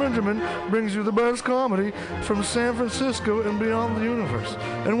Pam Benjamin brings you the best comedy from San Francisco and beyond the universe.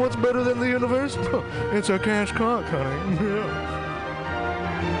 And what's better than the universe? It's a cash cock, honey. Yeah.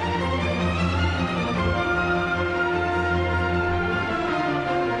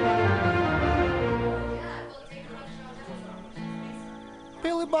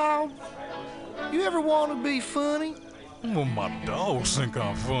 Billy Bob, you ever want to be funny? Well, my dogs think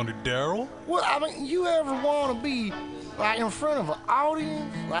I'm funny, Daryl. Well, I mean, you ever want to be, like, in front of an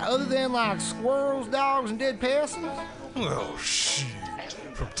audience? Like, other than, like, squirrels, dogs, and dead peasants? Oh, shit.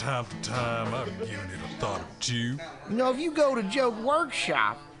 From time to time, I've given it a thought or two. You know, if you go to Joke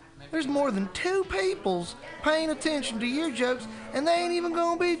Workshop, there's more than 2 peoples paying attention to your jokes, and they ain't even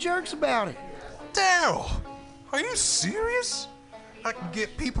gonna be jerks about it. Daryl, are you serious? I can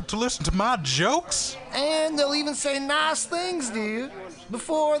get people to listen to my jokes? And they'll even say nice things to you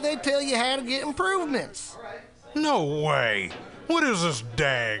before they tell you how to get improvements. No way. What is this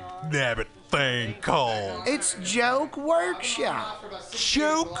dag-nabbit thing called? It's Joke Workshop.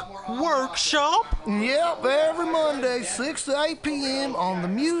 Joke Workshop? Yep, every Monday, 6 to 8 p.m. on the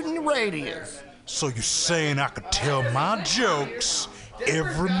Mutiny Radio. So you're saying I could tell my jokes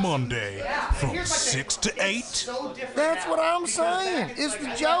every Monday from 6 to 8? That's what I'm saying. It's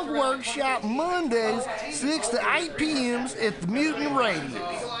the Joke Workshop Mondays, 6 to 8 p.m. at the Mutiny Radio.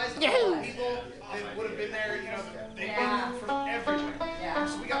 Yahoo! Would have been there, they from everywhere.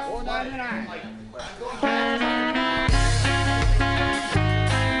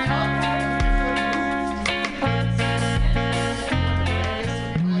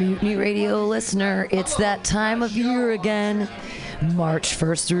 Mutiny Radio listener, it's that time of year again. March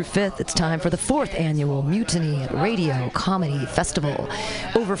 1st through 5th, it's time for the 4th annual Mutiny Radio Comedy Festival.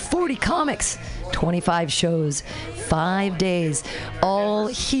 Over 40 comics, 25 shows, 5 days, all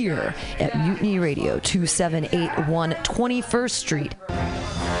here at Mutiny Radio, 2781 21st Street.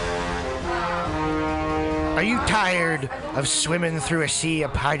 Are you tired of swimming through a sea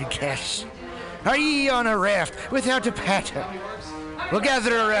of podcasts? Are ye on a raft without a paddle? Well,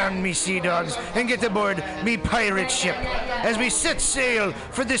 gather around me, sea dogs, and get aboard me pirate ship as we set sail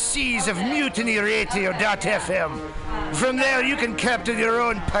for the seas of MutinyRadio.fm. From there, you can captain your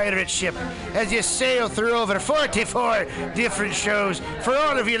own pirate ship as you sail through over 44 different shows for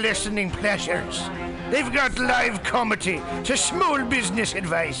all of your listening pleasures. They've got live comedy to small business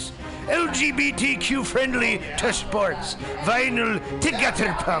advice, LGBTQ friendly to sports, vinyl to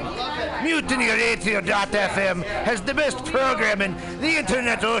gutter punk. MutinyRadio.fm has the best programming the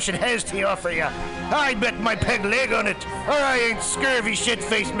internet ocean has to offer you. I bet my peg leg on it, or I ain't scurvy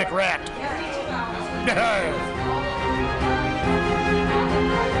shit-faced McRat.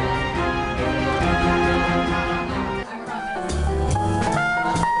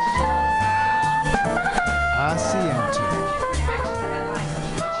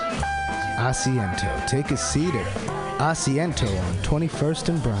 Asiento. Take a seat at Asiento on 21st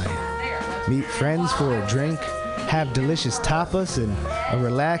and Bryant. Meet friends for a drink, have delicious tapas, and a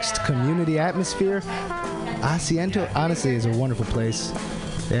relaxed community atmosphere. Asiento, honestly, is a wonderful place.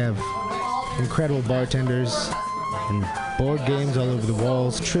 They have incredible bartenders and board games all over the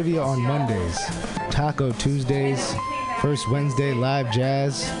walls, trivia on Mondays, Taco Tuesdays, First Wednesday live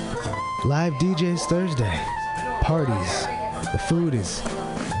jazz, live DJs Thursday, parties. The food is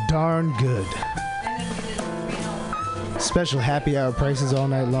darn good. Special happy hour prices all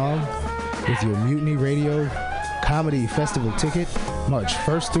night long with your Mutiny Radio Comedy Festival ticket, March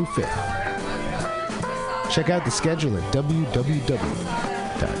 1st through 5th. Check out the schedule at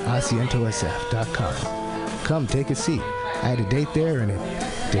www.asientosf.com. Come take a seat. I had a date there and it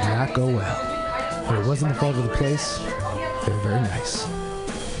did not go well. But it wasn't the fault of the place. They're very nice.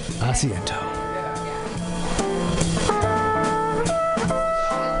 Asiento.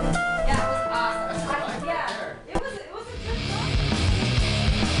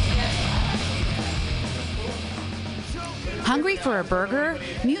 Hungry for a burger?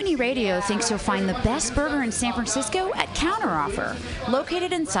 Mutiny Radio thinks you'll find the best burger in San Francisco at Counteroffer,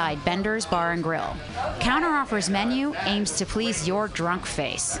 located inside Bender's Bar and Grill. Counteroffer's menu aims to please your drunk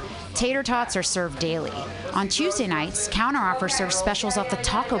face. Tater tots are served daily. On Tuesday nights, Counteroffer serves specials off the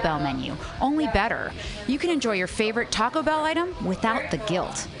Taco Bell menu, only better. You can enjoy your favorite Taco Bell item without the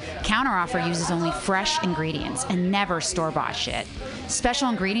guilt. Counteroffer uses only fresh ingredients and never store-bought shit. Special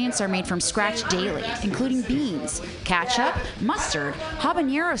ingredients are made from scratch daily, including beans, ketchup, mustard,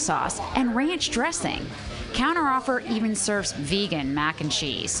 habanero sauce, and ranch dressing. Counteroffer even serves vegan mac and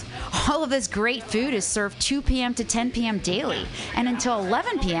cheese. All of this great food is served 2 p.m. to 10 p.m. daily and until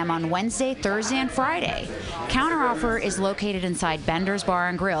 11 p.m. on Wednesday, Thursday, and Friday. Counteroffer is located inside Bender's Bar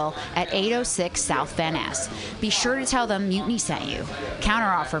and Grill at 806 South Van Ness. Be sure to tell them Mutiny sent you.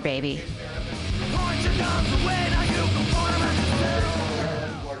 Counteroffer, baby.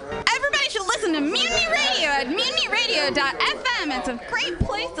 Everybody should listen to Mutiny Radio at MutinyRadio.fm. It's a great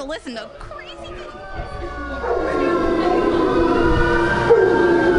place to listen to